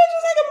 he didn't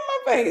just hang up in my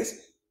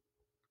face."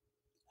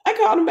 I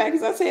called him back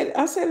because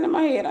I said it in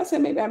my head. I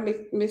said maybe I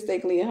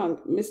mistakenly hung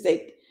up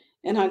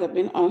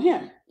on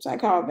him. So I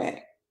called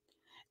back.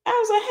 I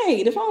was like,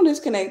 "Hey, the phone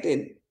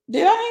disconnected.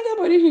 Did I hang up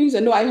or did you?" He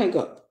said, "No, I hung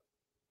up."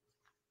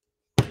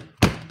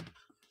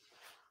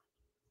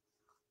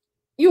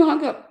 You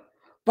hung up.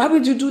 Why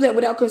would you do that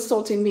without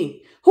consulting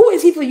me? Who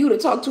is he for you to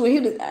talk to? And he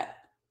did that.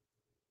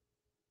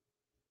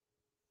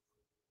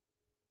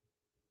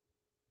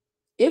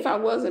 If I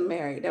wasn't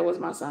married, that was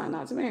my sign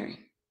not to marry.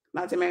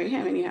 Not to marry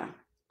him anyhow.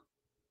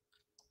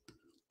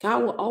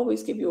 God will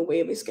always give you a way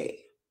of escape.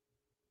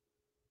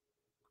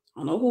 I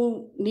don't know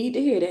who need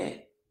to hear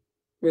that.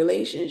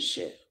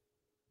 Relationship.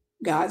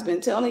 God's been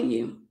telling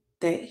you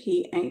that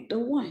he ain't the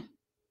one.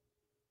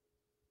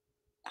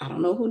 I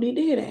don't know who need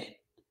to hear that.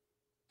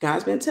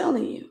 God's been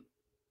telling you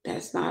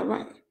that's not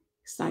right.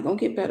 It's not going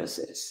to get better,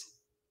 sis.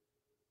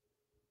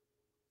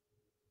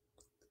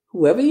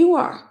 Whoever you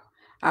are,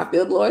 I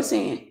feel the Lord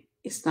saying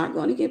it's not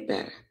going to get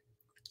better.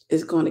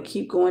 It's going to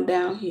keep going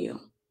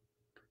downhill.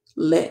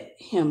 Let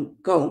him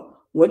go.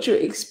 What you're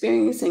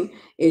experiencing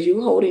is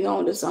you holding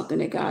on to something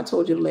that God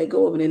told you to let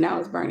go of, and now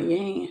it's burning your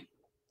hand.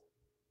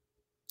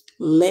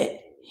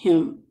 Let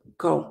him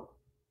go.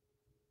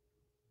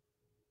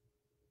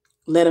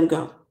 Let him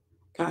go.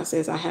 God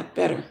says, I have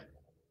better.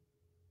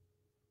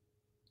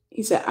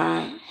 He said,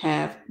 I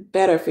have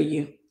better for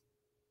you.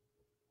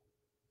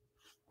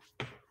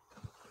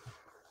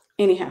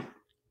 Anyhow,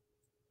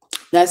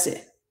 that's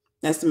it.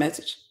 That's the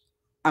message.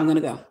 I'm going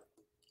to go.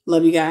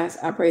 Love you guys.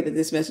 I pray that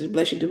this message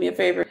bless you. Do me a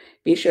favor.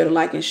 Be sure to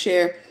like and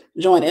share.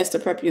 Join Esther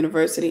Prep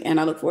University. And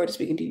I look forward to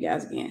speaking to you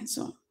guys again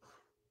soon.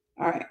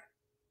 All right.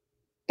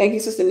 Thank you,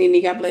 Sister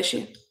Nini. God bless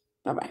you.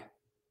 Bye-bye.